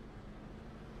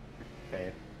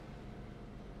 Okay.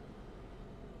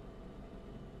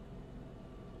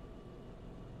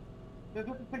 This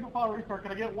is a single file restart.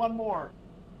 Can I get one more?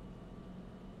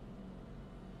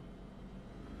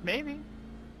 Maybe.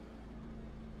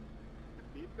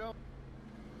 Keep going.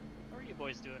 How are you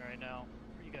boys doing right now?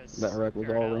 Are you guys? That wreck was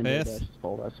faring all out? Rainbow Fifth. Dash's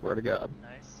fault, I swear to God.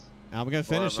 Nice. I'm going to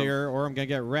finish here, or I'm going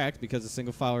to get wrecked because of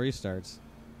single file restarts.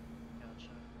 Gotcha.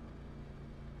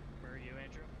 Where are you,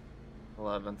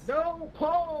 Andrew? 11th. No,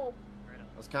 Paul! Right on.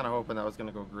 I was kind of hoping that was going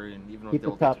to go green, even with Keep the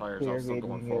the old top tires. I clear, was still Gabe.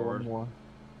 going You can get one forward. more.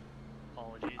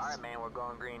 Apologies. Alright, man. We're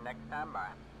going green next time. Bye.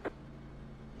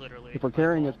 Literally. If we're my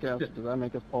carrying this fault. gas, does that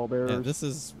make us pall bearers? Yeah, this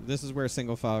is where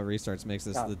single file restarts makes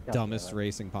this God- the God dumbest damn it.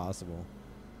 racing possible.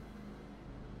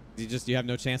 You have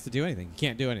no chance to do anything. You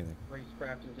can't do anything.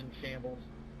 Racecraft is in shambles.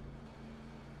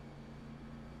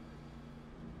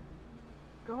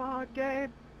 Go on, Gabe.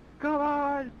 Go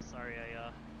on. Sorry,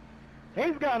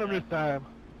 He's got him this time.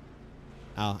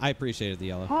 Oh, I appreciated the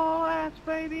yellow. Haul ass,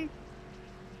 baby.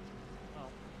 Oh,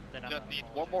 then I'm Just not need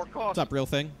one more apologizing. caution. What's up, real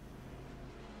thing?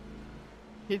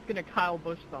 He's gonna Kyle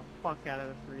Busch the fuck out of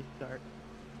this restart.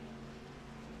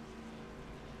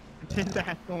 His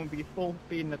ass gonna be full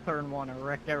speed into turn one and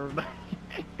wreck everybody.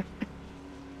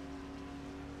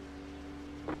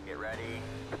 Get ready.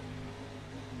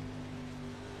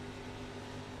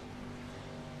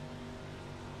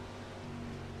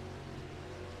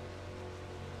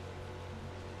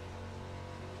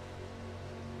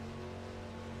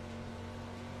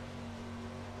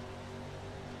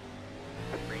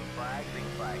 Green flag, green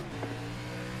flag.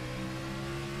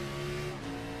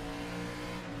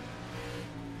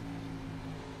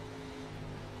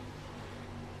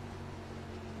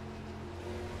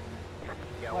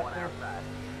 Got one outside.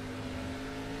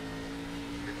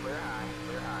 You're clear high,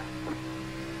 clear high.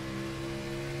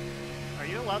 Are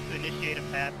you allowed to initiate a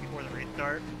pass before the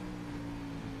restart?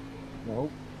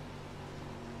 Nope.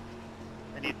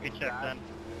 That needs to be checked then.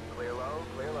 Clear low,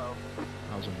 clear low.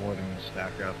 I was avoiding the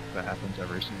stack up that happens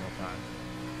every single time.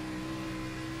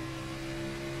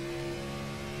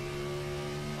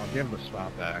 I'll give the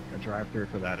spot back. A drive-through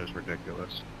for that is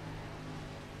ridiculous.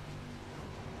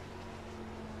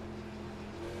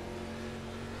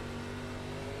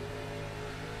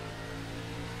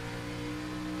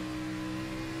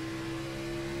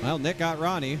 Well, Nick got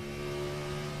Ronnie.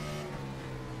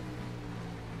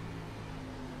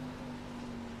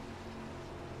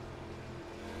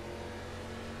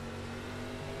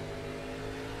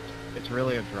 It's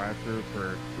really a drive-through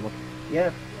for look.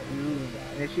 Yes, you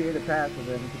initiate a pass and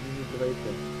then continue to race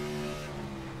it.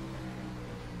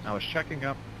 I was checking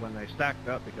up when they stacked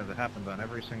up because it happened on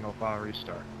every single file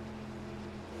restart.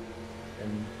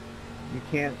 And you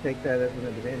can't take that as an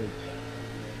advantage.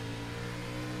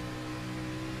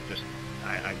 Just,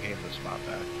 I gave the spot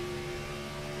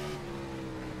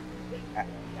back.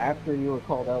 After you were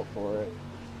called out for it.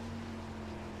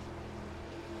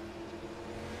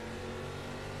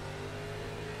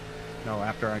 No,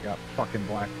 after I got fucking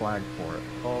black flagged for it.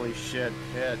 Holy shit,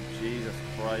 Ted, Jesus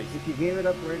Christ. If you gave it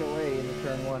up right away in the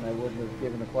turn one, I wouldn't have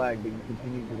given a flag, but you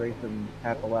continued to race them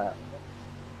half a lap.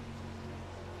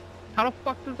 How the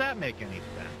fuck does that make any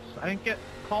sense? I didn't get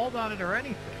called on it or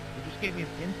anything. You just gave me an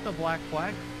insta black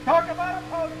flag? Talk about a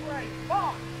post race.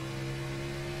 Fuck.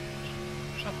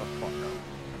 Shut the fuck up.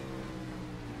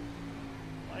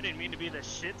 I didn't mean to be the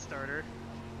shit starter.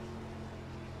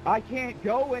 I can't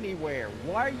go anywhere.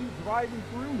 Why are you driving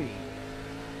through me?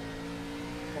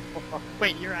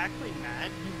 Wait, you're actually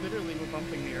mad? You literally were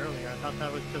bumping me earlier. I thought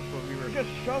that was just what we were... You just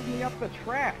shoved me up the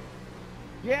track.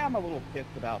 Yeah, I'm a little pissed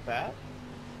about that.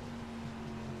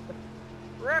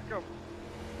 Wreck him.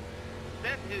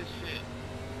 That's his shit.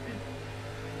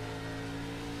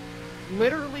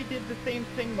 Literally did the same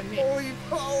thing to me.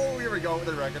 Oh, here we go with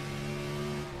the record.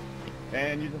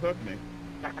 And you just hooked me.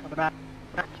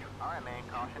 Alright, man,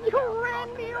 caution You is out. ran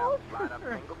Caution me is out. over. Line up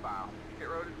single file. Pit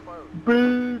road is closed.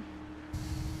 Boo!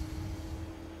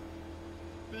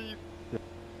 This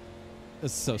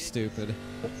is so stupid.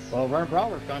 Well, we're in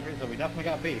Brawler's country, so we definitely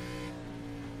got beef.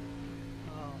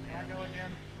 Oh, man. Go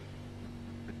again.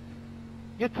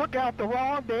 You took out the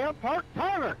wrong damn park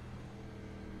timer.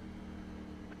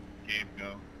 Game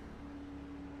go.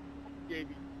 Gabe,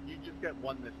 you just got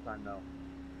one this time, though.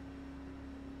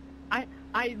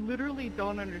 I literally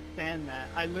don't understand that.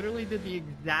 I literally did the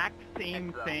exact same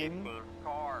It's a thing 15th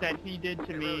car. that he did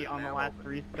to me on the last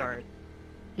restart.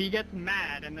 He gets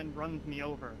mad and then runs me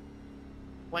over.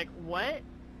 Like, what?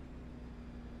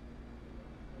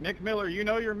 Nick Miller, you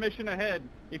know your mission ahead.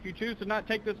 If you choose to not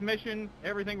take this mission,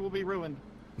 everything will be ruined.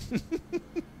 It's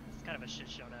kind of a shit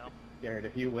show now. Garrett,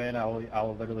 if you win, I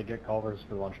will literally get Culver's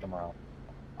for lunch tomorrow.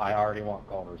 I already want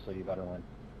Culver's, so you better win.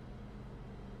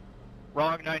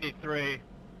 Wrong 93.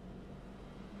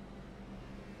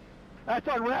 That's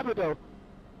on Rapido.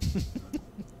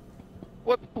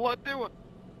 What's Blood doing?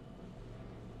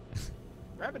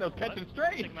 Rapido's catching What?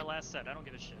 straight. Take my last set. I don't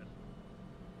give a shit.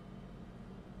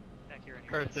 Back here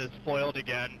anyway. Curse is foiled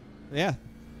again. Yeah,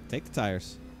 take the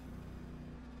tires.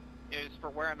 It was for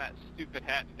wearing that stupid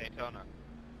hat in Daytona.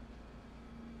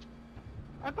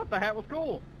 I thought the hat was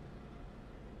cool.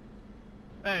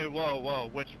 Hey, whoa,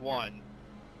 which one?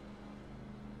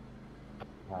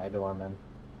 Hi, Dorman.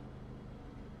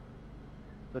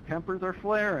 The tempers are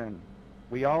flaring.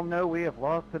 We all know we have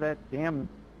lost to that damn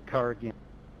car again.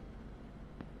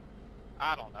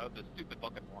 I don't know, the stupid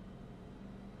looking one.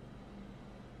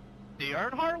 The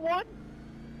Earnhardt one?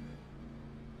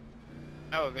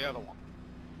 No, the other one.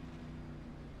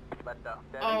 But the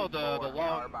Oh, the 74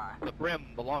 long, are by.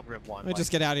 the long rim one. Let me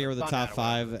just get out of here with the Sun top Hat or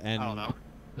five whatever. and I don't know.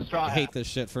 The straw hate hat. this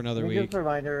shit for another Let me week. just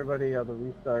remind everybody of the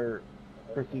restart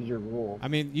procedure rule. I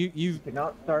mean, you You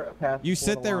cannot start a pass you before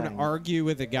sit the there line. and argue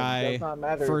with a guy does not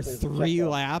matter for if there's a 3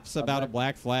 checkup. laps about a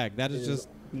black flag. That is just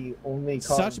the only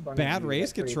car in such front of bad you race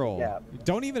that creates a control. gap.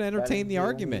 Don't even That entertain is the only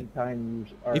argument. time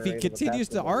you are If he able to continues pass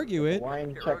to the argue line. it, If the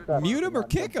line checks up, mute do him or not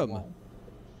kick touch the him. line.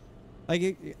 Like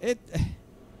it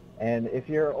And if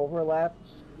you're overlapped,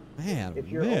 man, if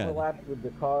you're man. overlapped with the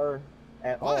car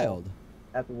at Wild. all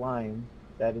at the line,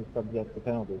 that is subject to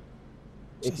penalty.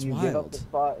 If Just you give up wild. the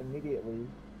spot immediately,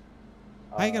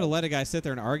 How you gonna let a guy sit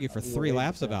there and argue for 3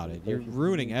 laps about it? You're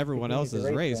ruining everyone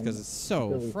else's race because it's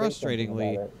so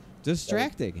frustratingly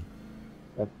distracting.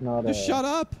 That's not Just shut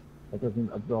up. That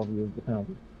doesn't absolve you of the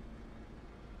penalty.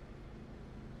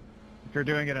 If you're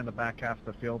doing it in the back half of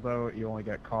the field, though, you only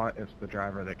get caught if the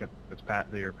driver that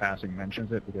you're passing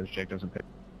mentions it because Jake doesn't pick.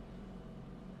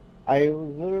 I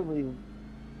was literally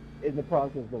in the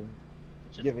process of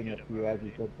Just giving mute it him to you as already.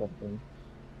 you said something.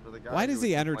 For the guy Why who does was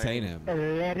he entertain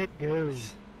complaining- him? Let it go.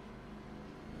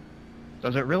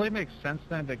 Does it really make sense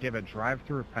then to give a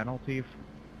drive-through penalty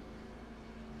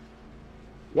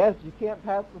Yes, you can't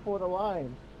pass before the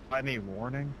line. for any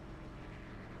warning?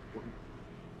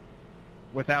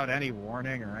 Without any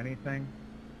warning or anything?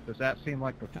 Does that seem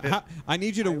like the fit? I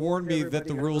need you to warn me that the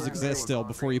everybody rules on the exist road still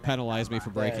before you penalize me for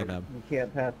breaking them. You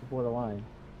can't pass before the line.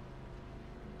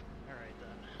 Alright then.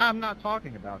 I'm not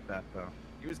talking about that though.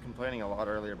 He was complaining a lot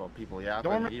earlier about people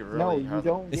yapping. Dorman- He really No, you hasn't.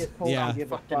 don't get told Yeah. to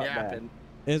give a Fucking spot back. yapping.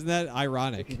 Isn't that If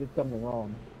ironic? you did something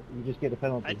wrong, you just get a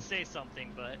penalty. I'd say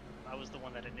something, but I was the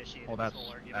one that initiated Well, this that's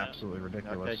whole argument. absolutely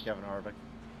ridiculous. Okay, Kevin Harvick.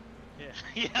 Yeah,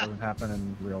 It yeah. doesn't happen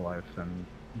in real life, and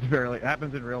barely it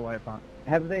happens in real life.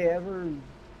 Have they ever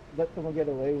let someone get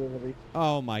away with at least?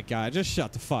 Oh my god, just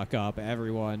shut the fuck up,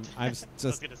 everyone. I'm I was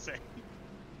just gonna say.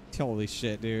 holy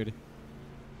shit, dude.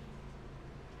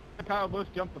 Kyle Busch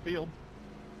jumped the field.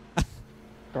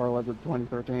 Scarlett's at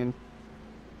 2013.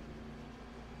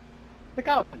 Pick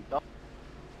out.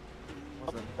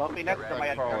 Wasn't Don't be next to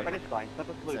my Carly. finish line. That's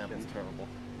a solution. Sample's terrible.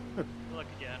 Look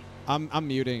again. I'm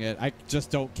muting it. I just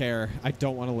don't care. I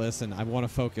don't want to listen. I want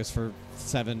to focus for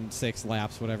 7-6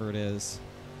 laps, whatever it is.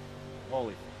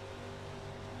 Holy.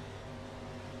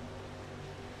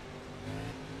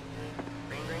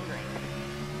 Green, green, green.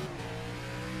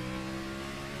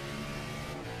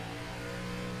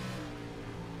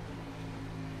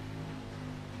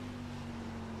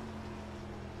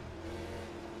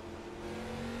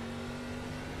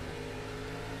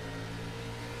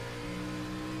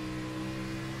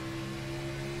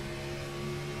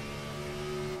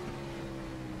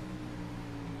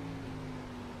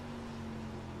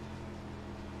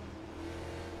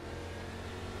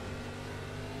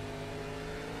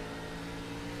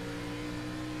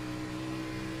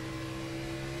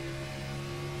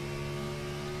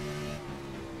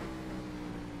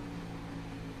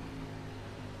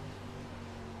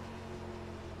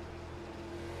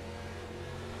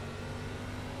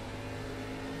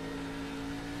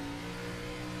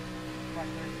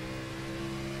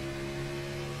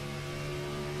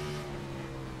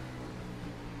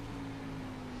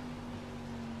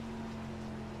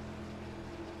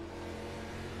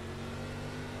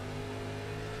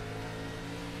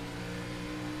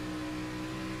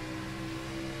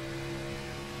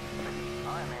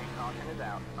 Alright, man. Caution is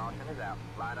out. Caution is out.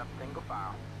 Line up single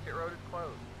file. Pit road is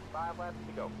closed. 5 laps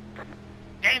to go.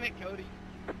 Damn it, Cody.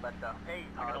 Let the pace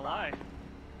Not gonna hard lie.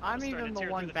 I'm Starting even to the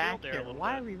tear one through the back field there a here. little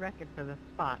Why bit. are we wrecking for this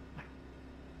spot?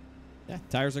 Yeah,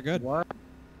 tires are good. What?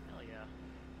 Hell yeah.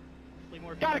 Hopefully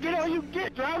more Gotta people get all race you them.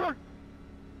 get, driver!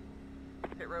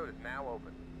 Pit road is now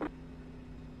open.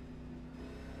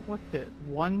 What's it?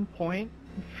 1 point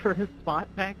for a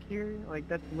spot back here? Like,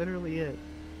 that's literally it.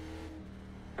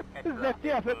 This is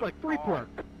FTF, it's like 3 points.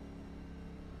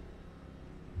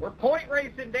 We're point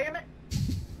racing, damn it!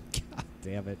 God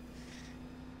damn it.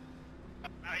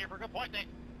 Out here for a good point, Nick.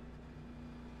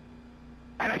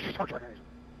 And I just start trying.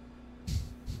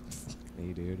 Fuck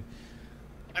me, dude.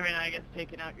 I mean, I guess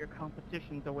taking out your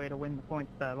competition's a way to win the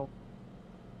points battle.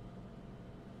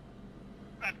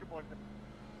 That's a good point.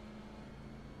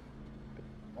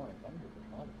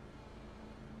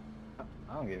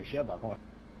 I don't give a shit about points.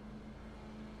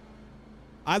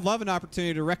 I'd love an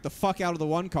opportunity to wreck the fuck out of the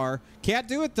one car. Can't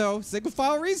do it though. Single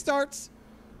file restarts.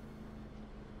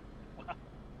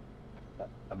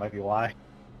 That might be why.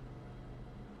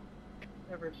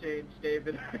 Never change,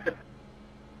 David.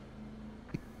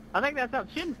 I think that's how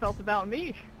Chin felt about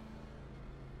me.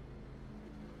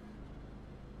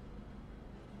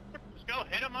 Let's go.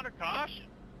 Hit him under caution.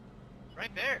 It's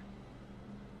right there.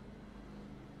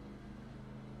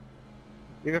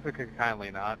 Even if it could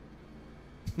kindly not.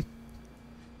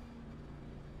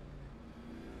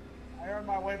 I earned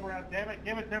my waiver out, damn it.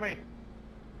 Give it to me.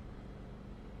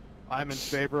 I'm in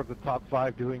favor of the top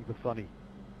 5 doing the funny.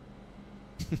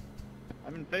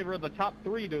 I'm in favor of the top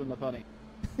 3 doing the funny.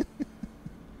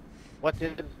 What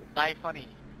is die funny?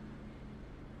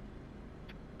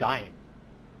 Dying.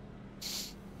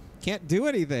 Can't do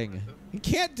anything. He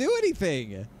can't do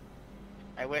anything.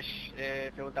 I wish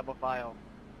if it was double file.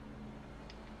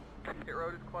 Pit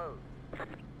road is closed.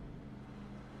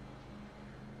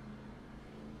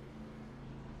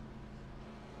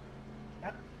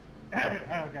 Okay,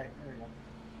 there we go.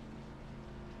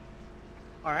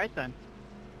 Alright then.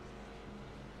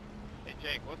 Hey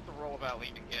Jake, what's the rule about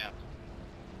leaving gaps?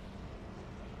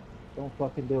 Don't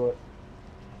fucking do it.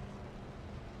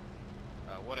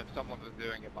 What if someone was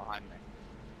doing it behind me?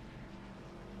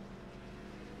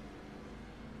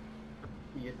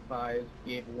 be advised,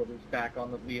 Gabriel is back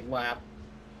on the lead lap.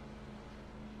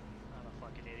 I'm a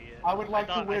fucking idiot. I would like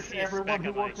to thought I wish see a everyone speck who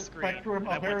on my works at screen, Spectrum and a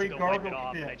I went very to go wipe it garbage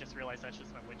off, and I shit. just realized that's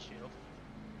just my windshield.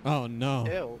 Oh no.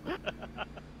 Ew. You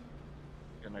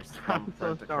got a nice I'm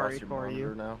so thumbprint sorry across your for you.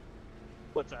 monitor now.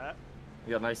 What's that?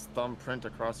 You got a nice thumbprint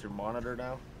across your monitor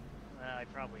now. I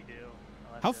probably do.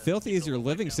 I'll have How to filthy is go your look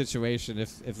living up. situation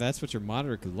if that's what your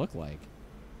monitor could look like?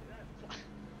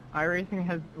 iRacing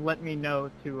has let me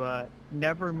know to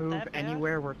never move that bad?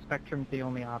 anywhere where Spectrum's the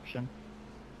only option.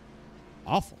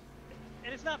 Awful.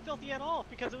 And it's not filthy at all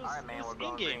because it was, Alright, man, it was we're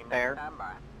going in-game. green. There. Stand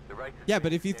by. The race is Yeah,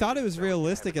 but if you finished. thought it was So we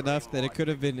realistic have the enough green that it light could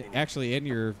have to been continue. actually in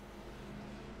your,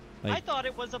 I like, thought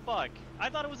it was a bug. I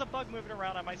thought it was a bug moving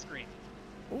around on my screen.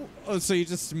 oh, so you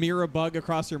just smear a bug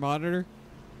across your monitor?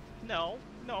 No.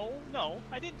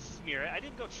 I didn't smear it. I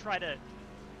didn't go try to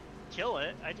kill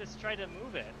it. I just tried to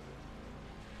move it.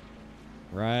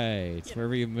 Right. Yeah, Where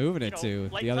were you moving it know, to?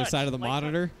 light The other touch, side of the light touch.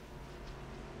 monitor?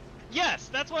 Yes,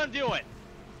 that's what I'm doing.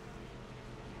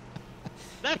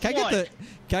 That's Can I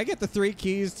one. get the 3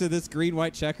 keys to this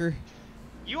green-white checker?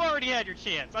 You already had your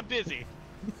chance. I'm busy.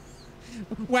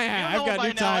 Wah! You don't I've know got by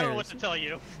new now. I don't know what tires. to tell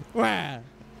you. Wah!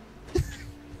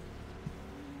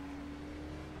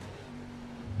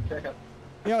 Check up.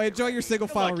 Yo, enjoy your single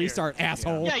Good file luck here. restart,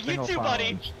 asshole. Yeah, you Single too, file.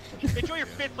 buddy. Enjoy your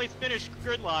 5th place finish,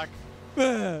 gridlock.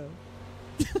 Wah.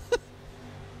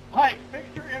 Hi, fix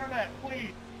your internet,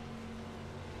 please.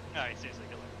 Alright, seriously,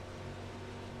 good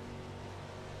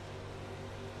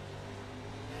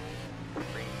luck.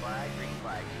 Green flag, green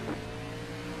flag.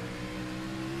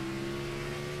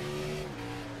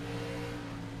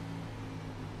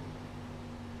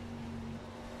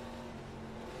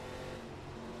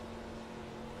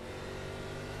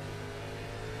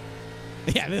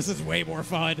 Yeah, this is way more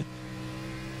fun.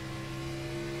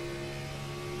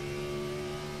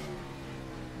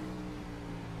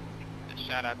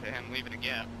 Shout out to him leaving a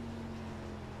gap.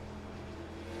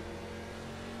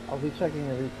 I'll be checking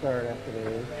the restart after the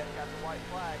race. Man's got the white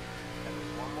flag. That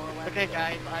is one more lap Okay, to go.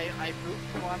 guys, I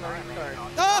booped you on the restart.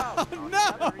 Oh,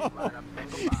 no! Line up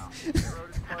single file. The road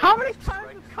is closed. How many The times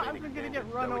race is is Cosmin being gonna get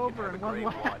extended run so we can over have in a one grade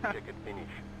lap? one ticket finish.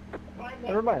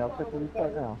 Never mind, I'll check the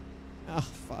restart now. Oh,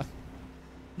 fuck.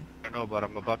 I don't know, but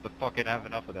I'm about to fucking have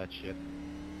enough of that shit.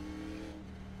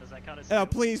 Does that count as Oh,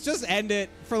 two? please, just end it.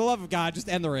 For the love of God, just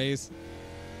end the race.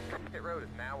 Pit road is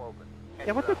now open.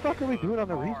 Yeah, what the fuck are we doing on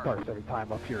the restarts every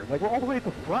time up here? Like, we're all the way at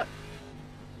the front.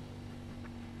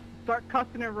 Start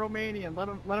cussing in Romanian. Let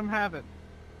them have it.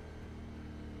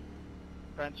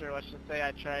 Spencer, let's just say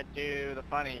I tried to do the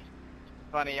funny.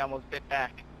 Funny almost bit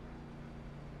back.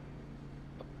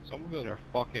 Some of it are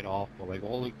fucking awful. Like,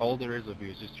 all there is of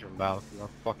you is just your mouth. You're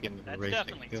not fucking That's racing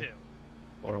definitely skill 2.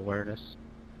 or awareness.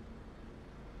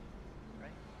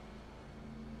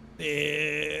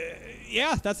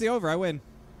 Yeah, that's the over. I win.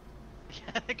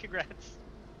 Congrats.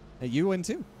 You win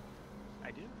too.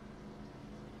 I do.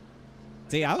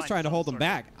 See, I was Find trying to some hold them sort of-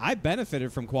 back. I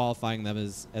benefited from qualifying them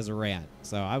as a rant,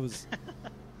 so I was.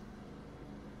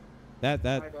 that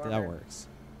works.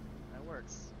 That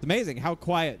works. It's amazing how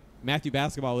quiet Matthew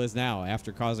Basketball is now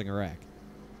after causing a wreck.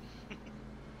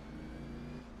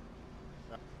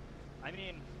 I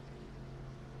mean,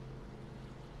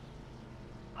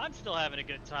 I'm still having a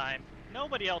good time.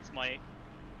 Nobody else might,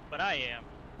 but I am.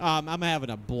 I'm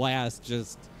having a blast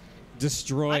just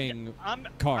destroying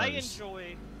cars.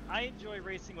 I enjoy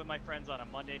racing with my friends on a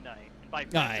Monday night. And by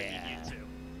friends, I mean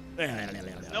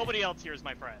you two. Nobody else here is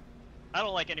my friend. I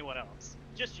don't like anyone else.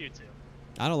 Just you two.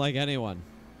 I don't like anyone,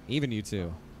 even you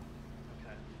two.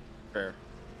 Okay. Fair.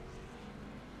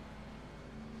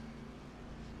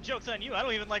 Joke's on you. I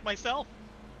don't even like myself.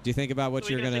 Do you think about what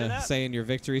So you're we gonna say gonna that? say in your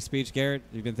victory speech, Garrett?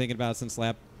 You've been thinking about it since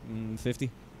lap 50.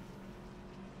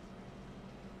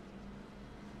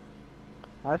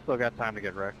 I still got time to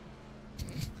get wrecked.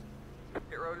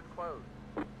 Pit road is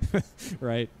closed.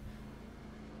 Right.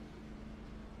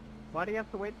 Why do you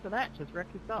have to wait for that? Just wreck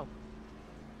yourself.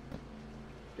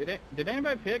 Did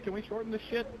anybody pit? Can we shorten this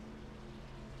shit?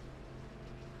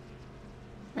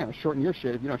 Yeah, shorten your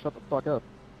shit if you don't shut the fuck up.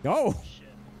 Go. Shit.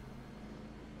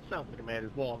 Sounds like a man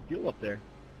is low on fuel up there.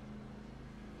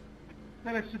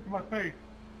 Say that shit to my face.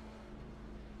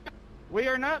 We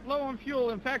are not low on fuel.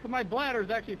 In fact, my bladder is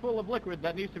actually full of liquid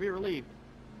that needs to be relieved.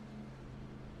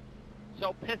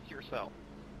 So piss yourself.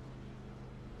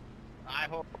 I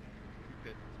hope.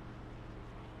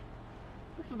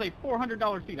 This is a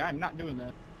 $400 seat. I'm not doing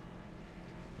that.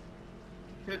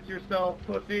 Piss yourself,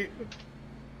 pussy.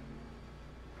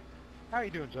 How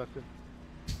you doing, Justin?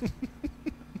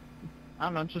 I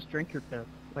don't know. Just drink your piss.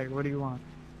 Like, what do you want?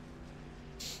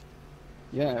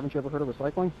 Yeah, haven't you ever heard of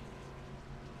recycling?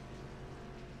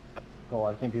 Cole.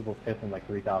 I've seen people pissing like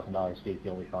 $3,000 speeds.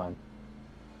 You'll be fine.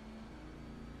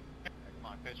 Come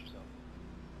on, finish yourself.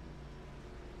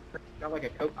 Got like a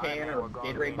Coke can or a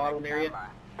Gatorade bottle near you?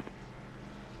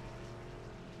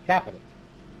 Capital.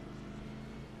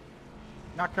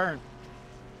 Nocturne.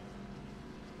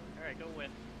 Alright, go win.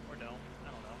 Or don't.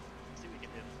 I don't know. See what we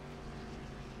can do.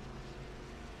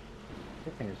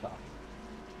 Your fingers off.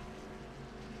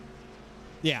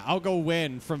 Yeah, I'll go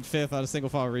win from 5th on a single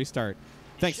file restart.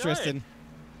 Thanks, should. Tristan.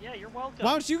 Yeah, you're welcome.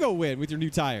 Why don't you go win with your new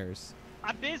tires?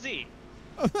 I'm busy.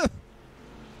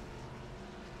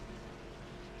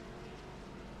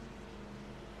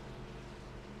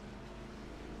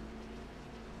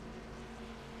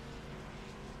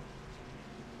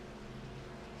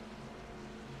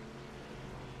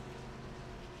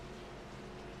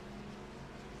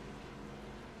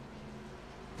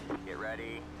 Get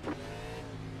ready.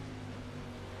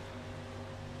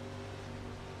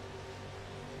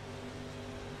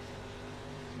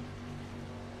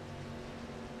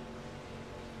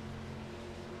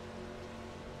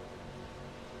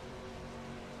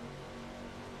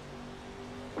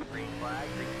 Green flag,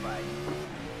 green flag.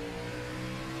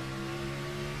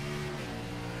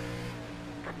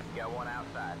 Got one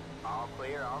outside. All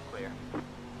clear, all clear.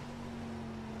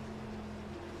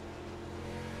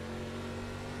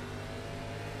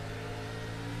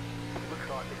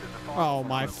 Oh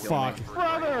my fuck.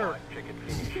 Brother!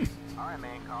 Alright,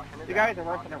 man, caution is You guys out.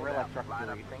 are worse than a real life truck Line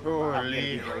up league. single file.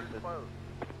 Holy. Road is closed.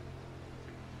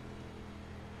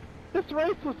 This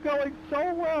race was going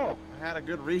so well. I had a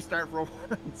good restart for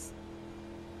once.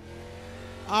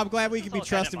 I'm glad we can It's be all kind of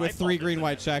trusted my with 3 fault, green isn't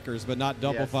white it? checkers, but not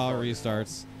double Yes, file sorry.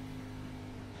 restarts.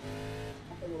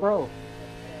 Bro,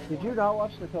 did you not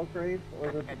watch the Coke race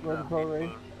or the Pro race?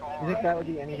 You think that would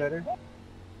be any better?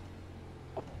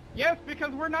 Yes,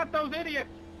 because we're not those idiots.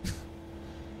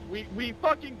 We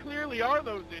fucking clearly are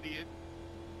those idiots.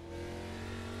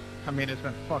 I mean, it's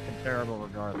been fucking terrible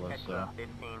regardless, so. 15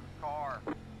 car.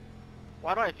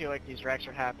 Why do I feel like these wrecks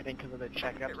are happening because of the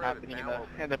checkups happening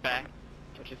in the back,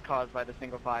 which is caused by the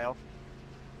single file?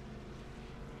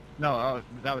 No,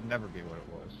 that would never be what it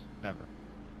was. Never.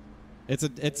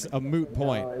 It's a moot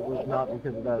point. No, it was not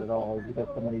because of that at all. It was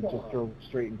because somebody just drove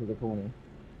straight into the corner.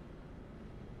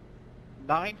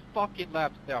 9 fucking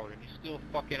laps down, and you still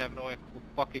fucking have no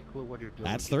fucking clue what you're doing.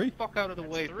 That's Get 3. the fuck out of the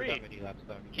That's way 3. for that many laps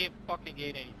down. You can't fucking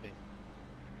gain anything.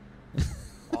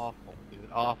 Awful, dude.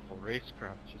 Awful.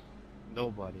 Racecraft. Just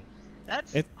nobody.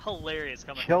 That's It- hilarious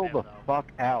coming Chill from the him, though.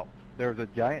 fuck out. There was a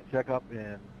giant checkup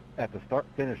at the start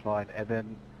finish line, and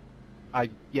then I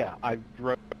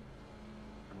drove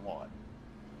and won.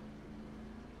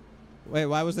 Wait,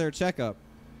 why was there a checkup?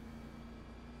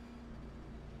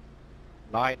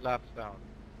 9 laps down.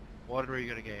 What are you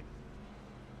gonna gain?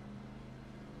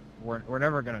 We're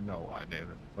never gonna know why,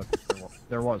 David, but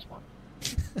there was one.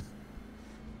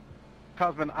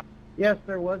 Cosman, Yes,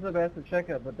 there was a massive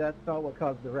checkup, but that's not what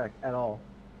caused the wreck at all.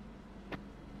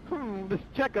 this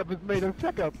checkup is made of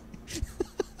checkup.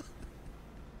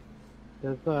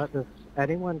 Does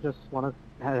anyone just want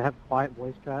to have quiet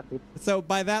voice chat? So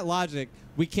by that logic,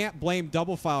 we can't blame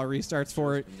double file restarts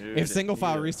for it if single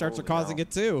file restarts are causing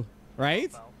it too,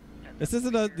 right? This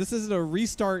isn't a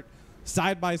restart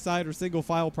side by side or single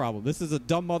file problem. This is a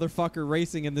dumb motherfucker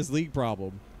racing in this league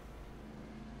problem.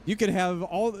 You could have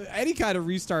any kind of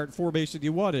restart formation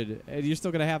you wanted, and you're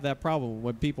still gonna have that problem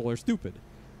when people are stupid.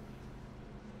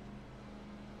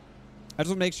 I just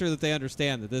want to make sure that they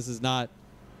understand that this is not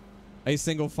a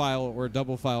single file or a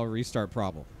double file restart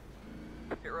problem.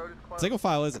 Pit road is closed. Single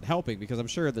file isn't helping because I'm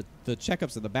sure that the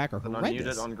checkups in the back are Then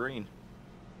horrendous. unmuted on green.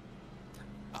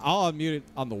 I'll unmute it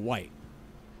on the white.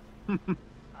 You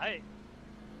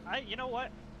know what?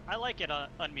 I like it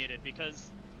unmuted because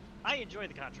I enjoy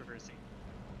the controversy.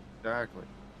 Exactly.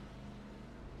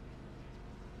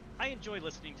 I enjoy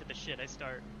listening to the shit I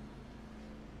start.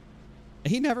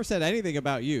 He never said anything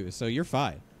about you, so you're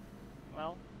fine.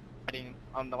 Well,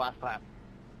 on the last lap.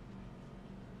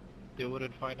 Do it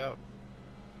and find out.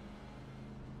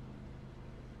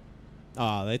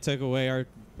 Aw, they took away our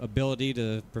ability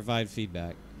to provide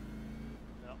feedback.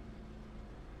 no.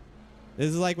 This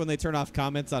is like when they turn off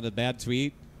comments on a bad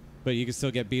tweet, but you can still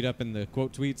get beat up in the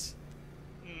quote tweets.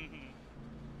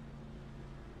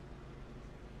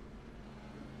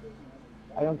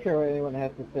 I don't care what anyone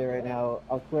has to say right now.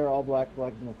 I'll clear all black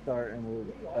flags in the start, and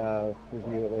we'll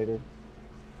review it later.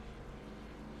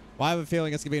 Well, I have a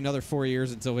feeling it's going to be another 4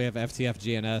 years until we have FTF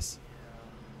GNS.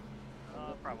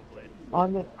 Probably.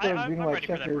 On this third I'm green white ready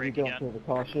for that checker, we break go again. through the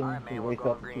caution Alright, to man, we're race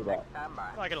going up to green 2 laps. next time. Bye.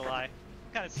 I'm not gonna lie. I'm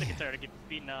kind of sick and tired of getting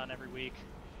beaten on every week.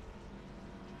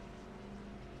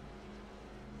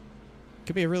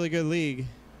 Could be a really good league.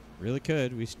 Really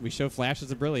could. We show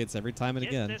flashes of brilliance every time and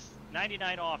again. Get this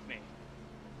 99 off me.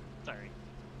 Sorry.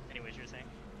 Anyways, you're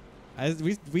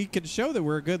saying? We can show that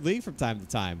we're a good league from time to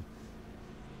time.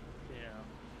 Yeah.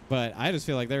 But I just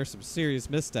feel like there are some serious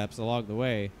missteps along the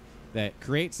way that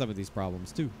create some of these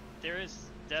problems too. There is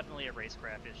definitely a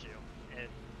racecraft issue, and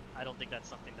I don't think that's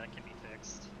something that can be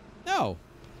fixed. No.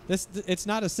 It's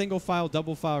not a single file,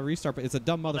 double file restart, but it's a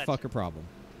dumb motherfucker problem.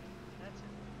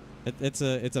 That's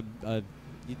it.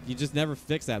 You just never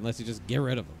fix that unless you just get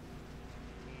rid of them.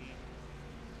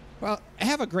 Well,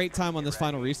 have a great time on this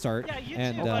final restart. Yeah, you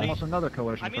and too, buddy. Almost another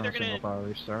collision I'm from either a single gonna file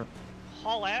restart.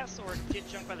 haul ass or get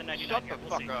junked by the 99 Shut here. the We'll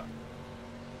fuck see. up.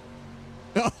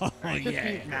 Oh, Just yeah.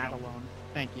 leave Matt alone.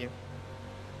 Thank you.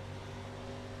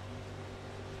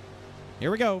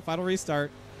 Here we go. Final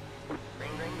restart. Green,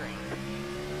 green, green.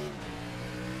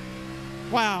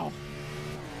 Wow.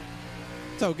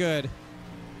 So good.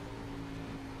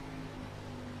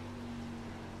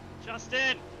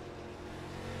 Justin!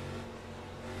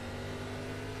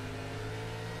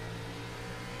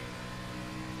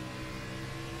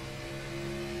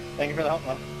 Thank you for the help,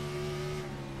 man.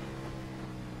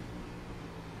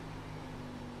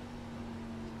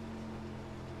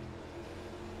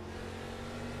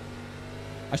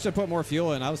 I should have put more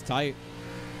fuel in. I was tight.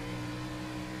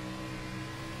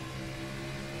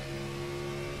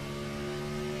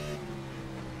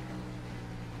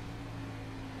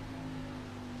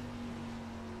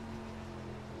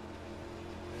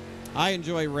 I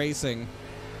enjoy racing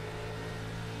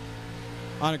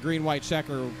on a green-white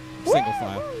checker single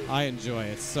file. I enjoy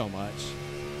it so much.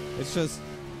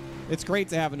 It's great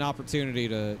to have an opportunity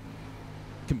to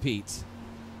compete.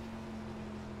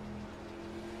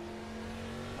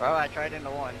 Well, I tried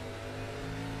into one.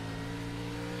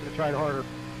 Should have tried harder.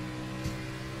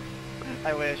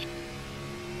 I wish.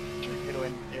 Could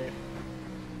win here.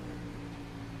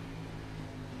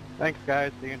 Thanks,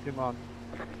 guys. See you in 2 months.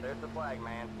 There's the flag,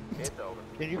 man. It's over.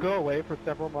 Can you go away for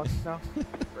several months now?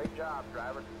 Great job,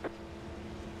 driver.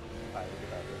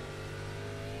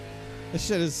 This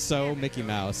shit is so Mickey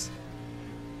Mouse.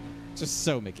 Just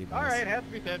so Mickey Mouse. All right, has to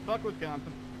be said. Fuck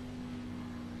Wisconsin.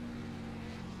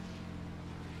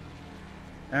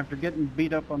 After getting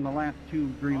beat up on the last 2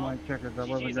 green-white checkers, I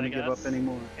wasn't GG's, going to give up guess.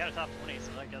 anymore. Got a top 20,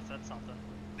 so I guess that's something.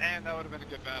 Man, that would have been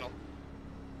a good battle.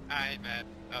 I ain't mad.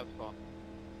 That was fun.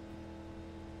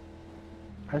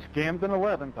 I scammed an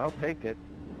 11th. I'll take it.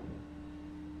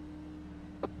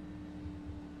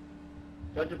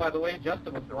 Judging by the way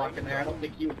Justin was walking there, I don't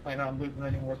think he was planning on losing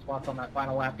any more spots on that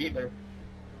final lap either.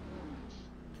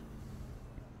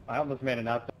 I almost made an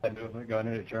outside movement going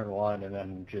into turn 1 and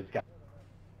then just got...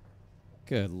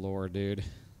 Good lord, dude.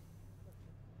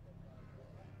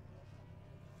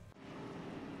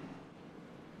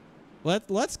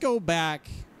 Let's go back.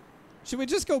 Should we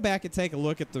just go back and take a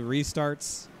look at the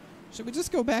restarts? Should we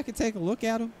just go back and take a look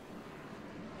at them?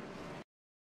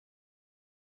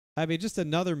 I mean, just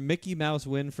another Mickey Mouse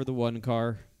win for the one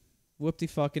car.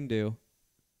 Whoop-de-fucking-do.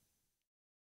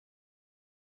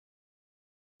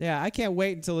 Yeah, I can't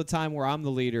wait until the time where I'm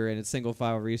the leader and it's single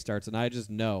file restarts, and I just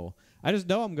know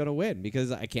I'm going to win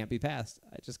because I can't be passed.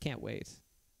 I just can't wait.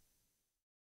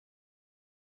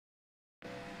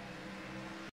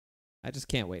 I just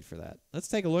can't wait for that. Let's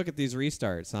take a look at these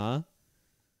restarts, huh?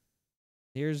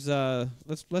 Here's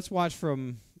let's watch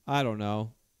from, I don't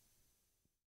know.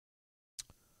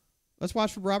 Let's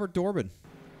watch from Robert Dorbin.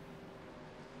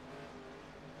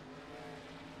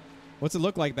 What's it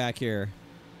look like back here?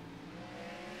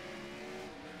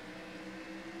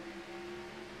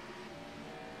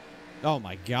 Oh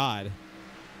my God.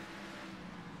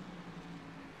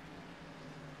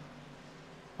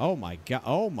 Oh my God.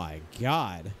 Oh my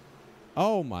God.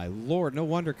 Oh my Lord. No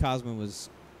wonder Cosman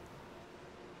was...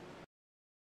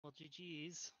 Well,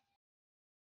 GG's.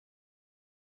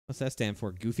 What's that stand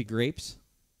for? Goofy Grapes?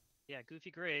 Yeah,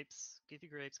 Goofy Grapes. Goofy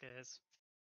Grapes, guys.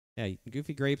 Yeah,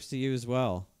 Goofy Grapes to you as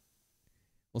well.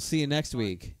 We'll see you next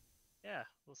week. Yeah,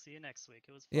 we'll see you next week.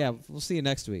 It was fun. Yeah, we'll see you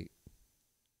next week.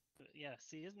 Yeah,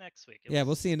 see you next week. Yeah,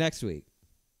 we'll see you next week.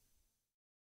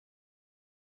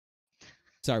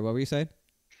 Sorry, what were you saying?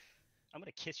 I'm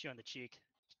going to kiss you on the cheek.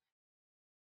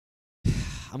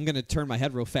 I'm going to turn my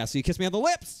head real fast so you kiss me on the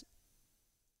lips.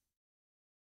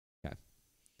 Okay.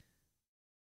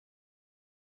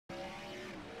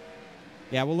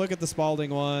 Yeah, we'll look at the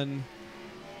Spalding one.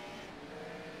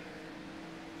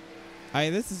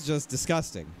 This is just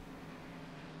disgusting.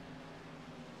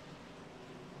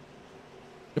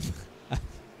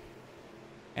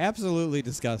 Absolutely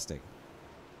disgusting.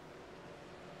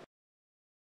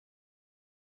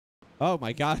 Oh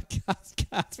my God,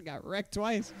 Cosman got wrecked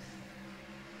twice.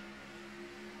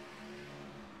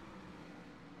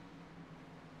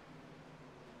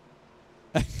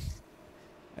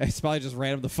 It's probably just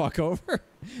ran him the fuck over.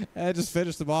 I just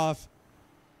finished him off.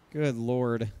 Good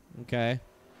lord. Okay.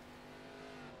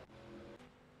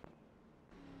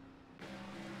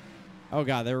 Oh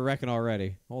god, they were wrecking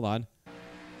already. Hold on.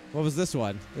 What was this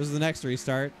one? This is the next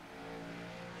restart.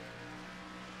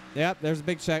 Yep, there's a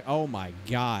big check. Oh my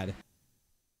god.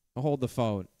 I'll hold the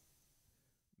phone.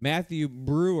 Matthew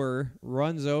Brewer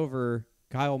runs over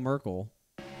Kyle Merkel.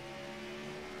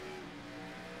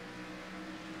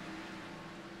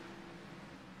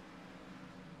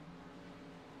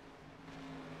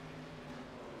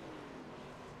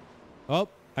 Oh,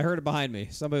 I heard it behind me.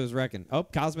 Somebody was wrecking. Oh,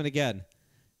 Cosman again.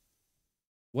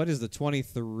 What is the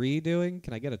 23 doing?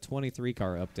 Can I get a 23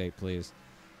 car update, please?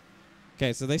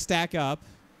 Okay, so they stack up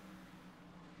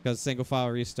because single file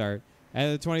restart.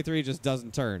 And the 23 just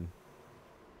doesn't turn.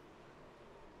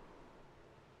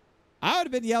 I would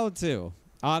have been yelling too.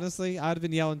 Honestly, I would have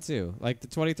been yelling too. Like the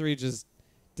 23 just...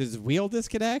 Does wheel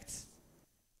disconnect?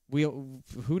 Wheel...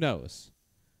 Who knows?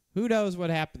 Who knows what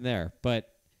happened there? But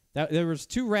there was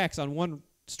 2 wrecks on one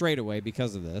straightaway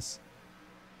because of this.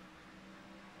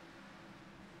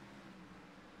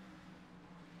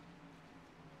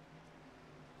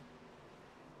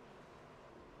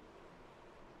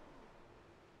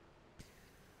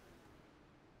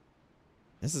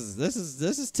 This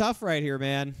is tough right here,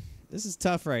 man. This is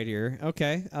tough right here.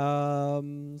 Okay.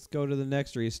 Let's go to the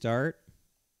next restart.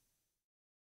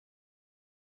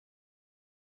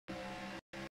 Let's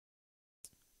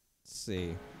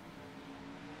see.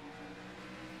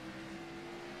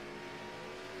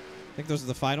 I think this is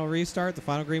the final restart, the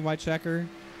final green white checker.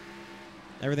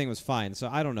 Everything was fine. So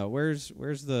I don't know. Where's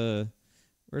the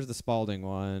Spalding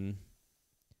one?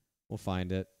 We'll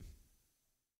find it.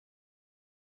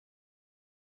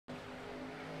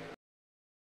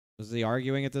 Was he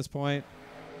arguing at this point?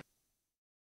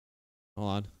 Hold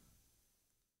on.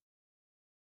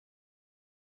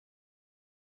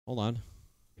 Hold on.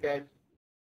 Okay.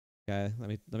 Okay, let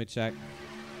me check.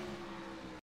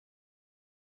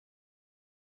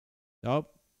 Oh.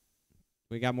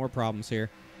 We got more problems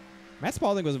here. Matt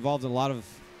Spalding was involved in a lot of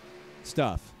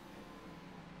stuff.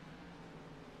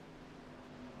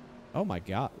 Oh my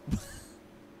god.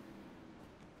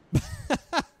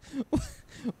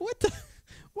 What the...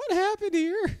 What happened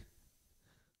here?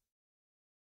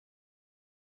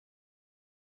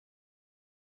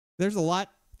 There's a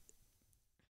lot.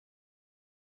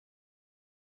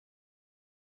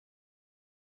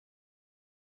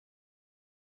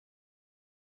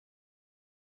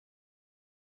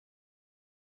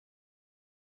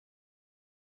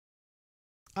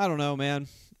 I don't know, man.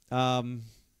 I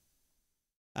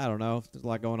don't know. There's a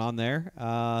lot going on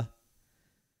there.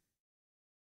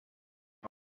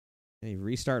 Any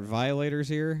restart violators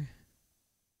here?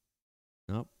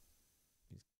 Nope.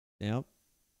 Yep.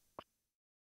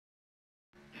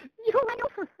 You ran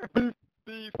over.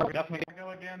 Definitely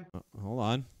go again. Oh, hold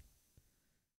on.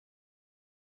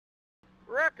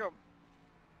 Wreck him.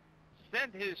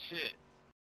 Send his shit.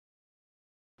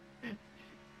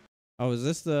 Oh, is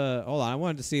this the... Hold on. I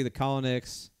wanted to see the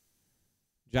Colonix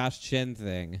Josh Chen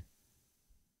thing.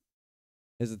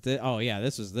 Is it this? Oh, yeah.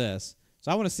 This was this.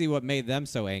 So I want to see what made them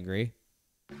so angry.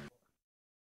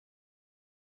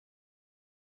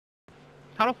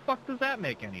 How the fuck does that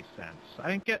make any sense? I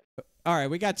didn't get... All right,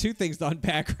 we got 2 things to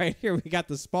unpack right here. We got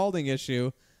the Spalding issue.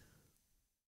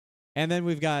 And then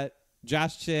we've got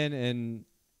Josh Chin and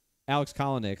Alex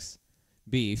Kolonix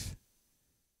beef.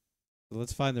 So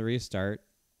let's find the restart.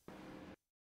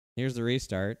 Here's the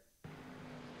restart.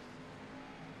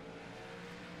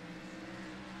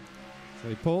 So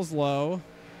he pulls low.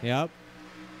 Yep.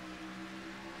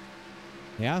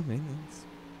 Yeah, I mean, that's...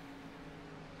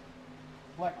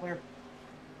 Black clear.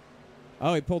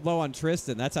 Oh, he pulled low on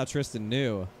Tristan. That's how Tristan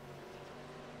knew.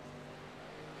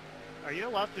 Are you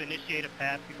allowed to initiate a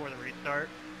pass before the restart?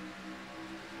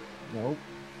 Nope.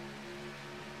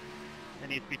 It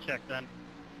needs to be checked then.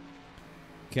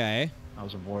 Okay. I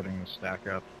was avoiding the stack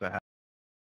up.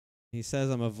 He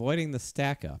says I'm avoiding the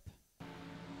stack up.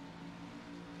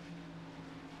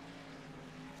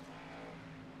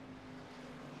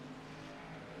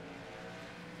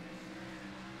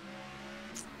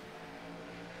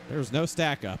 There's no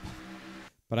stack up,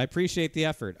 but I appreciate the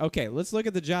effort. Okay, let's look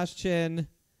at the Josh Chin,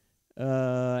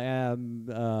 Alex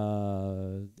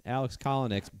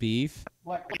Kolonix beef.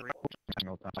 Black clear.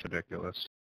 That's ridiculous.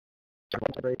 All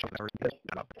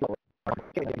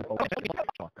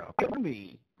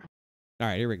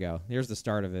right, here we go. Here's the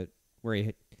start of it, where he,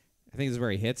 I think this is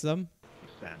where he hits them.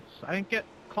 Sense. I didn't get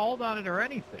called on it or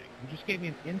anything. You just gave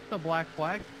me an insta black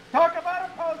flag. Talk about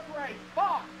a post race.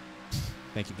 Fuck.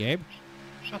 Thank you, Gabe.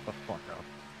 Shut the fuck up.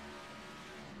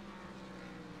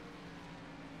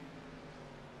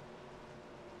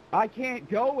 I can't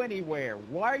go anywhere.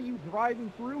 Why are you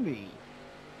driving through me?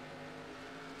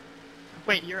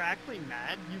 Wait, you're actually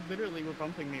mad? You literally were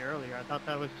bumping me earlier. I thought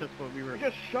that was just what we were... You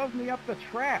just shoved me up the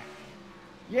track.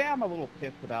 Yeah, I'm a little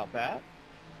pissed about that.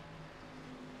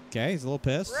 Okay, he's a little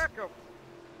pissed. Wreck him.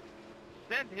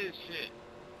 Send his shit.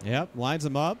 Yep, lines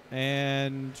him up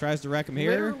and tries to wreck him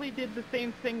here. Literally did the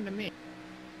same thing to me.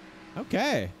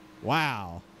 Okay.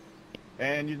 Wow.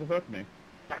 And you just hooked me.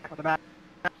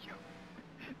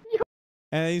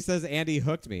 And he says Andy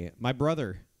hooked me. My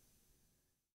brother.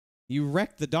 You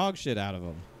wrecked the dog shit out of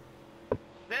him.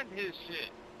 Send his shit.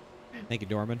 Thank you,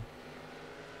 Dorman.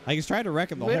 Like he's trying to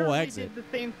wreck him the whole exit. Literally did the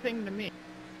same thing to me.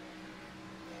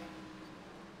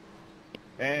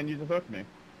 And you just hooked me.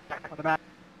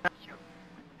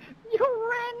 You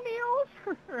ran me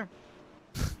over.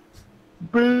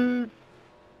 Beef.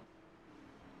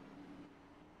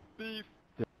 Beef.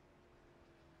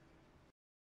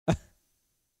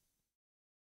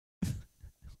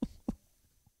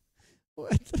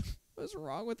 What's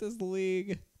wrong with this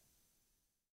league?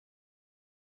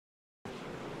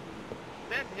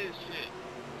 Send his shit.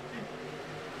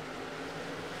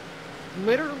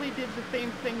 Literally did the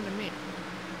same thing to me.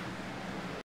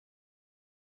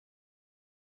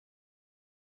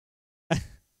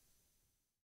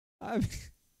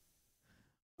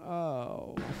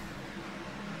 Oh.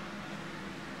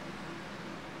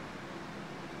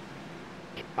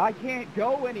 I can't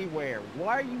go anywhere.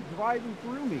 Why are you driving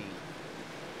through me?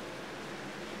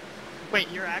 Wait,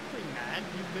 you're actually mad?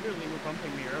 You literally were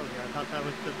bumping me earlier. I thought that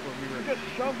was just what we were... You just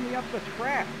shoved me up the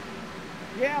track.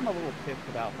 Yeah, I'm a little pissed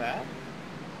about that.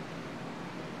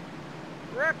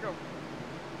 Wreck him.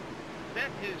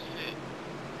 Send his shit.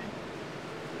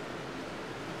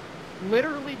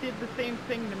 Literally did the same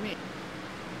thing to me.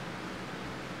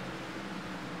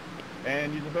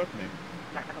 And you just hooked me.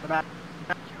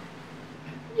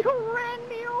 You ran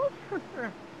me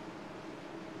over.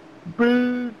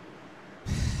 Beep.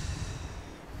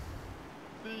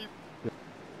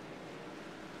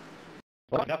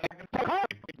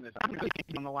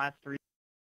 On the last three.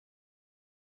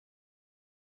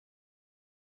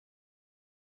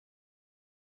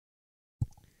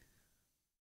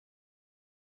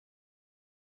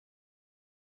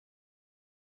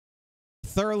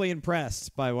 Thoroughly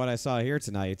impressed by what I saw here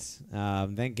tonight.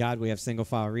 Thank God we have single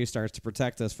file restarts to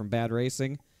protect us from bad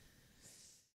racing.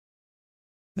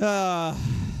 You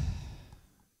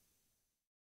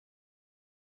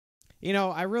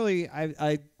know,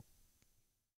 I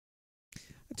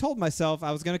told myself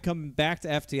I was gonna come back to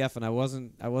FTF, and I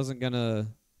wasn't gonna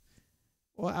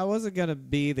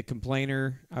be the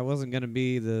complainer. I wasn't gonna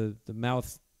be the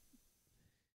mouth.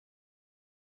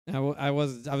 I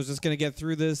was just gonna get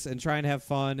through this and try and have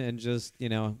fun and just, you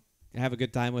know, have a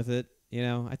good time with it. You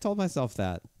know, I told myself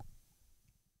that.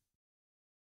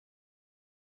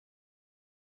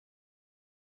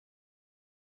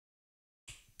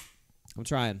 I'm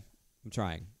trying.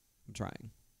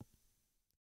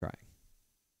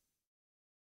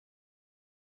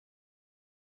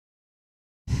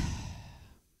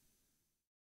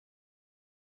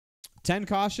 10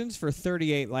 cautions for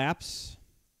 38 laps.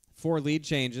 4 lead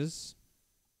changes.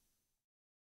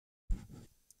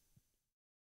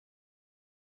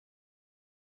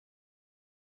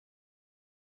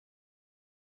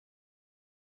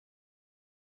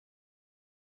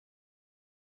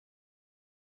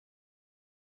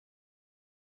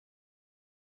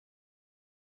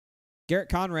 Garrett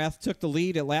Conrath took the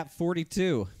lead at lap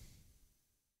 42.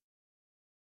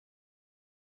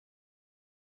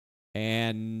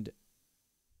 And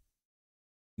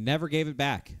never gave it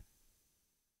back.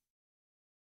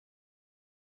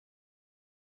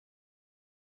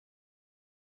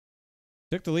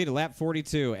 Took the lead at lap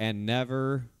 42 and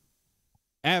never,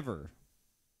 ever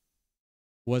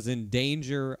was in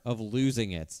danger of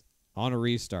losing it on a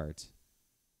restart.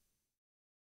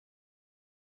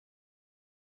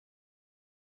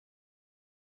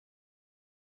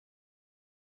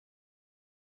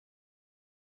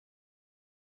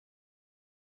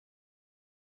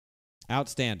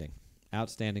 Outstanding.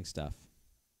 Outstanding stuff.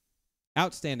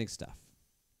 Outstanding stuff.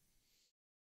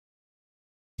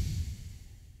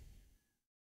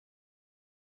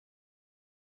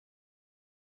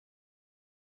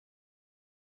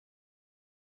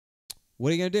 What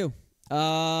are you going to do?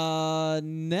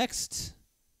 Next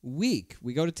week,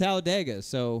 we go to Talladega.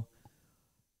 So,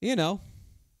 you know,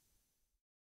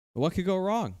 what could go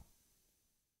wrong?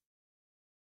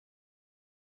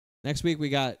 Next week, we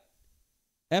got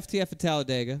FTF at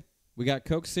Talladega. We got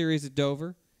Coke Series at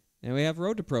Dover. And we have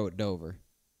Road to Pro at Dover.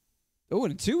 Oh,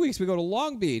 and in 2 weeks, we go to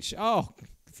Long Beach. Oh,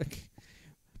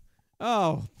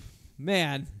 oh,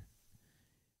 man.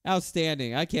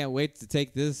 Outstanding. I can't wait to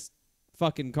take this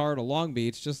fucking car to Long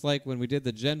Beach, just like when we did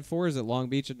the Gen 4s at Long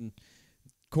Beach and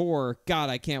Core. God,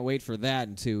 I can't wait for that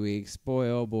in 2 weeks. Boy,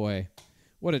 oh boy.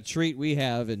 What a treat we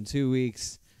have in 2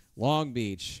 weeks. Long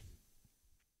Beach.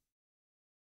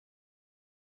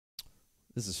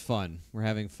 This is fun. We're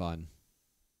having fun.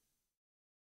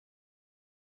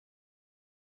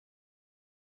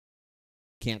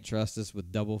 Can't trust us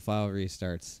with double file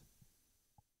restarts.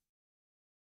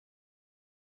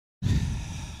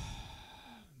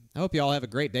 I hope you all have a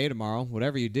great day tomorrow.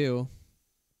 Whatever you do,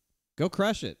 go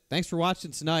crush it. Thanks for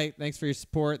watching tonight. Thanks for your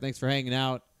support. Thanks for hanging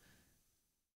out.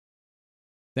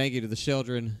 Thank you to the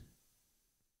children.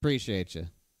 Appreciate you.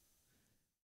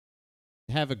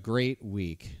 Have a great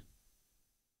week.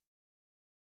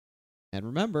 And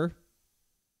remember,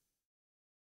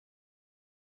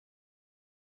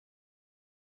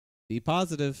 be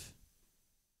positive.